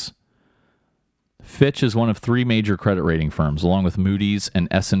process. Fitch is one of three major credit rating firms, along with Moody's and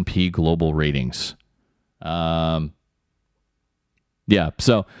S&P Global Ratings. So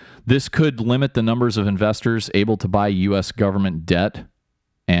this could limit the numbers of investors able to buy U.S. government debt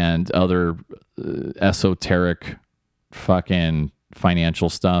and other esoteric fucking financial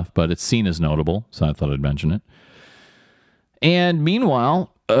stuff, but it's seen as notable, so I thought I'd mention it. And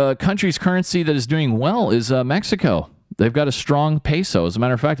meanwhile, a country's currency that is doing well is Mexico. They've got a strong peso. As a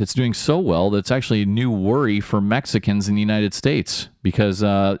matter of fact, it's doing so well that it's actually a new worry for Mexicans in the United States because,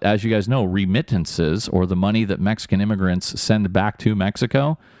 as you guys know, remittances, or the money that Mexican immigrants send back to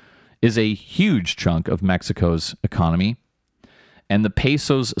Mexico, is a huge chunk of Mexico's economy. And the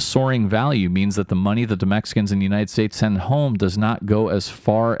peso's soaring value means that the money that the Mexicans in the United States send home does not go as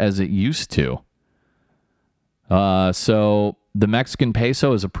far as it used to. So the Mexican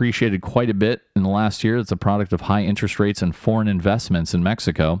peso has appreciated quite a bit in the last year. It's a product of high interest rates and foreign investments in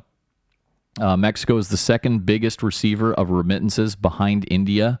Mexico. Mexico is the second biggest receiver of remittances behind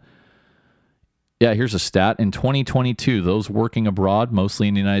India. Yeah, here's a stat. In 2022, those working abroad, mostly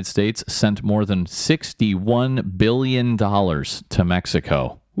in the United States, sent more than $61 billion to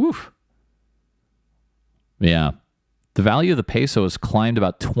Mexico. Woof. Yeah. The value of the peso has climbed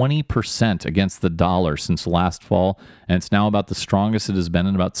about 20% against the dollar since last fall, and it's now about the strongest it has been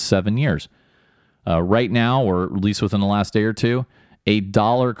in about 7 years. Right now, or at least within the last day or two, a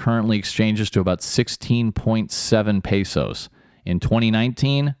dollar currently exchanges to about 16.7 pesos. In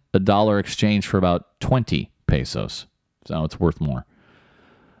 2019, a dollar exchanged for about 20 pesos. So it's worth more.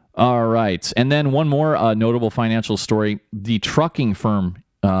 All right. And then one more notable financial story. The trucking firm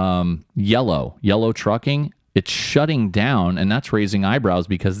Yellow Trucking, it's shutting down, and that's raising eyebrows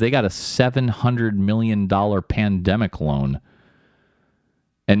because they got a $700 million pandemic loan.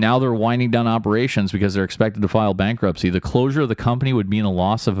 And now they're winding down operations because they're expected to file bankruptcy. The closure of the company would mean a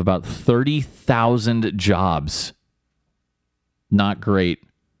loss of about 30,000 jobs. Not great.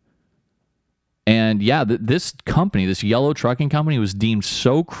 And yeah, this company, this Yellow Trucking company, was deemed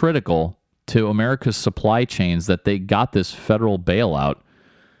so critical to America's supply chains that they got this federal bailout.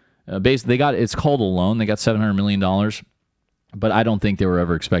 Basically, it's called a loan. They got $700 million, but I don't think they were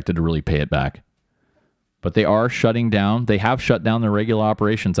ever expected to really pay it back. But they are shutting down. They have shut down their regular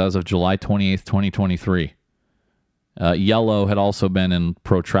operations as of July 28th, 2023. Yellow had also been in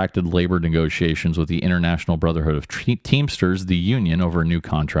protracted labor negotiations with the International Brotherhood of Teamsters, the union, over a new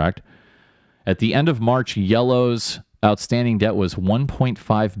contract. At the end of March, Yellow's outstanding debt was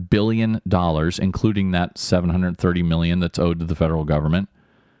 $1.5 billion, including that $730 million that's owed to the federal government.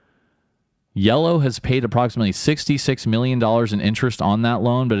 Yellow has paid approximately $66 million in interest on that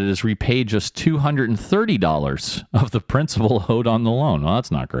loan, but it has repaid just $230 of the principal owed on the loan. Well,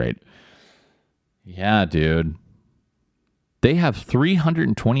 that's not great. Yeah, dude. They have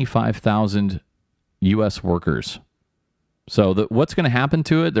 325,000 U.S. workers. So what's going to happen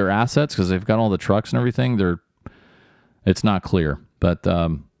to it, their assets, because they've got all the trucks and everything, it's not clear. But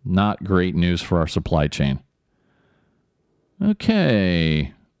not great news for our supply chain.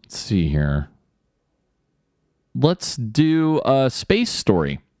 Okay. Let's see here. Let's do a space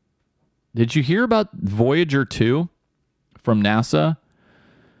story. Did you hear about Voyager 2 from NASA?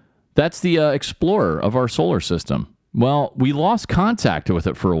 That's the explorer of our solar system. Well, we lost contact with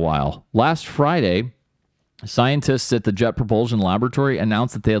it for a while. Last Friday, scientists at the Jet Propulsion Laboratory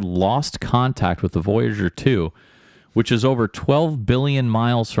announced that they had lost contact with the Voyager 2, which is over 12 billion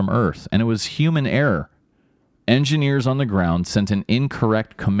miles from Earth, and it was human error. Engineers on the ground sent an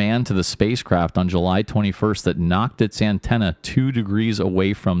incorrect command to the spacecraft on July 21st that knocked its antenna 2 degrees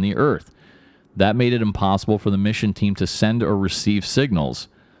away from the Earth. That made it impossible for the mission team to send or receive signals.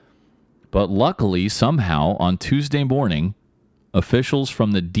 But luckily, somehow, on Tuesday morning, officials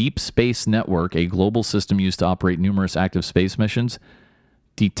from the Deep Space Network, a global system used to operate numerous active space missions,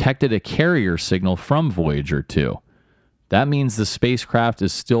 detected a carrier signal from Voyager 2. That means the spacecraft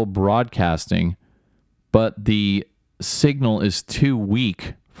is still broadcasting, but the signal is too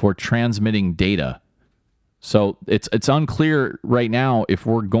weak for transmitting data. So it's unclear right now if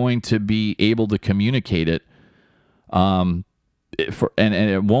we're going to be able to communicate it. And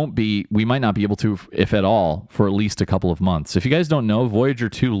it won't be, we might not be able to, if at all, for at least a couple of months. If you guys don't know, Voyager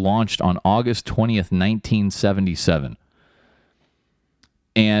 2 launched on August 20th, 1977.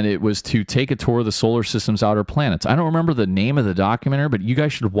 and it was to take a tour of the solar system's outer planets. I don't remember the name of the documentary, but you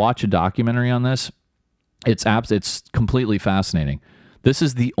guys should watch a documentary on this. It's completely fascinating. This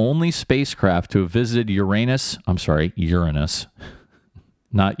is the only spacecraft to have visited Uranus,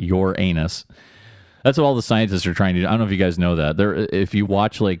 not your anus. That's what all the scientists are trying to do. I don't know if you guys know that. If you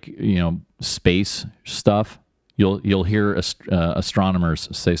watch space stuff, you'll hear astronomers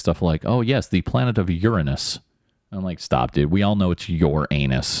say stuff like, "Oh yes, the planet of Uranus." I'm like, "Stop, dude. We all know it's your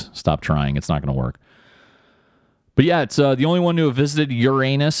anus. Stop trying. It's not going to work." But yeah, it's the only one to have visited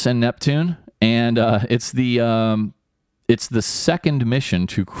Uranus and Neptune, and it's the second mission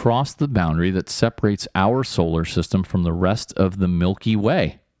to cross the boundary that separates our solar system from the rest of the Milky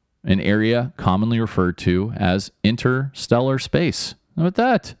Way, an area commonly referred to as interstellar space. How about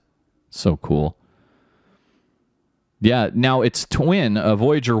that? So cool. Yeah, now its twin,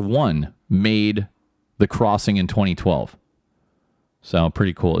 Voyager 1, made the crossing in 2012. So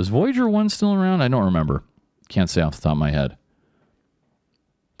pretty cool. Is Voyager 1 still around? I don't remember. Can't say off the top of my head.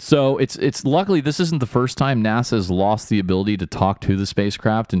 So it's luckily this isn't the first time NASA has lost the ability to talk to the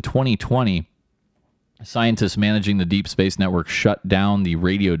spacecraft. In 2020, scientists managing the Deep Space Network shut down the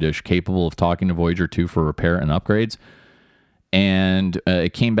radio dish capable of talking to Voyager 2 for repair and upgrades. And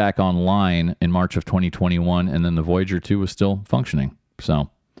it came back online in March of 2021, and then the Voyager 2 was still functioning. So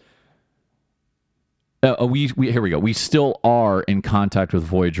here we go. We still are in contact with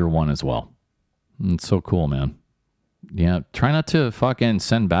Voyager 1 as well. It's so cool, man. Yeah, try not to fucking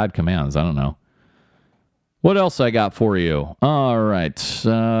send bad commands. I don't know. What else I got for you? All right.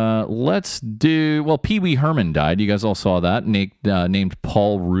 Let's do... Well, Pee Wee Herman died. You guys all saw that. Named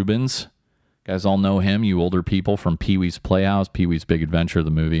Paul Rubens. You guys all know him, you older people, from Pee Wee's Playhouse, Pee Wee's Big Adventure, the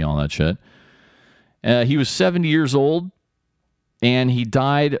movie, all that shit. He was 70 years old, and he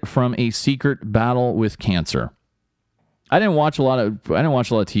died from a secret battle with cancer. I didn't watch a lot of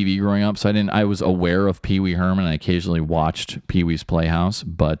TV growing up, so I was aware of Pee Wee Herman. I occasionally watched Pee Wee's Playhouse,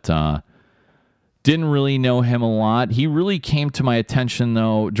 but didn't really know him a lot. He really came to my attention,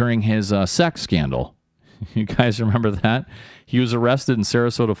 though, during his sex scandal. You guys remember that? He was arrested in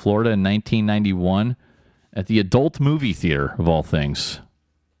Sarasota, Florida in 1991 at the adult movie theater, of all things.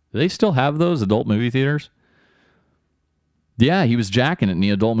 Do they still have those adult movie theaters? Yeah, he was jacking it in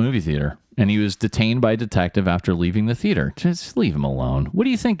the adult movie theater, and he was detained by a detective after leaving the theater. Just leave him alone. What do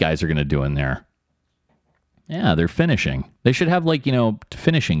you think guys are going to do in there? Yeah, they're finishing. They should have,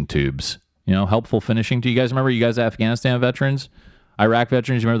 finishing tubes. Helpful finishing. Do you guys remember, you guys Afghanistan veterans? Iraq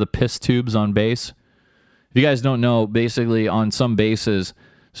veterans, you remember the piss tubes on base? If you guys don't know, basically on some bases,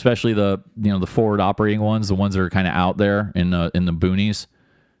 especially the forward operating ones, the ones that are kind of out there in the boonies,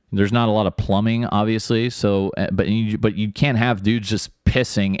 there's not a lot of plumbing, obviously. So, but you can't have dudes just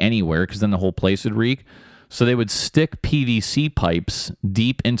pissing anywhere because then the whole place would reek. So they would stick PVC pipes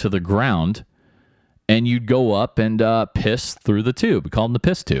deep into the ground, and you'd go up and piss through the tube. We called them the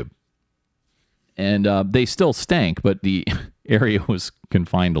piss tube. And they still stank, but the area was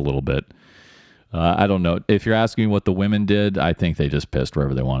confined a little bit. I don't know. If you're asking me what the women did, I think they just pissed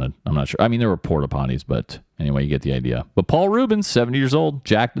wherever they wanted. I'm not sure. I mean, there were porta potties, but anyway, you get the idea. But Paul Rubens, 70 years old,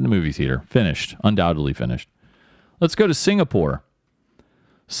 jacked in the movie theater. Finished. Undoubtedly finished. Let's go to Singapore.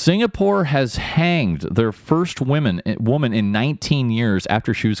 Singapore has hanged their first woman in 19 years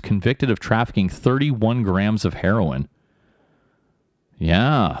after she was convicted of trafficking 31 grams of heroin.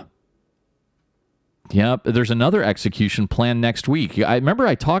 Yeah. Yep, there's another execution planned next week. I remember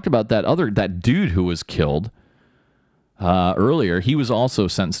I talked about that dude who was killed earlier. He was also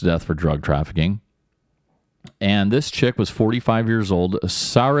sentenced to death for drug trafficking. And this chick was 45 years old,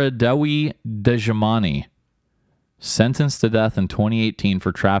 Saradewi Dejamani, sentenced to death in 2018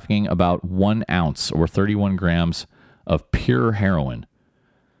 for trafficking about 1 ounce or 31 grams of pure heroin.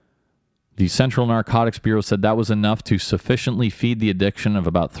 The Central Narcotics Bureau said that was enough to sufficiently feed the addiction of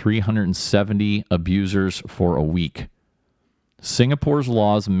about 370 abusers for a week. Singapore's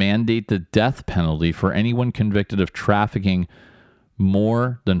laws mandate the death penalty for anyone convicted of trafficking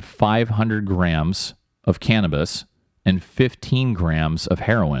more than 500 grams of cannabis and 15 grams of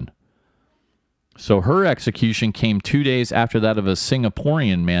heroin. So her execution came 2 days after that of a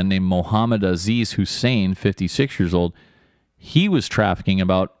Singaporean man named Mohammed Aziz Hussein, 56 years old. He was trafficking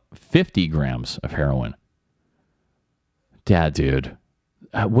about 50 grams of heroin. Dude,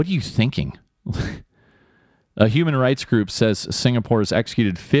 what are you thinking? A human rights group says Singapore has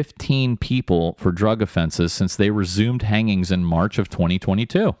executed 15 people for drug offenses since they resumed hangings in March of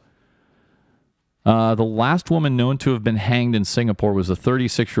 2022. The last woman known to have been hanged in Singapore was a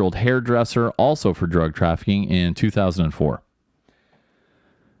 36-year-old hairdresser, also for drug trafficking in 2004.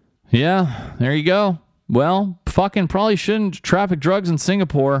 Yeah, there you go. Well, fucking probably shouldn't traffic drugs in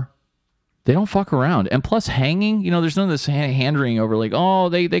Singapore. They don't fuck around. And plus hanging, there's none of this hand-wringing over like, oh,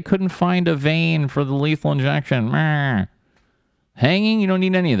 they couldn't find a vein for the lethal injection. Meh. Hanging, you don't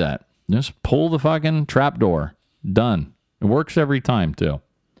need any of that. Just pull the fucking trap door. Done. It works every time, too.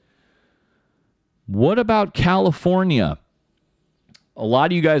 What about California? A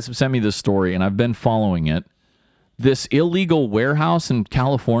lot of you guys have sent me this story, and I've been following it. This illegal warehouse in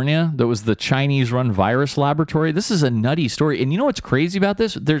California that was the Chinese-run virus laboratory. This is a nutty story. And you know what's crazy about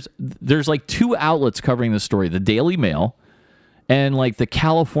this? There's like two outlets covering this story. The Daily Mail and like the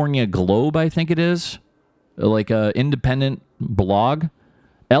California Globe, I think it is. Like a independent blog.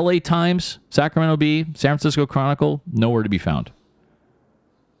 LA Times, Sacramento Bee, San Francisco Chronicle, nowhere to be found.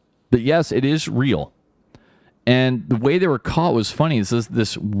 But yes, it is real. And the way they were caught was funny.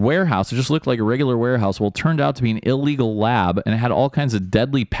 This warehouse, it just looked like a regular warehouse. Well, it turned out to be an illegal lab, and it had all kinds of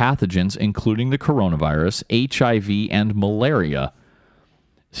deadly pathogens, including the coronavirus, HIV, and malaria.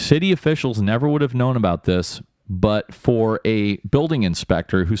 City officials never would have known about this, but for a building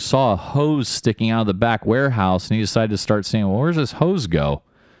inspector who saw a hose sticking out of the back warehouse, and he decided to start saying, well, where's this hose go?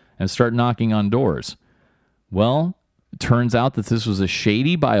 And start knocking on doors. Well, it turns out that this was a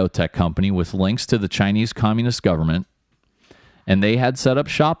shady biotech company with links to the Chinese Communist government, and they had set up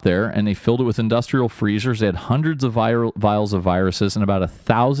shop there, and they filled it with industrial freezers. They had hundreds of vials of viruses and about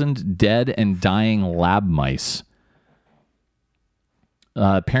 1,000 dead and dying lab mice.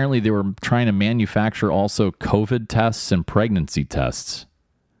 Apparently, they were trying to manufacture also COVID tests and pregnancy tests.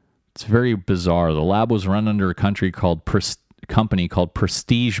 It's very bizarre. The lab was run under a company called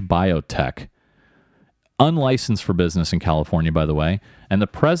Prestige Biotech. Unlicensed for business in California, by the way. And the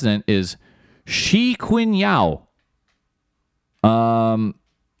president is Shi Qinyao.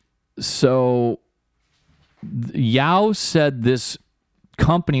 So Yao said this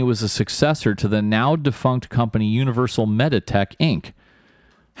company was a successor to the now defunct company Universal Meditech, Inc.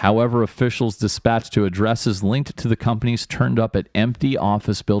 However, officials dispatched to addresses linked to the companies turned up at empty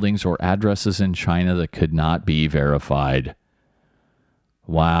office buildings or addresses in China that could not be verified.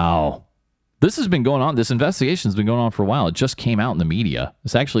 Wow. This has been going on. This investigation has been going on for a while. It just came out in the media.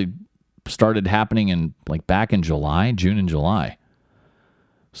 This actually started happening in back in June and July.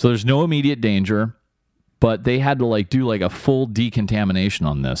 So there's no immediate danger, but they had to do a full decontamination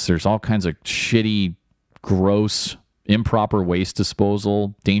on this. There's all kinds of shitty, gross, improper waste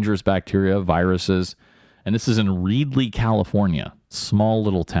disposal, dangerous bacteria, viruses. And this is in Reedley, California. Small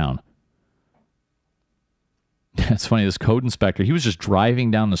little town. It's funny, this code inspector, he was just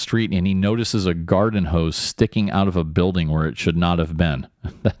driving down the street and he notices a garden hose sticking out of a building where it should not have been.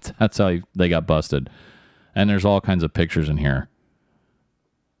 That's how they got busted. And there's all kinds of pictures in here.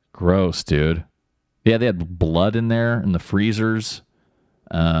 Gross, dude. Yeah, they had blood in there in the freezers.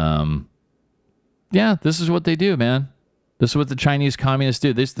 Yeah, this is what they do, man. This is what the Chinese communists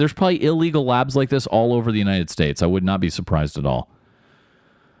do. There's probably illegal labs like this all over the United States. I would not be surprised at all.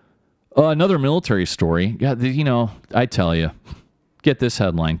 Another military story. Yeah, I tell you. Get this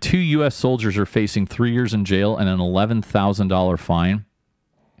headline. 2 U.S. soldiers are facing 3 years in jail and an $11,000 fine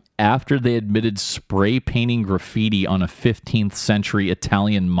after they admitted spray painting graffiti on a 15th century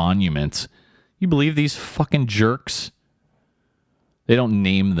Italian monument. You believe these fucking jerks? They don't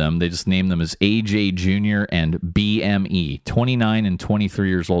name them. They just name them as AJ Jr. and BME, 29 and 23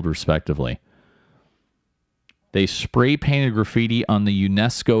 years old, respectively. They spray painted graffiti on the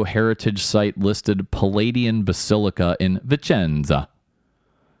UNESCO heritage site listed Palladian Basilica in Vicenza.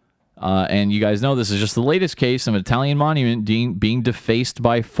 And you guys know this is just the latest case of an Italian monument being defaced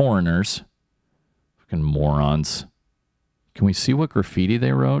by foreigners. Fucking morons. Can we see what graffiti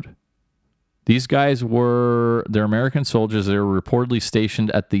they wrote? They're American soldiers. They were reportedly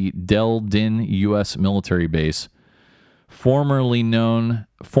stationed at the Del Din U.S. military base, formerly known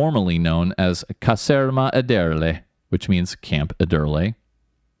as Caserma Ederle, which means Camp Ederle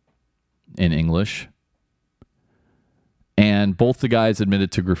in English. And both the guys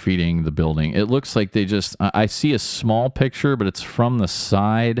admitted to graffitiing the building. It looks like I see a small picture, but it's from the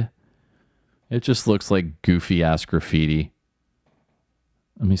side. It just looks like goofy ass graffiti.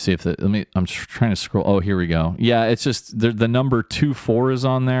 Let me see I'm trying to scroll. Oh, here we go. Yeah, it's just the number 24 is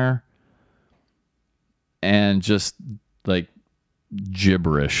on there. And just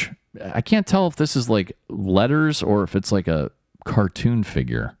gibberish. I can't tell if this is letters or if it's a cartoon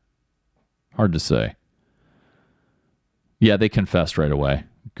figure. Hard to say. Yeah, they confessed right away.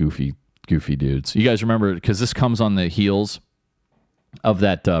 Goofy dudes. You guys remember, because this comes on the heels of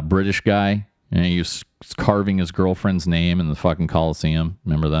that British guy. And he was carving his girlfriend's name in the fucking Coliseum.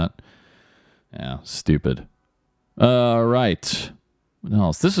 Remember that? Yeah, stupid. All right. What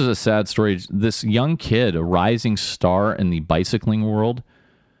else? This is a sad story. This young kid, a rising star in the bicycling world,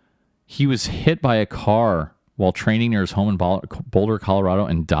 he was hit by a car while training near his home in Boulder, Colorado,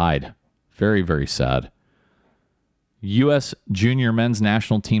 and died. Very, very sad. U.S. junior men's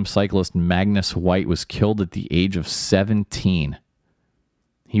national team cyclist Magnus White was killed at the age of 17.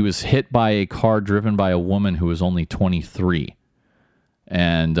 He was hit by a car driven by a woman who was only 23.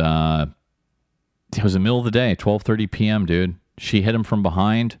 And it was the middle of the day, 12:30 p.m., dude. She hit him from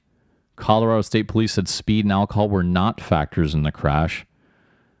behind. Colorado State Police said speed and alcohol were not factors in the crash.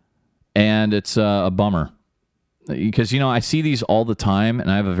 And it's a bummer. Because, I see these all the time, and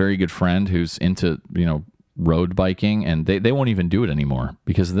I have a very good friend who's into, road biking, and they won't even do it anymore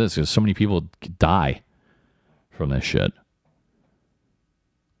because of this. Because so many people die from this shit.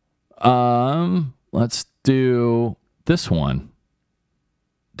 Let's do this one.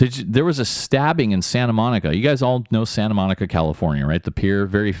 There was a stabbing in Santa Monica. You guys all know Santa Monica, California, right? The pier,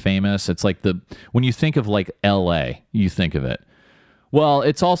 very famous. It's like when you think of like LA, you think of it. Well,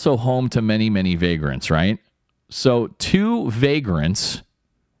 it's also home to many, many vagrants, right? So 2 vagrants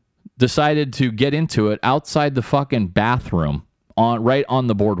decided to get into it outside the fucking bathroom right on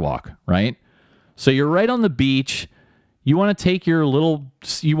the boardwalk, right? So you're right on the beach. You want to take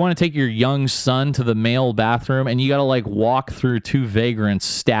your young son to the male bathroom, and you got to like walk through 2 vagrants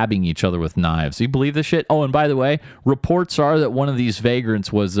stabbing each other with knives. You believe this shit? Oh, and by the way, reports are that one of these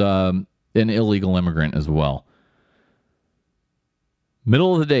vagrants was an illegal immigrant as well.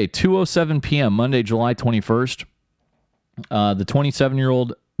 Middle of the day, 2:07 p.m., Monday, July 21st. The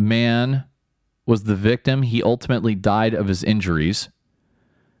 27-year-old man was the victim. He ultimately died of his injuries.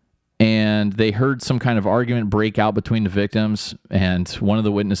 And they heard some kind of argument break out between the victims, and one of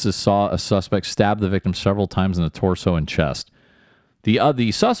the witnesses saw a suspect stab the victim several times in the torso and chest.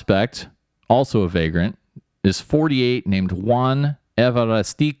 The suspect, also a vagrant, is 48, named Juan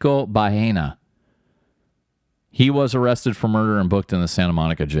Evaristico Bahena. He was arrested for murder and booked in the Santa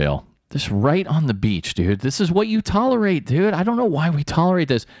Monica jail. This right on the beach, dude. This is what you tolerate, dude. I don't know why we tolerate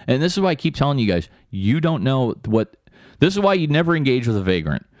this. And this is why I keep telling you guys, you don't know what... This is why you never engage with a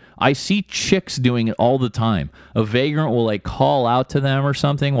vagrant. I see chicks doing it all the time. A vagrant will like call out to them or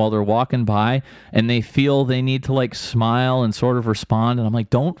something while they're walking by, and they feel they need to like smile and sort of respond. And I'm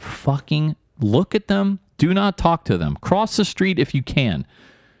like, don't fucking look at them. Do not talk to them. Cross the street if you can.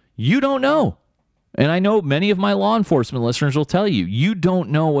 You don't know. And I know many of my law enforcement listeners will tell you, you don't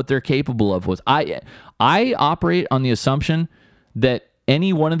know what they're capable of. I operate on the assumption that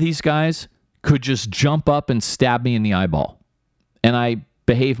any one of these guys could just jump up and stab me in the eyeball. And I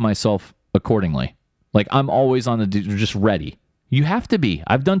behave myself accordingly. Like I'm always on just ready. You have to be.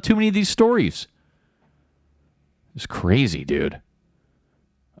 I've done too many of these stories. It's crazy, dude.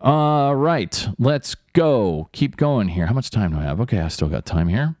 All right, let's go. Keep going here. How much time do I have? Okay, I still got time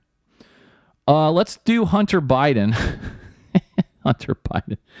here. Let's do Hunter Biden. Hunter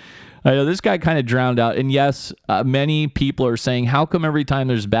Biden. I know this guy kind of drowned out. And yes, many people are saying, how come every time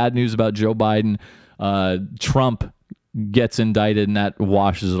there's bad news about Joe Biden, Trump gets indicted and that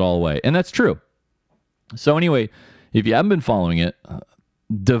washes it all away? And that's true. So anyway, if you haven't been following it,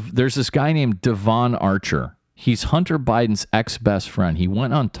 there's this guy named Devon Archer. He's Hunter Biden's ex-best friend. He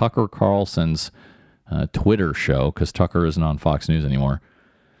went on Tucker Carlson's Twitter show because Tucker isn't on Fox News anymore.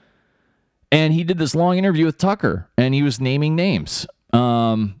 And he did this long interview with Tucker, and he was naming names.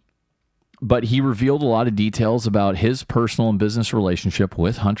 But he revealed a lot of details about his personal and business relationship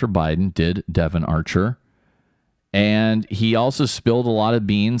with Hunter Biden, did Devon Archer. And he also spilled a lot of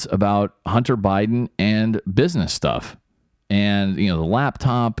beans about Hunter Biden and business stuff. And, the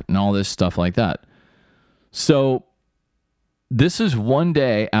laptop and all this stuff like that. So this is one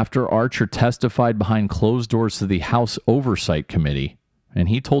day after Archer testified behind closed doors to the House Oversight Committee. And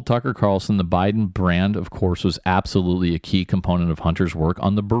he told Tucker Carlson the Biden brand, of course, was absolutely a key component of Hunter's work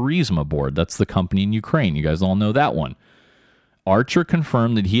on the Burisma board. That's the company in Ukraine. You guys all know that one. Archer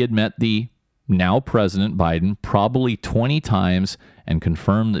confirmed that he had met the now President Biden probably 20 times and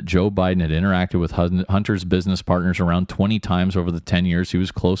confirmed that Joe Biden had interacted with Hunter's business partners around 20 times over the 10 years he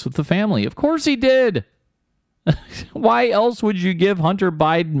was close with the family. Of course he did. Why else would you give Hunter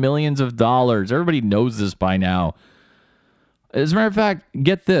Biden millions of dollars? Everybody knows this by now. As a matter of fact,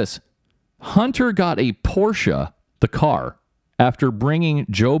 get this. Hunter got a Porsche, the car, after bringing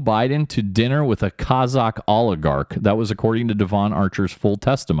Joe Biden to dinner with a Kazakh oligarch. That was according to Devon Archer's full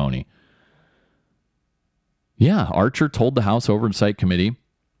testimony. Yeah, Archer told the House Oversight Committee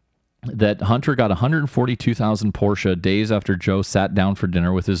that Hunter got $142,000 Porsche days after Joe sat down for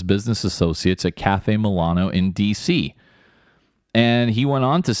dinner with his business associates at Cafe Milano in D.C. And he went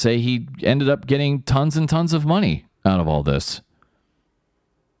on to say he ended up getting tons and tons of money out of all this.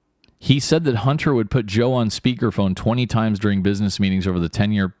 He said that Hunter would put Joe on speakerphone 20 times during business meetings over the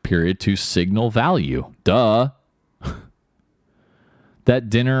 10-year period to signal value. Duh. That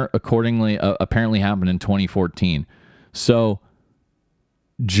dinner accordingly apparently happened in 2014. So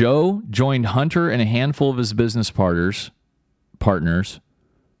Joe joined Hunter and a handful of his business partners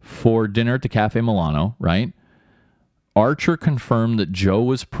for dinner at the Cafe Milano, right? Archer confirmed that Joe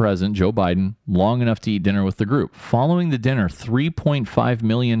was present, Joe Biden, long enough to eat dinner with the group. Following the dinner, $3.5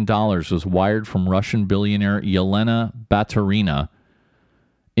 million was wired from Russian billionaire Yelena Baturina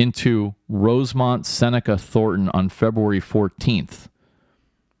into Rosemont Seneca Thornton on February 14th.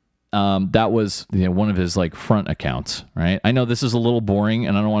 That was one of his front accounts, right? I know this is a little boring,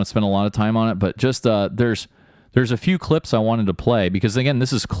 and I don't want to spend a lot of time on it, but just there's a few clips I wanted to play because, again,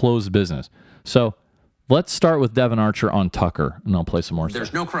 this is closed business. So let's start with Devin Archer on Tucker, and I'll play some more There's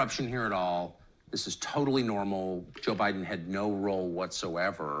stuff. no corruption here at all. This is totally normal. Joe Biden had no role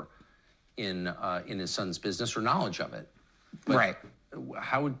whatsoever in his son's business or knowledge of it. But right.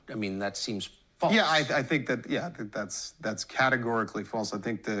 That seems false. Yeah, I think that. Yeah, I think that's categorically false. I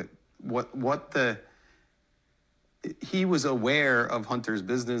think that he was aware of Hunter's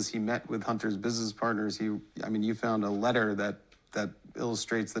business. He met with Hunter's business partners. You found a letter that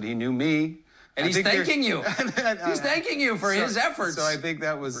illustrates that he knew me. And he's thanking you. He's thanking you for his efforts. So I think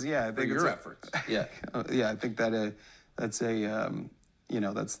that was, I think your efforts. Yeah. I think that that's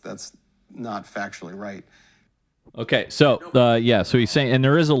that's not factually right. Okay, so so he's saying, and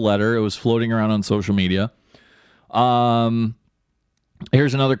there is a letter. It was floating around on social media.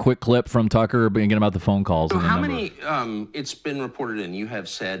 Here's another quick clip from Tucker again about the phone calls. So how many? It's been reported, and you have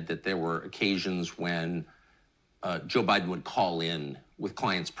said that there were occasions when Joe Biden would call in with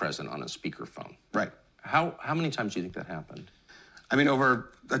clients present on a speakerphone. Right. How many times do you think that happened?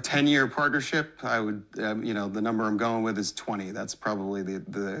 Over a 10-year partnership, I would, the number I'm going with is 20. That's probably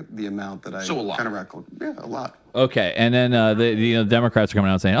the amount that I kind of reckon. Yeah, a lot. Okay, and then the Democrats are coming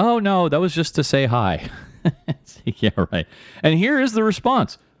out saying, "Oh no, that was just to say hi." Yeah, right. And here is the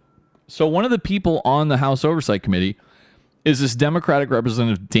response. So one of the people on the House Oversight Committee is this Democratic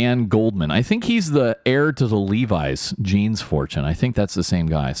Representative Dan Goldman. I think he's the heir to the Levi's jeans fortune. I think that's the same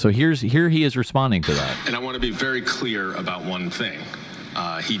guy. So here he is responding to that. And I want to be very clear about one thing.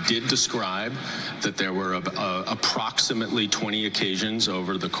 He did describe that there were approximately 20 occasions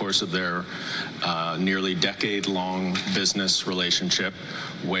over the course of their nearly decade-long business relationship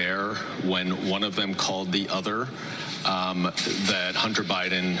where, when one of them called the other, that Hunter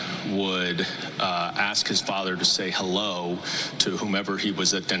Biden would ask his father to say hello to whomever he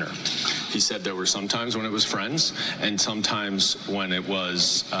was at dinner. He said there were some times when it was friends and sometimes when it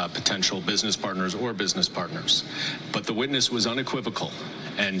was potential business partners or business partners. But the witness was unequivocal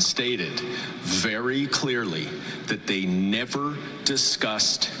and stated very clearly that they never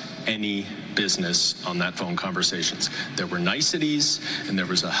discussed any business on that phone conversations. There were niceties and there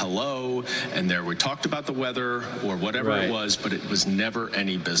was a hello and we talked about the weather or whatever it was, but it was never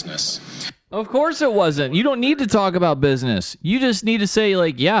any business. Of course it wasn't. You don't need to talk about business. You just need to say,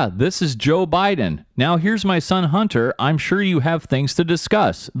 this is Joe Biden. Now here's my son Hunter. I'm sure you have things to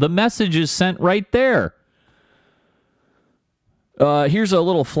discuss. The message is sent right there. Here's a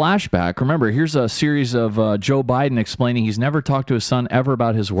little flashback. Remember, here's a series of Joe Biden explaining he's never talked to his son ever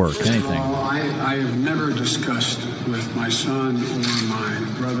about his work. First of all, I have never discussed with my son or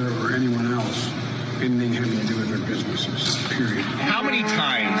my brother or anyone else anything having to do with their businesses, period. How many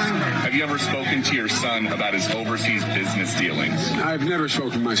times have you ever spoken to your son about his overseas business dealings? I've never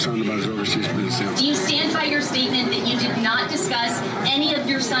spoken to my son about his overseas business dealings. Do you stand by your statement that you did not discuss any of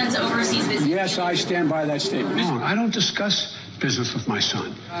your son's overseas business? Yes, I stand by that statement. No, I don't discuss business with my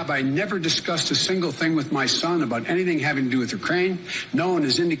son. I never discussed a single thing with my son about anything having to do with Ukraine. No one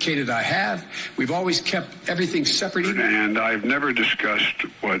has indicated I have. We've always kept everything separate. And I've never discussed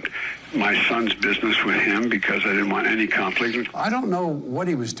what my son's business with him because I didn't want any conflict. I don't know what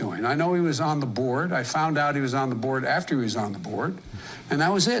he was doing. I know he was on the board. I found out he was on the board after he was on the board. And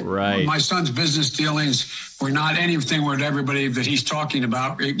that was it. Right. My son's business dealings were not anything with everybody that he's talking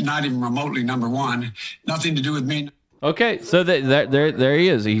about, not even remotely, number one. Nothing to do with me. Okay, so there he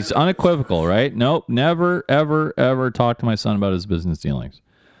is. He's unequivocal, right? Nope, never, ever, ever talked to my son about his business dealings.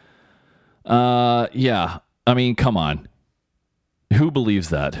 Yeah, come on. Who believes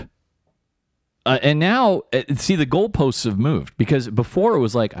that? And now, see, the goalposts have moved because before it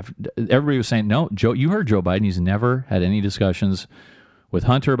was everybody was saying, no, Joe, you heard Joe Biden. He's never had any discussions with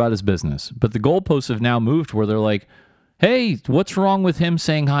Hunter about his business. But the goalposts have now moved where they're like, hey, what's wrong with him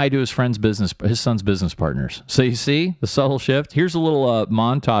saying hi to his son's business partners? So you see the subtle shift? Here's a little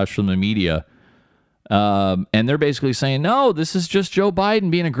montage from the media And they're basically saying, no, this is just Joe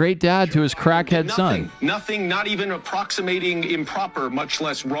Biden being a great dad to his crackhead son. Nothing, not even approximating improper, much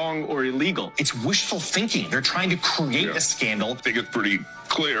less wrong or illegal. It's wishful thinking. They're trying to create a scandal. I think it's pretty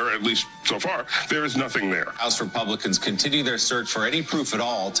clear, at least so far, there is nothing there. House Republicans continue their search for any proof at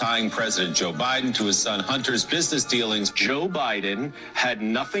all tying President Joe Biden to his son Hunter's business dealings. Joe Biden had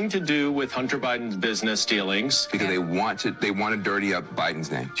nothing to do with Hunter Biden's business dealings. Because they want to dirty up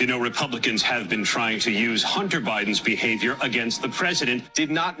Biden's name. You know, Republicans have been trying to use Hunter Biden's behavior against the president.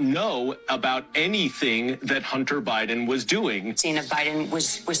 Did not know about anything that Hunter Biden was doing. Tina Biden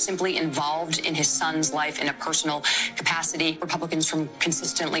was simply involved in his son's life in a personal capacity. Republicans from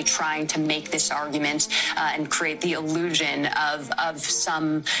consistently trying to make this argument and create the illusion of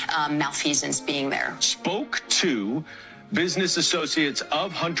some malfeasance being there. Spoke to business associates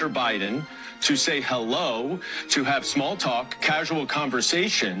of Hunter Biden to say hello, to have small talk, casual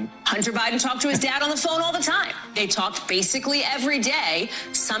conversation. Hunter Biden talked to his dad on the phone all the time. They talked basically every day.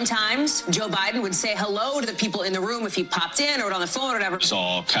 Sometimes Joe Biden would say hello to the people in the room if he popped in or on the phone or whatever. It's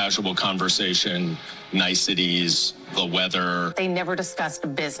all casual conversation, niceties, the weather. They never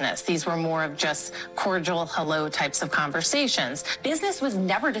discussed business. These were more of just cordial hello types of conversations. Business was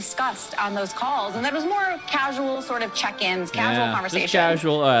never discussed on those calls, and that was more casual sort of check-ins, casual conversations. Just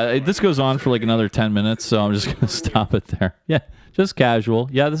casual. This goes on for like another 10 minutes, so I'm just going to stop it there. Yeah, just casual.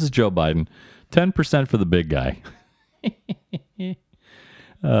 Yeah, this is Joe Biden. 10% for the big guy.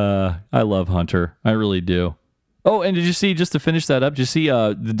 I love Hunter. I really do. Oh, and did you see, just to finish that up, did you see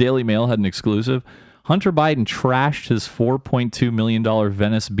the Daily Mail had an exclusive? Hunter Biden trashed his $4.2 million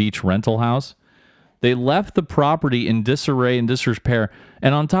Venice Beach rental house. They left the property in disarray and disrepair.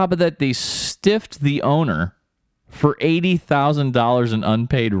 And on top of that, they stiffed the owner for $80,000 in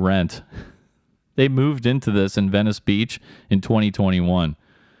unpaid rent. They moved into this in Venice Beach in 2021.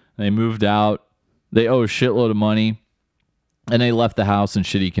 They moved out. They owe a shitload of money. And they left the house in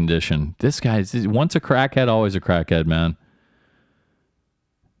shitty condition. This guy's once a crackhead, always a crackhead, man.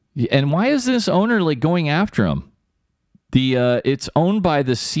 And why is this owner like going after him? It's owned by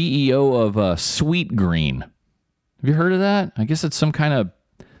the CEO of Sweet Green. Have you heard of that? I guess it's some kind of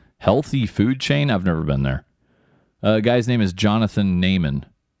healthy food chain. I've never been there. The guy's name is Jonathan Naiman.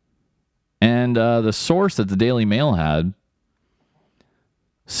 And the source that the Daily Mail had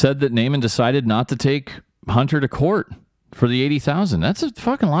said that Naiman decided not to take Hunter to court for the $80,000. That's a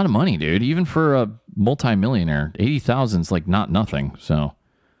fucking lot of money, dude. Even for a multimillionaire, $80,000 is like not nothing. So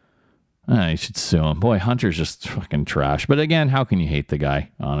you should sue him. Boy, Hunter's just fucking trash. But again, how can you hate the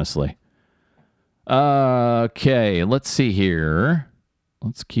guy, honestly? Okay, let's see here.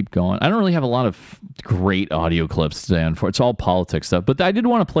 Let's keep going. I don't really have a lot of great audio clips today. It's all politics stuff. But I did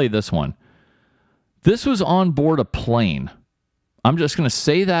want to play this one. This was on board a plane. I'm just going to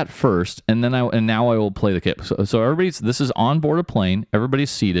say that first, and then now I will play the clip. So this is on board a plane. Everybody's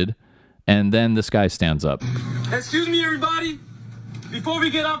seated, and then this guy stands up. Excuse me, everybody. Before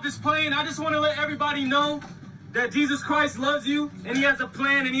we get off this plane, I just want to let everybody know that Jesus Christ loves you, and he has a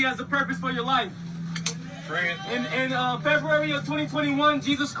plan, and he has a purpose for your life. In February of 2021,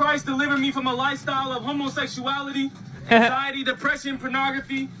 Jesus Christ delivered me from a lifestyle of homosexuality, anxiety, depression,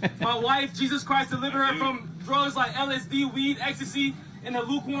 pornography. My wife, Jesus Christ delivered her from drugs like LSD, weed, ecstasy, and a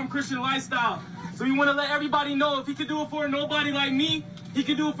lukewarm Christian lifestyle. So we want to let everybody know if he could do it for nobody like me, he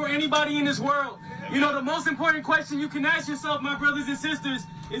can do it for anybody in this world. You know, the most important question you can ask yourself, my brothers and sisters,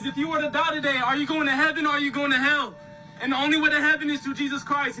 is if you were to die today, are you going to heaven or are you going to hell? And the only way to heaven is through Jesus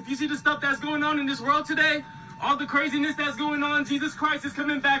Christ. If you see the stuff that's going on in this world today, all the craziness that's going on, Jesus Christ is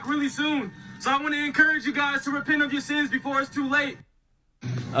coming back really soon. So I want to encourage you guys to repent of your sins before it's too late.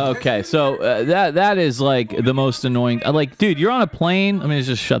 Okay, so that is like the most annoying. Like, dude, you're on a plane. Let me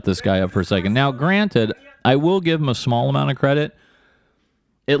just shut this guy up for a second. Now, granted, I will give him a small amount of credit.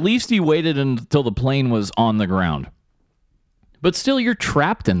 At least he waited until the plane was on the ground. But still, you're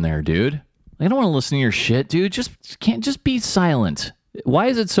trapped in there, dude. I don't want to listen to your shit, dude. Just be silent. Why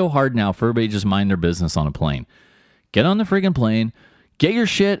is it so hard now for everybody to just mind their business on a plane? Get on the friggin' plane, get your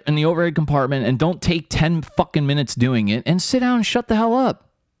shit in the overhead compartment, and don't take 10 fucking minutes doing it, and sit down and shut the hell up.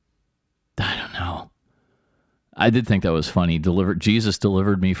 I don't know. I did think that was funny. Jesus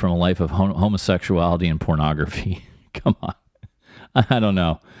delivered me from a life of homosexuality and pornography. Come on. I don't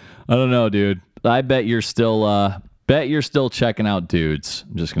know. Dude. I bet you're still checking out dudes.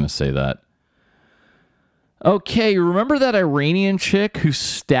 I'm just going to say that. Okay, remember that Iranian chick who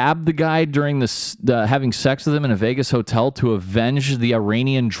stabbed the guy during having sex with him in a Vegas hotel to avenge the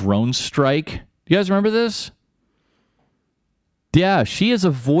Iranian drone strike? You guys remember this? Yeah, she has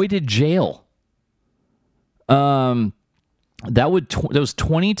avoided jail. That was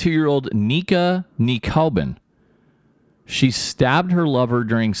 22-year-old Nika Nikolbin. She stabbed her lover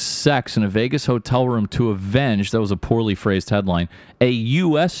during sex in a Vegas hotel room to avenge, that was a poorly phrased headline, a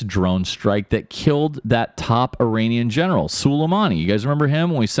U.S. drone strike that killed that top Iranian general, Soleimani. You guys remember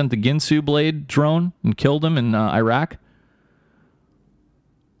him when we sent the Ginsu Blade drone and killed him in Iraq?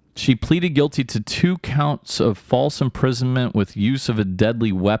 She pleaded guilty to 2 counts of false imprisonment with use of a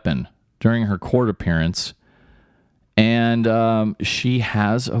deadly weapon during her court appearance, and she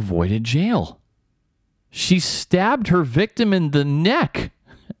has avoided jail. She stabbed her victim in the neck.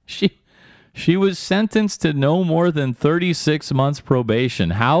 She was sentenced to no more than 36 months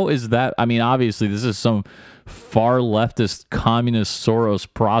probation. How is that? I mean, obviously, this is some far leftist communist Soros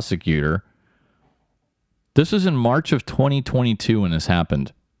prosecutor. This was in March of 2022 when this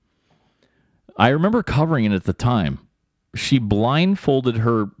happened. I remember covering it at the time. She blindfolded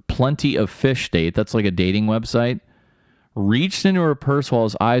her Plenty of Fish date, that's like a dating website, reached into her purse while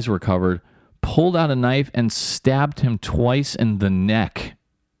his eyes were covered, pulled out a knife and stabbed him twice in the neck.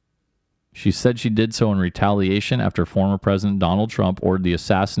 She said she did so in retaliation after former President Donald Trump ordered the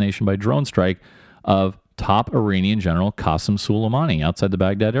assassination by drone strike of top Iranian General Qasem Soleimani outside the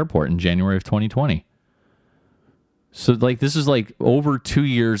Baghdad airport in January of 2020. So, like, this is like over 2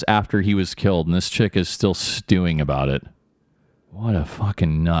 years after he was killed, and this chick is still stewing about it. What a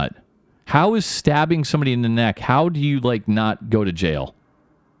fucking nut. How is stabbing somebody in the neck, how do you, like, not go to jail?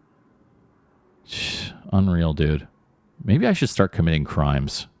 Unreal, dude. Maybe I should start committing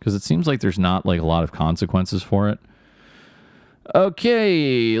crimes because it seems like there's not like a lot of consequences for it.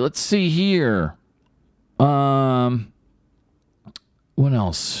 Okay, let's see here. What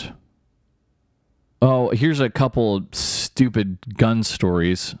else? Oh, here's a couple stupid gun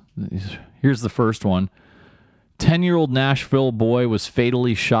stories. Here's the first one. 10-year-old Nashville boy was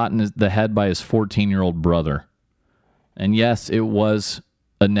fatally shot in the head by his 14-year-old brother. And yes, it was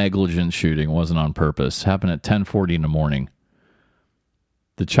a negligent shooting. It wasn't on purpose. Happened at 10:40 in the morning.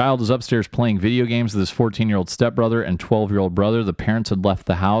 The child was upstairs playing video games with his 14-year-old stepbrother and 12-year-old brother. The parents had left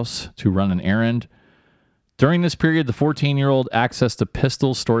the house to run an errand. During this period, the 14-year-old accessed a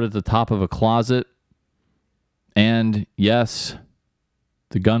pistol stored at the top of a closet. And yes,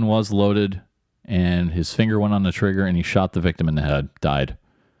 the gun was loaded, and his finger went on the trigger, and he shot the victim in the head. Died.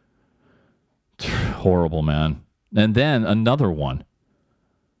 Horrible, man. And then another one.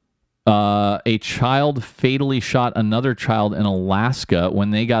 A child fatally shot another child in Alaska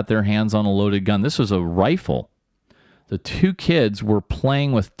when they got their hands on a loaded gun. This was a rifle. The 2 kids were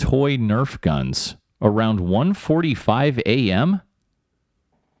playing with toy Nerf guns around 1:45 a.m.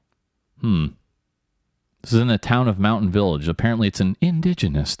 This is in the town of Mountain Village. Apparently, it's an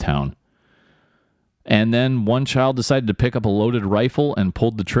indigenous town. And then one child decided to pick up a loaded rifle and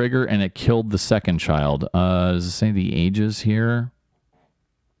pulled the trigger, and it killed the second child. Does it say the ages here?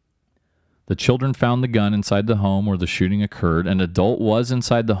 The children found the gun inside the home where the shooting occurred. An adult was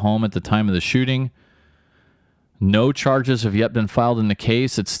inside the home at the time of the shooting. No charges have yet been filed in the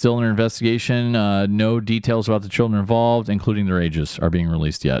case. It's still under investigation. No details about the children involved, including their ages, are being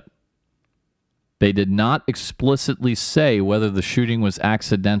released yet. They did not explicitly say whether the shooting was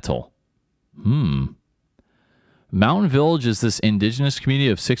accidental. Mountain Village is this indigenous community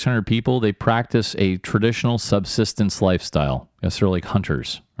of 600 people. They practice a traditional subsistence lifestyle. I guess they're like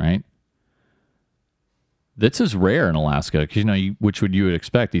hunters, right? This is rare in Alaska because, you know, which would you would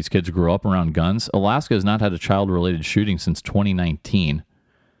expect? These kids grew up around guns. Alaska has not had a child-related shooting since 2019.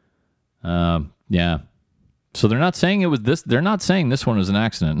 Yeah. So they're not saying it was this. They're not saying this one was an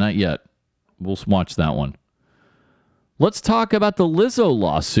accident. Not yet. We'll watch that one. Let's talk about the Lizzo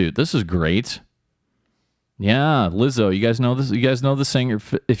lawsuit. This is great. Yeah, Lizzo. You guys know this. You guys know the singer.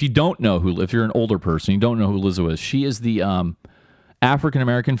 If you don't know who, if you're an older person, you don't know who Lizzo is. She is the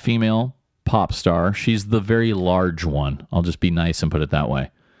African-American female pop star. She's the very large one. I'll just be nice and put it that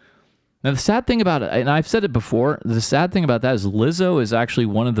way. Now, the sad thing about it, and I've said it before, the sad thing about that is Lizzo is actually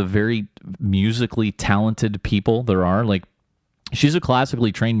one of the very musically talented people there are. Like, she's a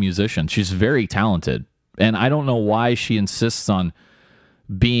classically trained musician. She's very talented. And I don't know why she insists on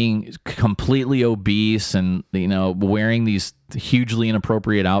being completely obese and, you know, wearing these hugely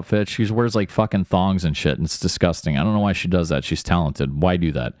inappropriate outfits. She wears like fucking thongs and shit, and it's disgusting. I don't know why she does that. She's talented. Why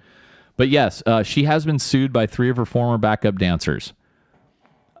do that? But yes, she has been sued by 3 of her former backup dancers,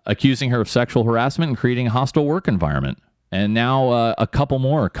 accusing her of sexual harassment and creating a hostile work environment. And now a couple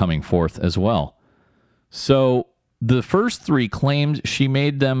more are coming forth as well. So the first 3 claimed she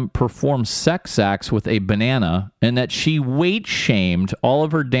made them perform sex acts with a banana and that she weight shamed all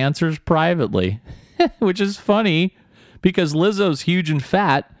of her dancers privately, which is funny because Lizzo's huge and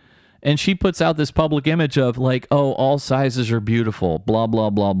fat And she puts out this public image of like, oh, all sizes are beautiful, blah, blah,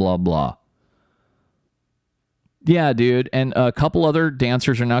 blah, blah, blah. Yeah, dude. And a couple other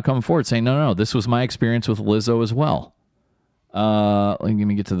dancers are now coming forward saying, no, this was my experience with Lizzo as well. Let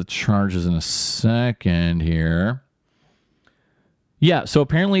me get to the charges in a second here. Yeah, so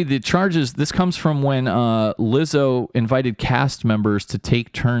apparently the charges, this comes from when Lizzo invited cast members to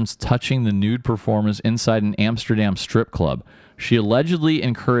take turns touching the nude performers inside an Amsterdam strip club. She allegedly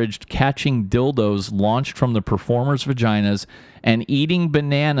encouraged catching dildos launched from the performers' vaginas and eating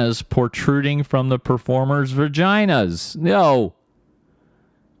bananas protruding from the performers' vaginas. No.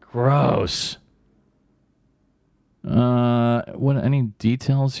 Gross. Any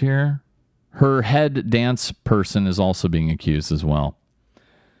details here? Her head dance person is also being accused as well.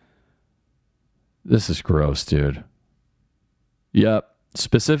 This is gross, dude. Yep.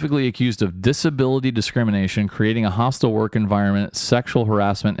 Specifically accused of disability discrimination, creating a hostile work environment, sexual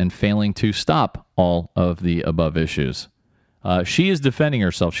harassment, and failing to stop all of the above issues. She is defending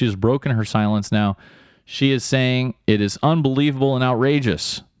herself. She has broken her silence now. She is saying it is unbelievable and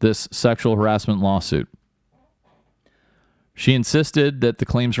outrageous, this sexual harassment lawsuit. She insisted that the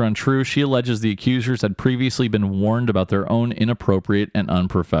claims are untrue. She alleges the accusers had previously been warned about their own inappropriate and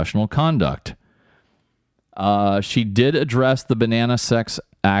unprofessional conduct. She did address the Banana Sex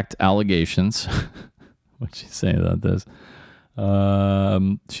Act allegations. What'd she say about this?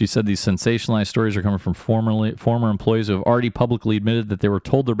 She said these sensationalized stories are coming from former employees who have already publicly admitted that they were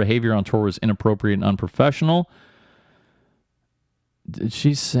told their behavior on tour was inappropriate and unprofessional. What did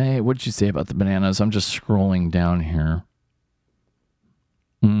she say about the bananas? I'm just scrolling down here.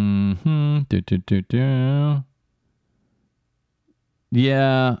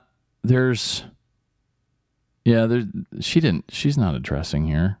 Yeah, she's not addressing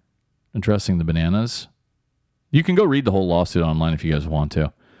the bananas. You can go read the whole lawsuit online if you guys want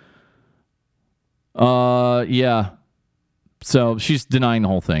to. Yeah. So she's denying the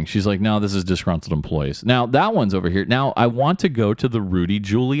whole thing. She's like, no, this is disgruntled employees. Now, that one's over here. Now, I want to go to the Rudy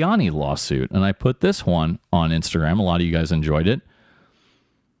Giuliani lawsuit, and I put this one on Instagram. A lot of you guys enjoyed it.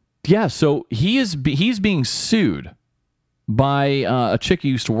 Yeah, so he's being sued by a chick who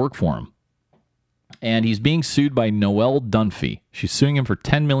used to work for him. And he's being sued by Noelle Dunphy. She's suing him for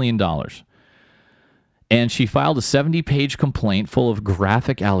 $10 million. And she filed a 70-page complaint full of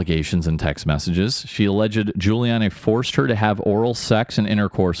graphic allegations and text messages. She alleged Giuliani forced her to have oral sex and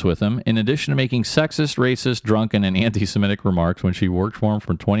intercourse with him, in addition to making sexist, racist, drunken, and anti-Semitic remarks when she worked for him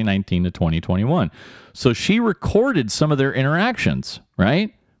from 2019 to 2021. So she recorded some of their interactions,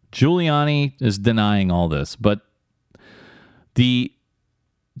 right? Giuliani is denying all this, but the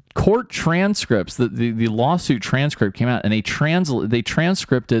court transcripts, the lawsuit transcript came out, and they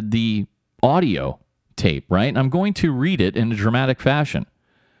transcripted the audio tape, right? And I'm going to read it in a dramatic fashion.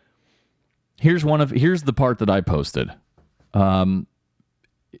 Here's the part that I posted. Mr.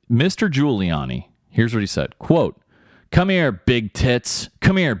 Giuliani, here's what he said, quote, "Come here, big tits.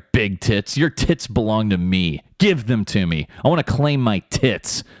 Come here, big tits. Your tits belong to me. Give them to me. I want to claim my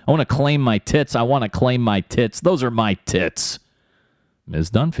tits. I want to claim my tits. I want to claim my tits. Those are my tits." Ms.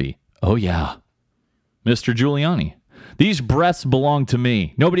 Dunphy, "Oh yeah." Mr. Giuliani, "These breasts belong to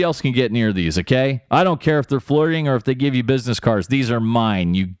me. Nobody else can get near these, okay? I don't care if they're flirting or if they give you business cards. These are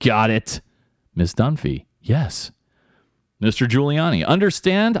mine. You got it?" Ms. Dunphy, "Yes." Mr. Giuliani,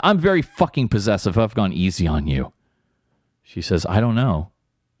 "Understand? I'm very fucking possessive. I've gone easy on you." She says, "I don't know."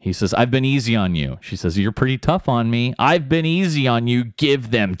 He says, "I've been easy on you." She says, "You're pretty tough on me." "I've been easy on you.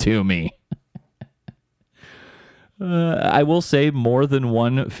 Give them to me." I will say more than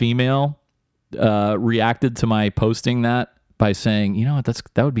one female reacted to my posting that by saying, you know what,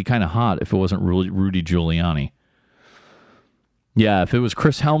 that would be kind of hot if it wasn't Rudy Giuliani. Yeah, if it was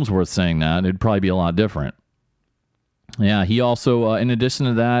Chris Helmsworth saying that, it'd probably be a lot different. Yeah, he also, in addition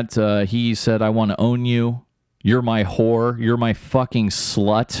to that, he said, "I want to own you. You're my whore. You're my fucking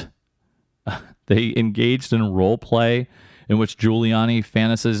slut." They engaged in role play in which Giuliani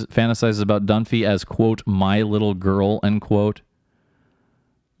fantasizes about Dunphy as, quote, "my little girl," end quote.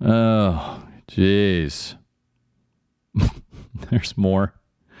 Oh, jeez. There's more.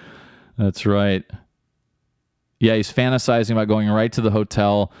 That's right. Yeah, he's fantasizing about going right to the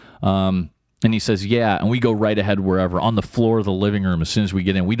hotel. And he says, yeah, and we go right ahead wherever, on the floor of the living room as soon as we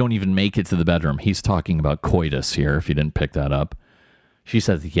get in. We don't even make it to the bedroom. He's talking about coitus here, if you didn't pick that up. She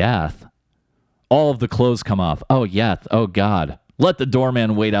says, "Yath." All of the clothes come off. "Oh, yath. Oh, God. Let the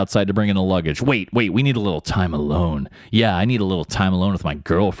doorman wait outside to bring in the luggage. Wait, we need a little time alone. Yeah, I need a little time alone with my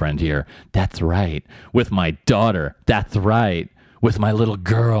girlfriend here. That's right. With my daughter. That's right. With my little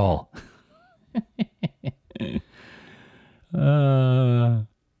girl."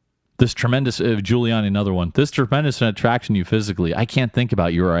 This tremendous, Giuliani, another one. This tremendous attraction you physically. I can't think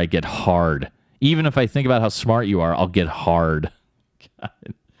about you or I get hard. Even if I think about how smart you are, I'll get hard.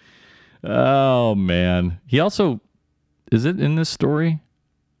 God. Oh, man. He also, is it in this story?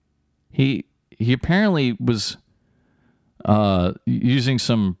 He apparently was using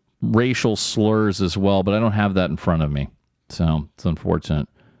some racial slurs as well, but I don't have that in front of me. So it's unfortunate.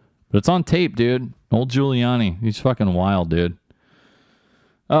 But it's on tape, dude. Old Giuliani. He's fucking wild, dude.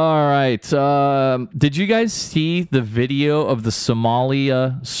 All right. Did you guys see the video of the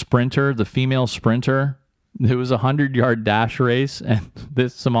Somalia sprinter, the female sprinter? It was a 100-yard dash race, and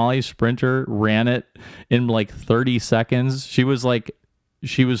this Somali sprinter ran it in like 30 seconds. She was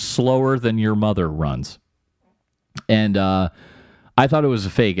slower than your mother runs. And I thought it was a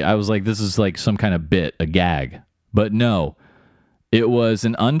fake. I was like, this is like some kind of bit, a gag. But no. It was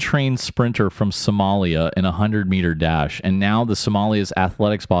an untrained sprinter from Somalia in a 100-meter dash, and now the Somalia's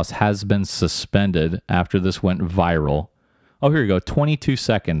athletics boss has been suspended after this went viral. Oh, here you go. 22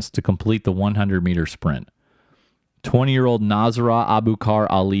 seconds to complete the 100-meter sprint. 20-year-old Nazra Abukar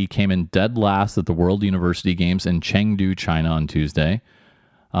Ali came in dead last at the World University Games in Chengdu, China on Tuesday.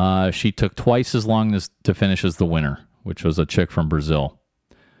 She took twice as long to finish as the winner, which was a chick from Brazil.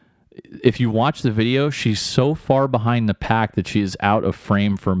 If you watch the video, she's so far behind the pack that she is out of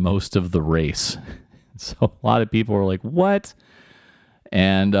frame for most of the race. So a lot of people were like, what?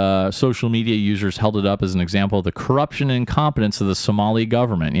 And social media users held it up as an example of the corruption and incompetence of the Somali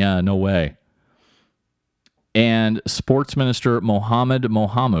government. Yeah, no way. And Sports Minister Mohammed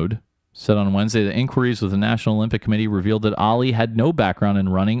Mohamud said on Wednesday that inquiries with the National Olympic Committee revealed that Ali had no background in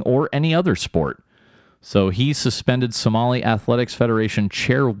running or any other sport. So he suspended Somali Athletics Federation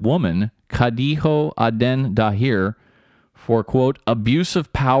chairwoman Khadijo Aden Dahir for, quote, abuse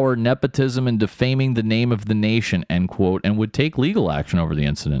of power, nepotism, and defaming the name of the nation, end quote, and would take legal action over the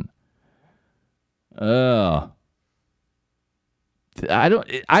incident. I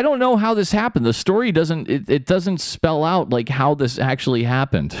don't know how this happened. The story doesn't spell out like how this actually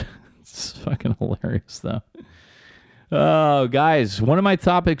happened. It's fucking hilarious though. Oh, guys, one of my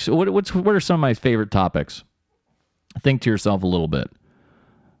topics, what are some of my favorite topics? Think to yourself a little bit.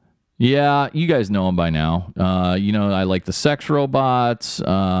 Yeah, you guys know them by now. I like the sex robots.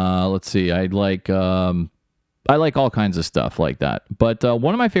 Let's see, I like all kinds of stuff like that. But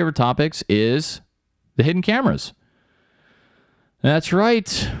one of my favorite topics is the hidden cameras. That's right.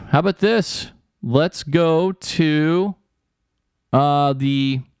 How about this? Let's go to where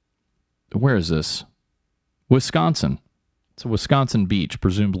is this? Wisconsin. It's a Wisconsin beach,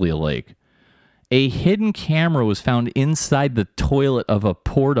 presumably a lake. A hidden camera was found inside the toilet of a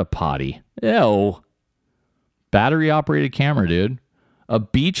porta potty. Ew. Battery-operated camera, dude. A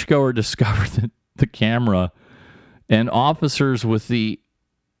beachgoer discovered the camera, and officers with the...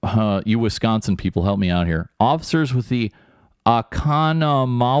 you Wisconsin people, help me out here. Officers with the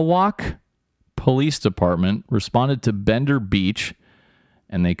Oconomowoc Police Department responded to Bender Beach,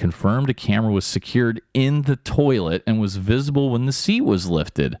 and they confirmed a camera was secured in the toilet and was visible when the seat was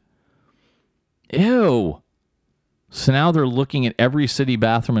lifted. Ew. So now they're looking at every city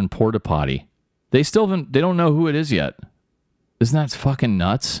bathroom and porta potty. They don't know who it is yet. Isn't that fucking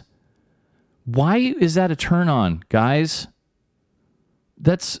nuts? Why is that a turn on, guys?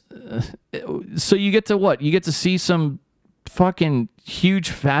 That's so you get to what? You get to see some fucking huge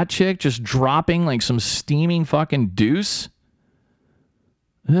fat chick just dropping like some steaming fucking deuce?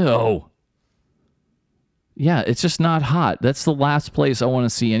 Ew. Yeah, it's just not hot. That's the last place I want to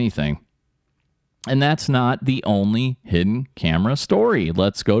see anything. And that's not the only hidden camera story.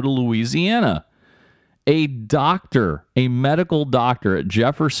 Let's go to Louisiana. A medical doctor at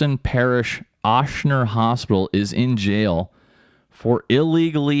Jefferson Parish Ochsner Hospital is in jail for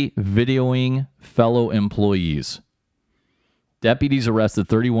illegally videoing fellow employees. Deputies arrested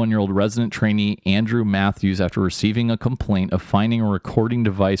 31-year-old resident trainee Andrew Matthews after receiving a complaint of finding a recording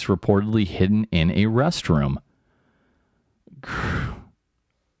device reportedly hidden in a restroom.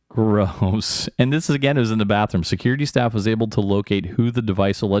 Gross. And this, again, is in the bathroom. Security staff was able to locate who the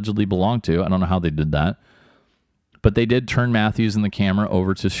device allegedly belonged to. I don't know how they did that. But they did turn Matthews and the camera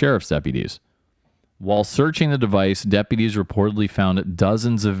over to sheriff's deputies. While searching the device, deputies reportedly found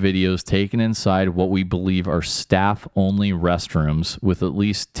dozens of videos taken inside what we believe are staff-only restrooms with at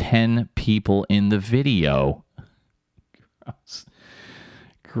least 10 people in the video.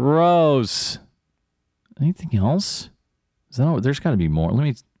 Gross. Anything else? There's got to be more.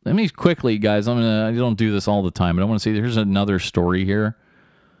 Let me quickly, guys. I don't do this all the time, but I want to see. Here's another story here.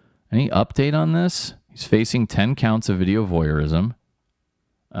 Any update on this? He's facing 10 counts of video voyeurism.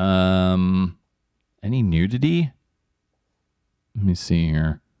 Any nudity? Let me see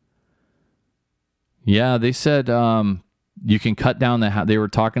here. Yeah, they said you can cut down they were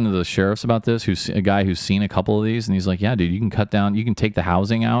talking to the sheriffs about this, a guy who's seen a couple of these, and he's like, yeah, dude, you can take the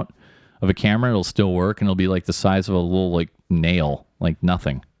housing out of a camera, it'll still work, and it'll be like the size of a little like nail, like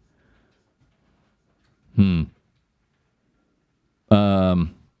nothing.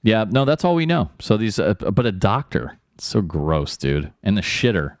 Yeah, no, that's all we know. So these, but a doctor, it's so gross, dude. And the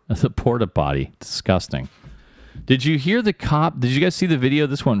shitter, the porta potty, disgusting. Did you hear the cop? Did you guys see the video?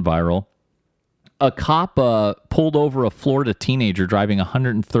 This went viral. A cop pulled over a Florida teenager driving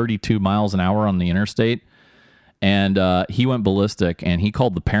 132 miles an hour on the interstate, and he went ballistic, and he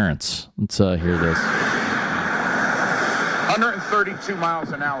called the parents. Let's hear this. 132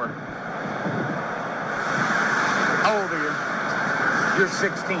 miles an hour. How old are you? You're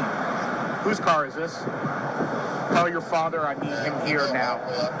 16. Whose car is this? Tell your father I need him here now.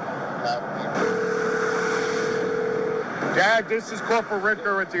 Dad, this is Corporal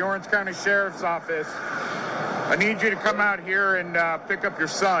Ricker at the Orange County Sheriff's Office. I need you to come out here and pick up your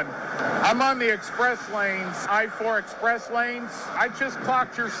son. I'm on the express lanes, I-4 express lanes. I just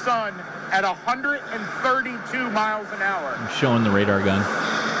clocked your son at 132 miles an hour. I'm showing the radar gun.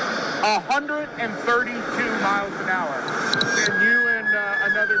 132 miles an hour. Can you and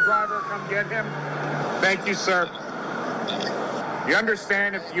another driver come get him? Thank you, sir. You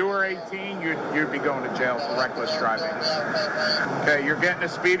understand if you were 18, you'd be going to jail for reckless driving. Okay, you're getting a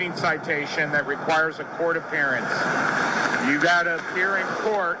speeding citation that requires a court appearance. You got to appear in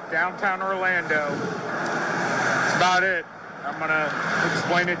court downtown Orlando. That's about it. I'm going to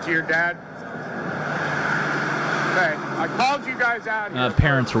explain it to your dad. Okay, I called you guys out here.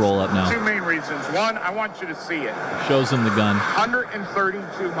 Parents roll up now. Two main reasons. One, I want you to see it. Shows them the gun.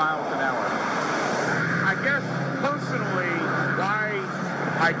 132 miles an hour. I guess personally, why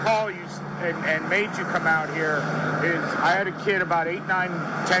I call you and made you come out here is I had a kid about 8,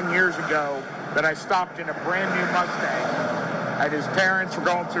 9, 10 years ago that I stopped in a brand new Mustang. And his parents were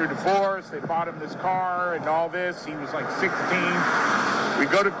going through a divorce. They bought him this car and all this. He was like 16. We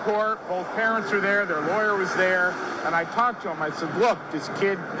go to court. Both parents were there. Their lawyer was there. And I talked to him. I said, look, this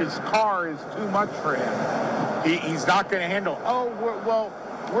car is too much for him. He's not going to handle.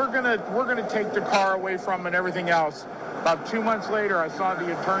 We're gonna take the car away from him and everything else. About 2 months later, I saw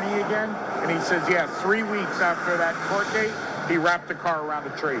the attorney again, and he says, yeah, 3 weeks after that court date, he wrapped the car around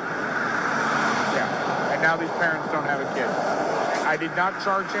a tree. Yeah, and now these parents don't have a kid. I did not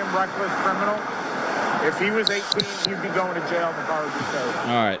charge him reckless criminal. If he was 18, he'd be going to jail and the car would be towed.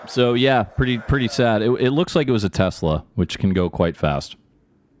 All right, so yeah, pretty sad. It looks like it was a Tesla, which can go quite fast.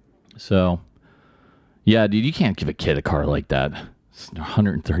 So, yeah, dude, you can't give a kid a car like that. It's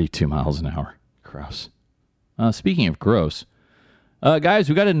 132 miles an hour. Gross. Speaking of gross, guys,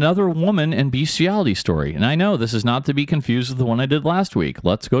 we got another woman and bestiality story. And I know this is not to be confused with the one I did last week.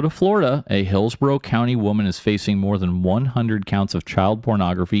 Let's go to Florida. A Hillsborough County woman is facing more than 100 counts of child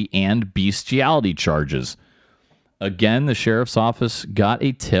pornography and bestiality charges. Again, the sheriff's office got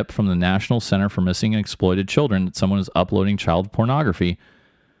a tip from the National Center for Missing and Exploited Children that someone is uploading child pornography.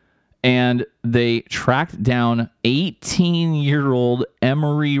 And they tracked down 18-year-old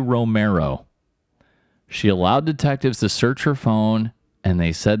Emery Romero. She allowed detectives to search her phone, and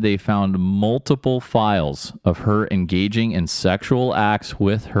they said they found multiple files of her engaging in sexual acts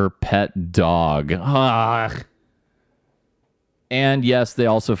with her pet dog. Ugh. And yes, they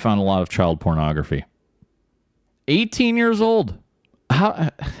also found a lot of child pornography. 18 years old.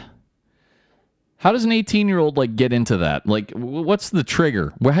 How does an 18-year-old like get into that? Like, what's the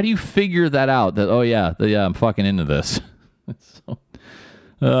trigger? How do you figure that out? That I'm fucking into this. It's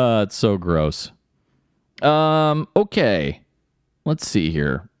so gross. Okay. Let's see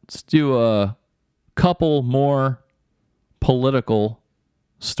here. Let's do a couple more political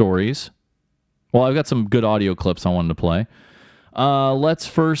stories. Well, I've got some good audio clips I wanted to play. Let's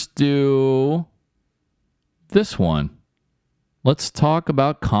first do this one. Let's talk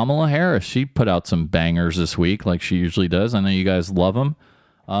about Kamala Harris. She put out some bangers this week like she usually does. I know you guys love them.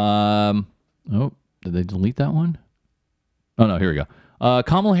 Did they delete that one? Oh, no, here we go.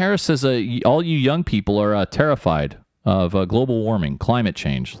 Kamala Harris says all you young people are terrified of global warming, climate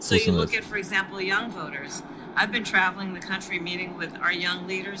change. So you look at, for example, young voters. I've been traveling the country meeting with our young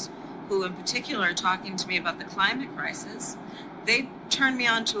leaders who in particular are talking to me about the climate crisis. They turned me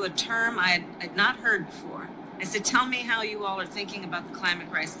on to a term I had not heard before. I said, tell me how you all are thinking about the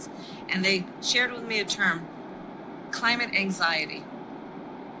climate crisis. And they shared with me a term, climate anxiety.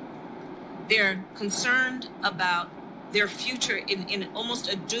 They're concerned about their future in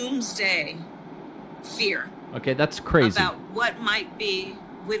almost a doomsday fear. Okay, that's crazy. About what might be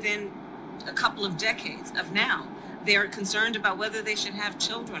within a couple of decades of now. They're concerned about whether they should have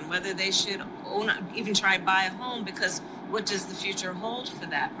children, whether they should not even try to buy a home, because what does the future hold for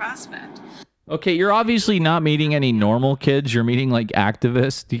that prospect? Okay, you're obviously not meeting any normal kids. You're meeting like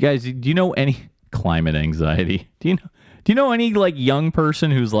activists. Do you know any climate anxiety? Do you know any like young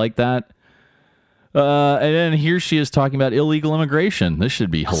person who's like that? And then here she is talking about illegal immigration. This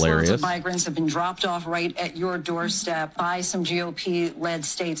should be hilarious. Loads of migrants have been dropped off right at your doorstep by some GOP-led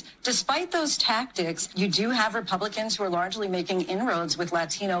states. Despite those tactics, you do have Republicans who are largely making inroads with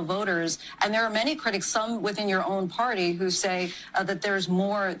Latino voters. And there are many critics, some within your own party, who say that there's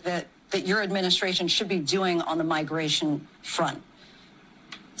more that your administration should be doing on the migration front.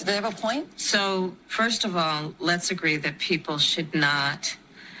 Do they have a point? So, first of all, let's agree that people should not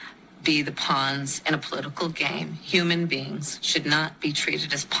be the pawns in a political game. Human beings should not be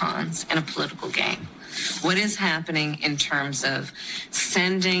treated as pawns in a political game. What is happening in terms of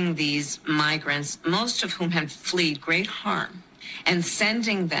sending these migrants, most of whom have fled great harm, and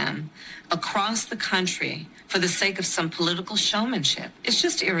sending them across the country for the sake of some political showmanship, it's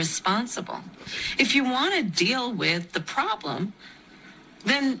just irresponsible. If you want to deal with the problem,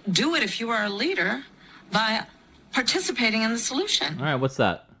 then do it, if you are a leader, by participating in the solution. All right, what's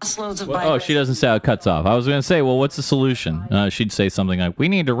that? Loads of Oh, she doesn't say how it cuts off. I was going to say, well, what's the solution? She'd say something like, we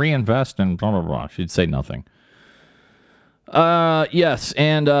need to reinvest in blah, blah, blah. She'd say nothing. Yes,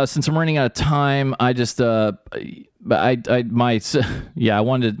 and since I'm running out of time, I just, my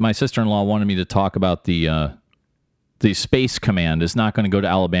sister-in-law wanted me to talk about the Space Command is not going to go to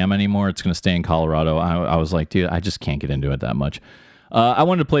Alabama anymore. It's going to stay in Colorado. I was like, dude, I just can't get into it that much. I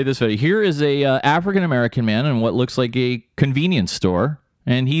wanted to play this video. Here is a African-American man in what looks like a convenience store,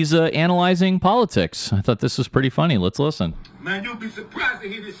 and he's analyzing politics. I thought this was pretty funny. Let's listen. Man, you'll be surprised to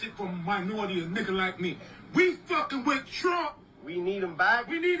hear this shit from a minority, a nigga like me. We fucking with Trump. We need him back.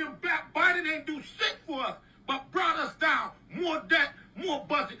 We need him back. Biden ain't do shit for us, but brought us down. More debt, more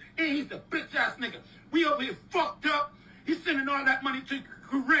budget, and he's a bitch-ass nigga. We over here fucked up. He's sending all that money to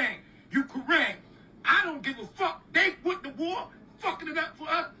Ukraine. I don't give a fuck. They went to war, fucking it up for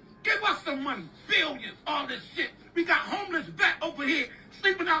us. Give us some money. Billions, all this shit. We got homeless vet over here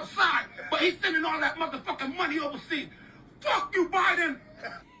sleeping outside, but he's sending all that motherfucking money overseas. Fuck you, Biden.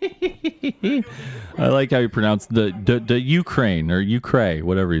 I like how he pronounced the Ukraine or Ukraine,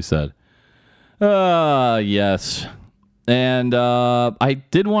 whatever he said. Yes. And I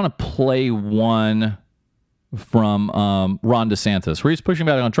did want to play one from Ron DeSantis, where he's pushing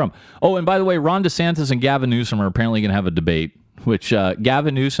back on Trump. Oh, and by the way, Ron DeSantis and Gavin Newsom are apparently going to have a debate, which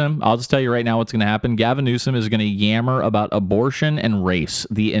Gavin Newsom, I'll just tell you right now what's going to happen. Gavin Newsom is going to yammer about abortion and race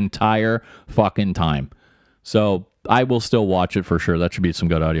the entire fucking time. So I will still watch it for sure. That should be some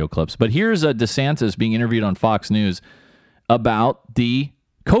good audio clips. But here's DeSantis being interviewed on Fox News about the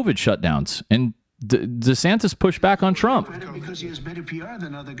COVID shutdowns. And DeSantis pushed back on Trump. Because he has better PR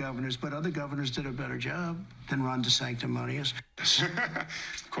than other governors, but other governors did a better job than Ron DeSanctimonious.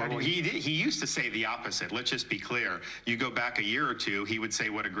 Well, he used to say the opposite. Let's just be clear. You go back a year or two, he would say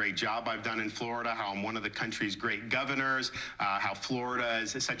what a great job I've done in Florida, how I'm one of the country's great governors, how Florida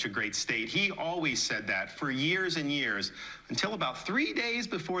is such a great state. He always said that for years and years, until about 3 days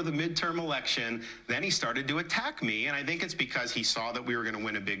before the midterm election. Then he started to attack me, and I think it's because he saw that we were going to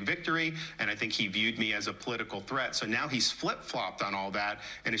win a big victory, and I think he viewed me as a political threat. So now he's flip-flopped on all that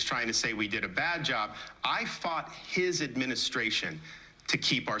and is trying to say we did a bad job. I fought his administration to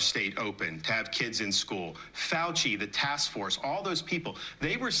keep our state open, to have kids in school. Fauci, the task force, all those people,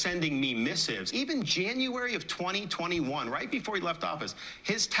 they were sending me missives. Even January of 2021, right before he left office,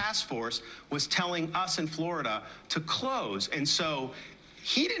 his task force was telling us in Florida to close. And so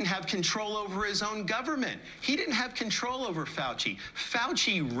he didn't have control over his own government. He didn't have control over Fauci.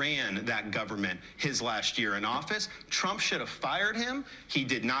 Fauci ran that government his last year in office. Trump should have fired him. He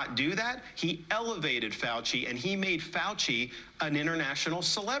did not do that. He elevated Fauci, and he made Fauci an international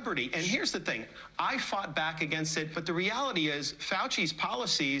celebrity. And here's the thing. I fought back against it, but the reality is Fauci's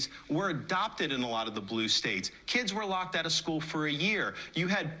policies were adopted in a lot of the blue states. Kids were locked out of school for a year. You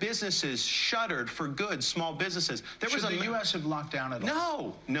had businesses shuttered for good, small businesses. Should the U.S. have locked down at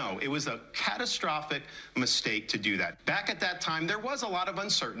all? No. It was a catastrophic mistake to do that. Back at that time, there was a lot of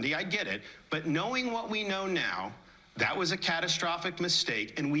uncertainty. I get it. But knowing what we know now, that was a catastrophic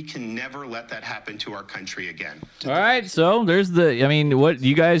mistake, and we can never let that happen to our country again. All right, so there's what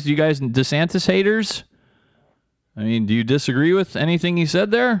you guys DeSantis haters? I mean, do you disagree with anything he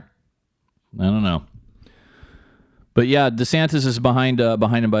said there? I don't know. But yeah, DeSantis is behind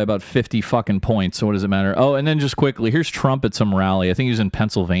him by about 50 fucking points, so what does it matter? Oh, and then just quickly, here's Trump at some rally. I think he was in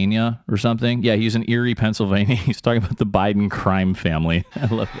Pennsylvania or something. Yeah, he's in Erie, Pennsylvania. He's talking about the Biden crime family. I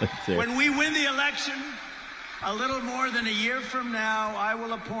love that too. When we win the election, A little more than a year from now, I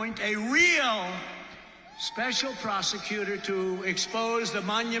will appoint a real special prosecutor to expose the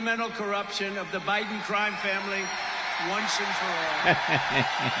monumental corruption of the Biden crime family once and for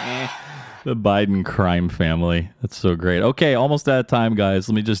all. The Biden crime family. That's so great. Okay, almost out of time, guys.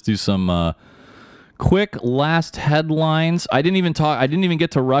 Let me just do some quick last headlines. I didn't even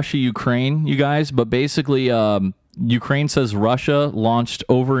get to Russia, Ukraine, you guys, but basically Ukraine says Russia launched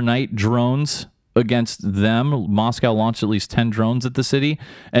overnight drones against them. Moscow launched at least 10 drones at the city.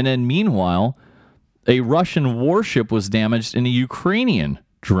 And then meanwhile, a Russian warship was damaged in a Ukrainian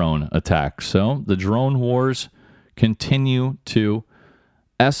drone attack. So the drone wars continue to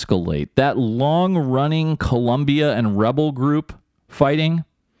escalate. That long-running Colombia and rebel group fighting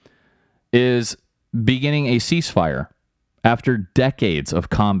is beginning a ceasefire after decades of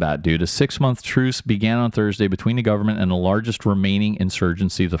combat, dude. A 6-month truce began on Thursday between the government and the largest remaining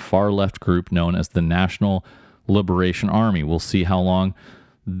insurgency, the far-left group known as the National Liberation Army. We'll see how long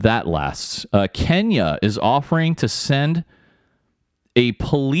that lasts. Kenya is offering to send a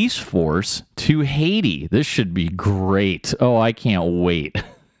police force to Haiti. This should be great. Oh, I can't wait.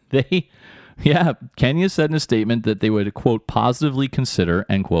 Kenya said in a statement that they would, quote, positively consider,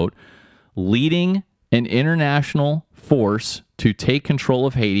 end quote, leading an international force to take control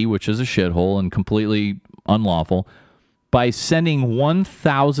of Haiti, which is a shithole and completely unlawful, by sending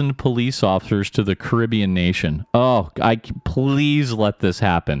 1,000 police officers to the Caribbean nation. Oh, please let this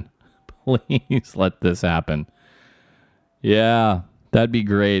happen. Please let this happen. Yeah, that'd be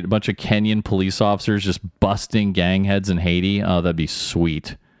great. A bunch of Kenyan police officers just busting gang heads in Haiti. Oh, that'd be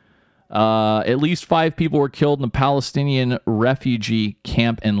sweet. At least 5 people were killed in a Palestinian refugee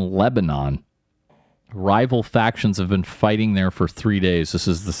camp in Lebanon. Rival factions have been fighting there for 3 days. This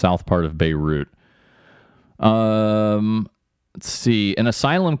is the south part of Beirut. Let's see. An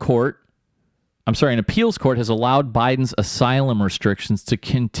appeals court has allowed Biden's asylum restrictions to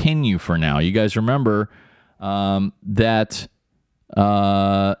continue for now. You guys remember that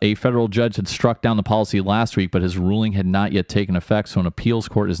a federal judge had struck down the policy last week, but his ruling had not yet taken effect, so an appeals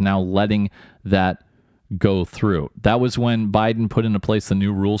court is now letting that go through. That was when Biden put into place the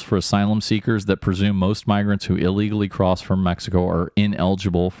new rules for asylum seekers that presume most migrants who illegally cross from Mexico are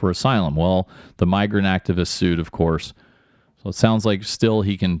ineligible for asylum. Well, the migrant activists sued, of course. So it sounds like still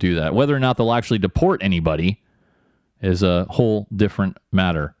he can do that. Whether or not they'll actually deport anybody is a whole different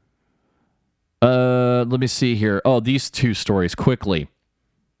matter. Let me see here. Oh, these 2 stories quickly.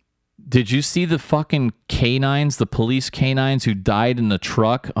 Did you see the fucking canines, the police canines who died in the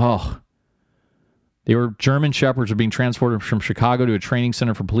truck? Oh, they were German Shepherds are being transported from Chicago to a training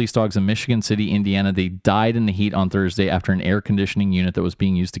center for police dogs in Michigan City, Indiana. They died in the heat on Thursday after an air conditioning unit that was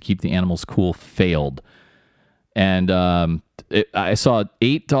being used to keep the animals cool failed. And I saw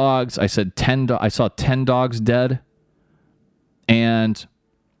 8 dogs. I said 10. I saw 10 dogs dead. And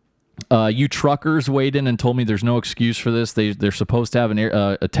you truckers weighed in and told me there's no excuse for this. They're supposed to have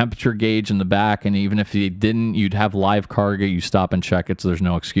a temperature gauge in the back, and even if they didn't, you'd have live cargo. You stop and check it, so there's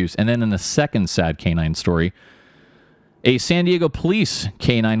no excuse. And then in the second sad canine story, a San Diego police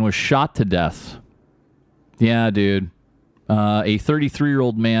canine was shot to death. Yeah, dude. A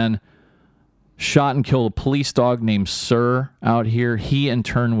 33-year-old man shot and killed a police dog named Sir out here. He, in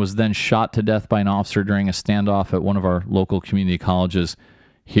turn, was then shot to death by an officer during a standoff at one of our local community colleges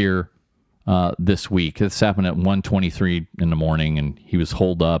here this week. This happened at 1:23 in the morning, and he was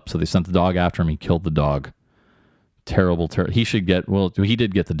holed up, so they sent the dog after him. He killed the dog. Terrible. He should get, well, he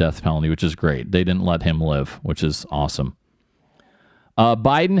did get the death penalty, which is great. They didn't let him live, which is awesome.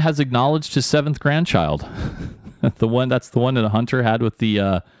 Biden has acknowledged his 7th grandchild. That's the one that Hunter had with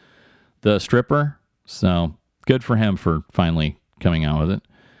the stripper. So good for him for finally coming out with it.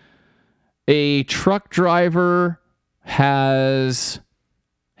 A truck driver has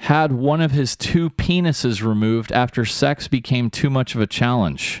had one of his 2 penises removed after sex became too much of a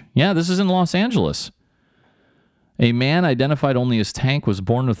challenge. Yeah, this is in Los Angeles. A man identified only as Tank was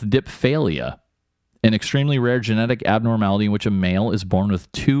born with diphalia, an extremely rare genetic abnormality in which a male is born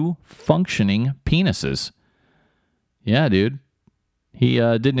with 2 functioning penises. Yeah, dude. He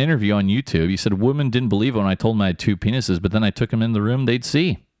did an interview on YouTube. He said, women didn't believe it when I told them I had 2 penises, but then I took him in the room, they'd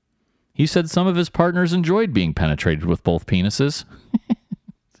see. He said some of his partners enjoyed being penetrated with both penises.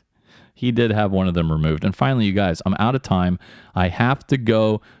 He did have one of them removed. And finally, you guys, I'm out of time. I have to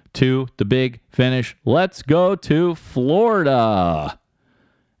go to the big finish. Let's go to Florida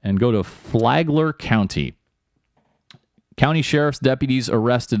and go to Flagler County. County Sheriff's deputies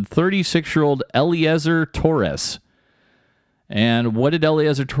arrested 36-year-old Eliezer Torres. And what did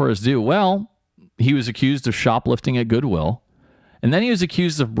Eliezer Torres do? Well, he was accused of shoplifting at Goodwill. And then he was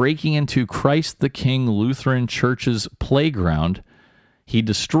accused of breaking into Christ the King Lutheran Church's playground. He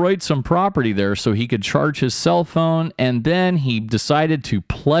destroyed some property there so he could charge his cell phone, and then he decided to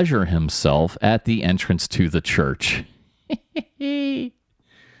pleasure himself at the entrance to the church. The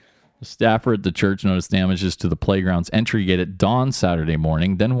staffer at the church noticed damages to the playground's entry gate at dawn Saturday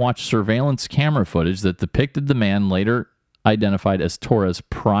morning, then watched surveillance camera footage that depicted the man, later identified as Torres,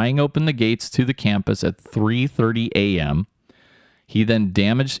 prying open the gates to the campus at 3:30 a.m. He then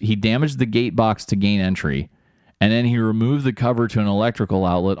damaged the gate box to gain entry, and then he removed the cover to an electrical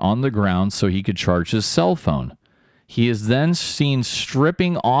outlet on the ground so he could charge his cell phone. He is then seen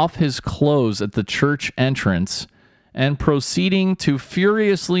stripping off his clothes at the church entrance and proceeding to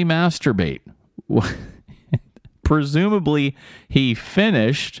furiously masturbate. Presumably, he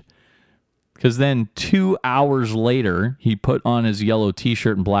finished, because then 2 hours later, he put on his yellow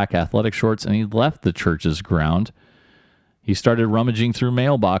t-shirt and black athletic shorts, and he left the church's ground. He started rummaging through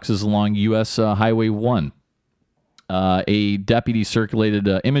mailboxes along U.S. Highway 1. A deputy circulated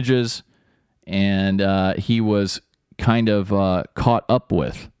images, and he was kind of caught up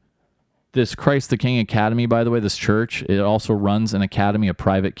with. This Christ the King Academy, by the way, this church, it also runs an academy, a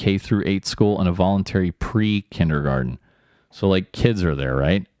private K-8 school, and a voluntary pre-kindergarten. So, like, kids are there,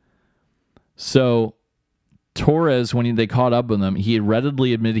 right? So, Torres, when they caught up with him, he had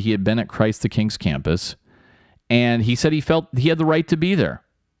readily admitted he had been at Christ the King's campus, and he said he felt he had the right to be there.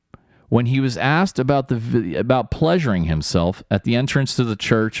 When he was asked about pleasuring himself at the entrance to the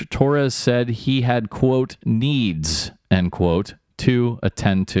church, Torres said he had, quote, needs, end quote, to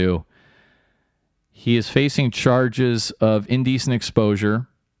attend to. He is facing charges of indecent exposure.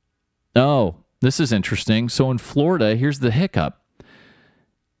 Oh, this is interesting. So in Florida, here's the hiccup.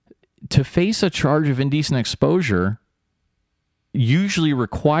 To face a charge of indecent exposure usually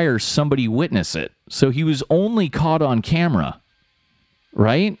requires somebody witness it. So he was only caught on camera,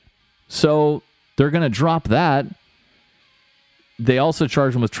 right? So they're going to drop that. They also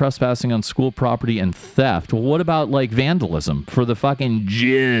charge him with trespassing on school property and theft. Well, what about, like, vandalism for the fucking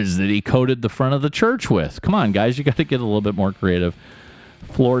jizz that he coated the front of the church with? Come on, guys, you got to get a little bit more creative.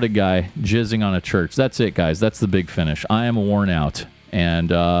 Florida guy jizzing on a church. That's it, guys. That's the big finish. I am worn out. And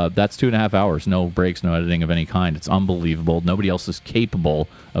that's 2.5 hours. No breaks, no editing of any kind. It's unbelievable. Nobody else is capable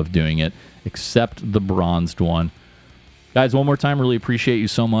of doing it except the bronzed one. Guys, one more time, really appreciate you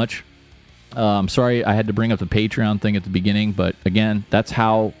so much. I'm sorry I had to bring up the Patreon thing at the beginning, but again, that's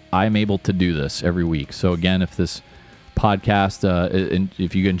how I'm able to do this every week. So again, if this podcast,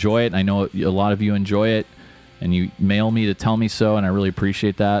 if you enjoy it, I know a lot of you enjoy it, and you mail me to tell me so, and I really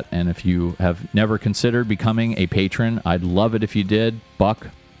appreciate that. And if you have never considered becoming a patron, I'd love it if you did.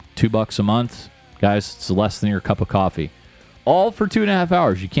 $2 a month. Guys, it's less than your cup of coffee. All for 2.5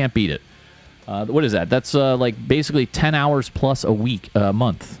 hours. You can't beat it. What is that? That's like basically 10 hours plus a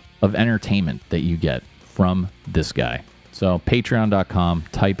month of entertainment that you get from this guy. So patreon.com,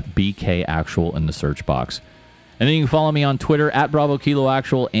 type BK Actual in the search box. And then you can follow me on Twitter at Bravo Kilo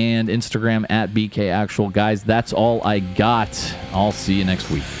Actual and Instagram at BK Actual. Guys, that's all I got. I'll see you next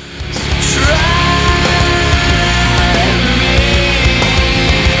week.